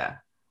 Yeah.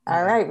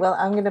 All right. Well,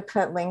 I'm going to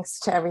put links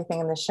to everything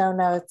in the show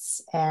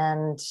notes,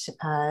 and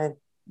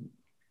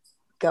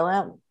go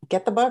out,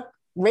 get the book,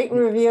 rate and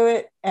review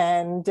it,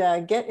 and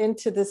get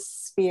into the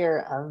sphere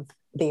of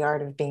the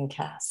art of being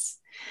Kass.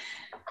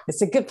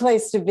 It's a good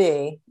place to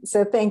be.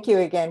 So thank you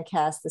again,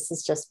 Kass. This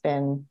has just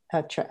been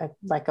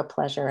like a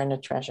pleasure and a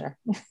treasure.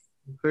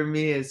 For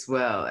me as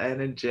well,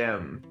 and a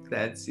gem.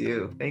 That's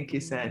you. Thank you,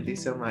 Sandy,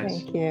 so much.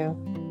 Thank you.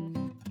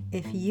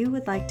 If you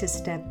would like to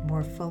step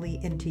more fully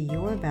into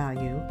your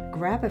value,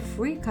 grab a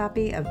free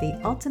copy of The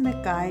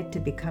Ultimate Guide to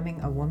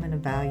Becoming a Woman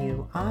of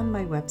Value on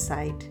my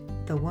website,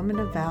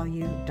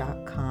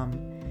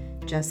 thewomanofvalue.com.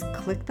 Just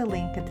click the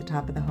link at the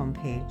top of the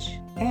homepage.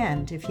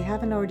 And if you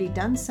haven't already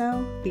done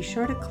so, be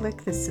sure to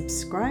click the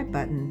subscribe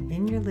button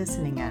in your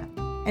listening app.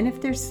 And if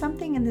there's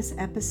something in this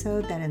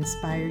episode that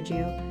inspired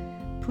you,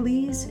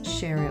 please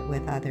share it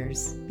with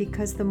others,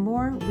 because the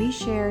more we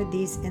share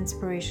these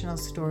inspirational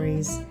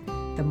stories,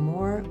 the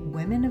more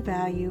women of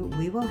value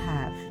we will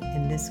have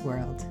in this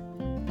world.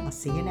 I'll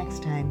see you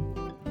next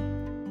time.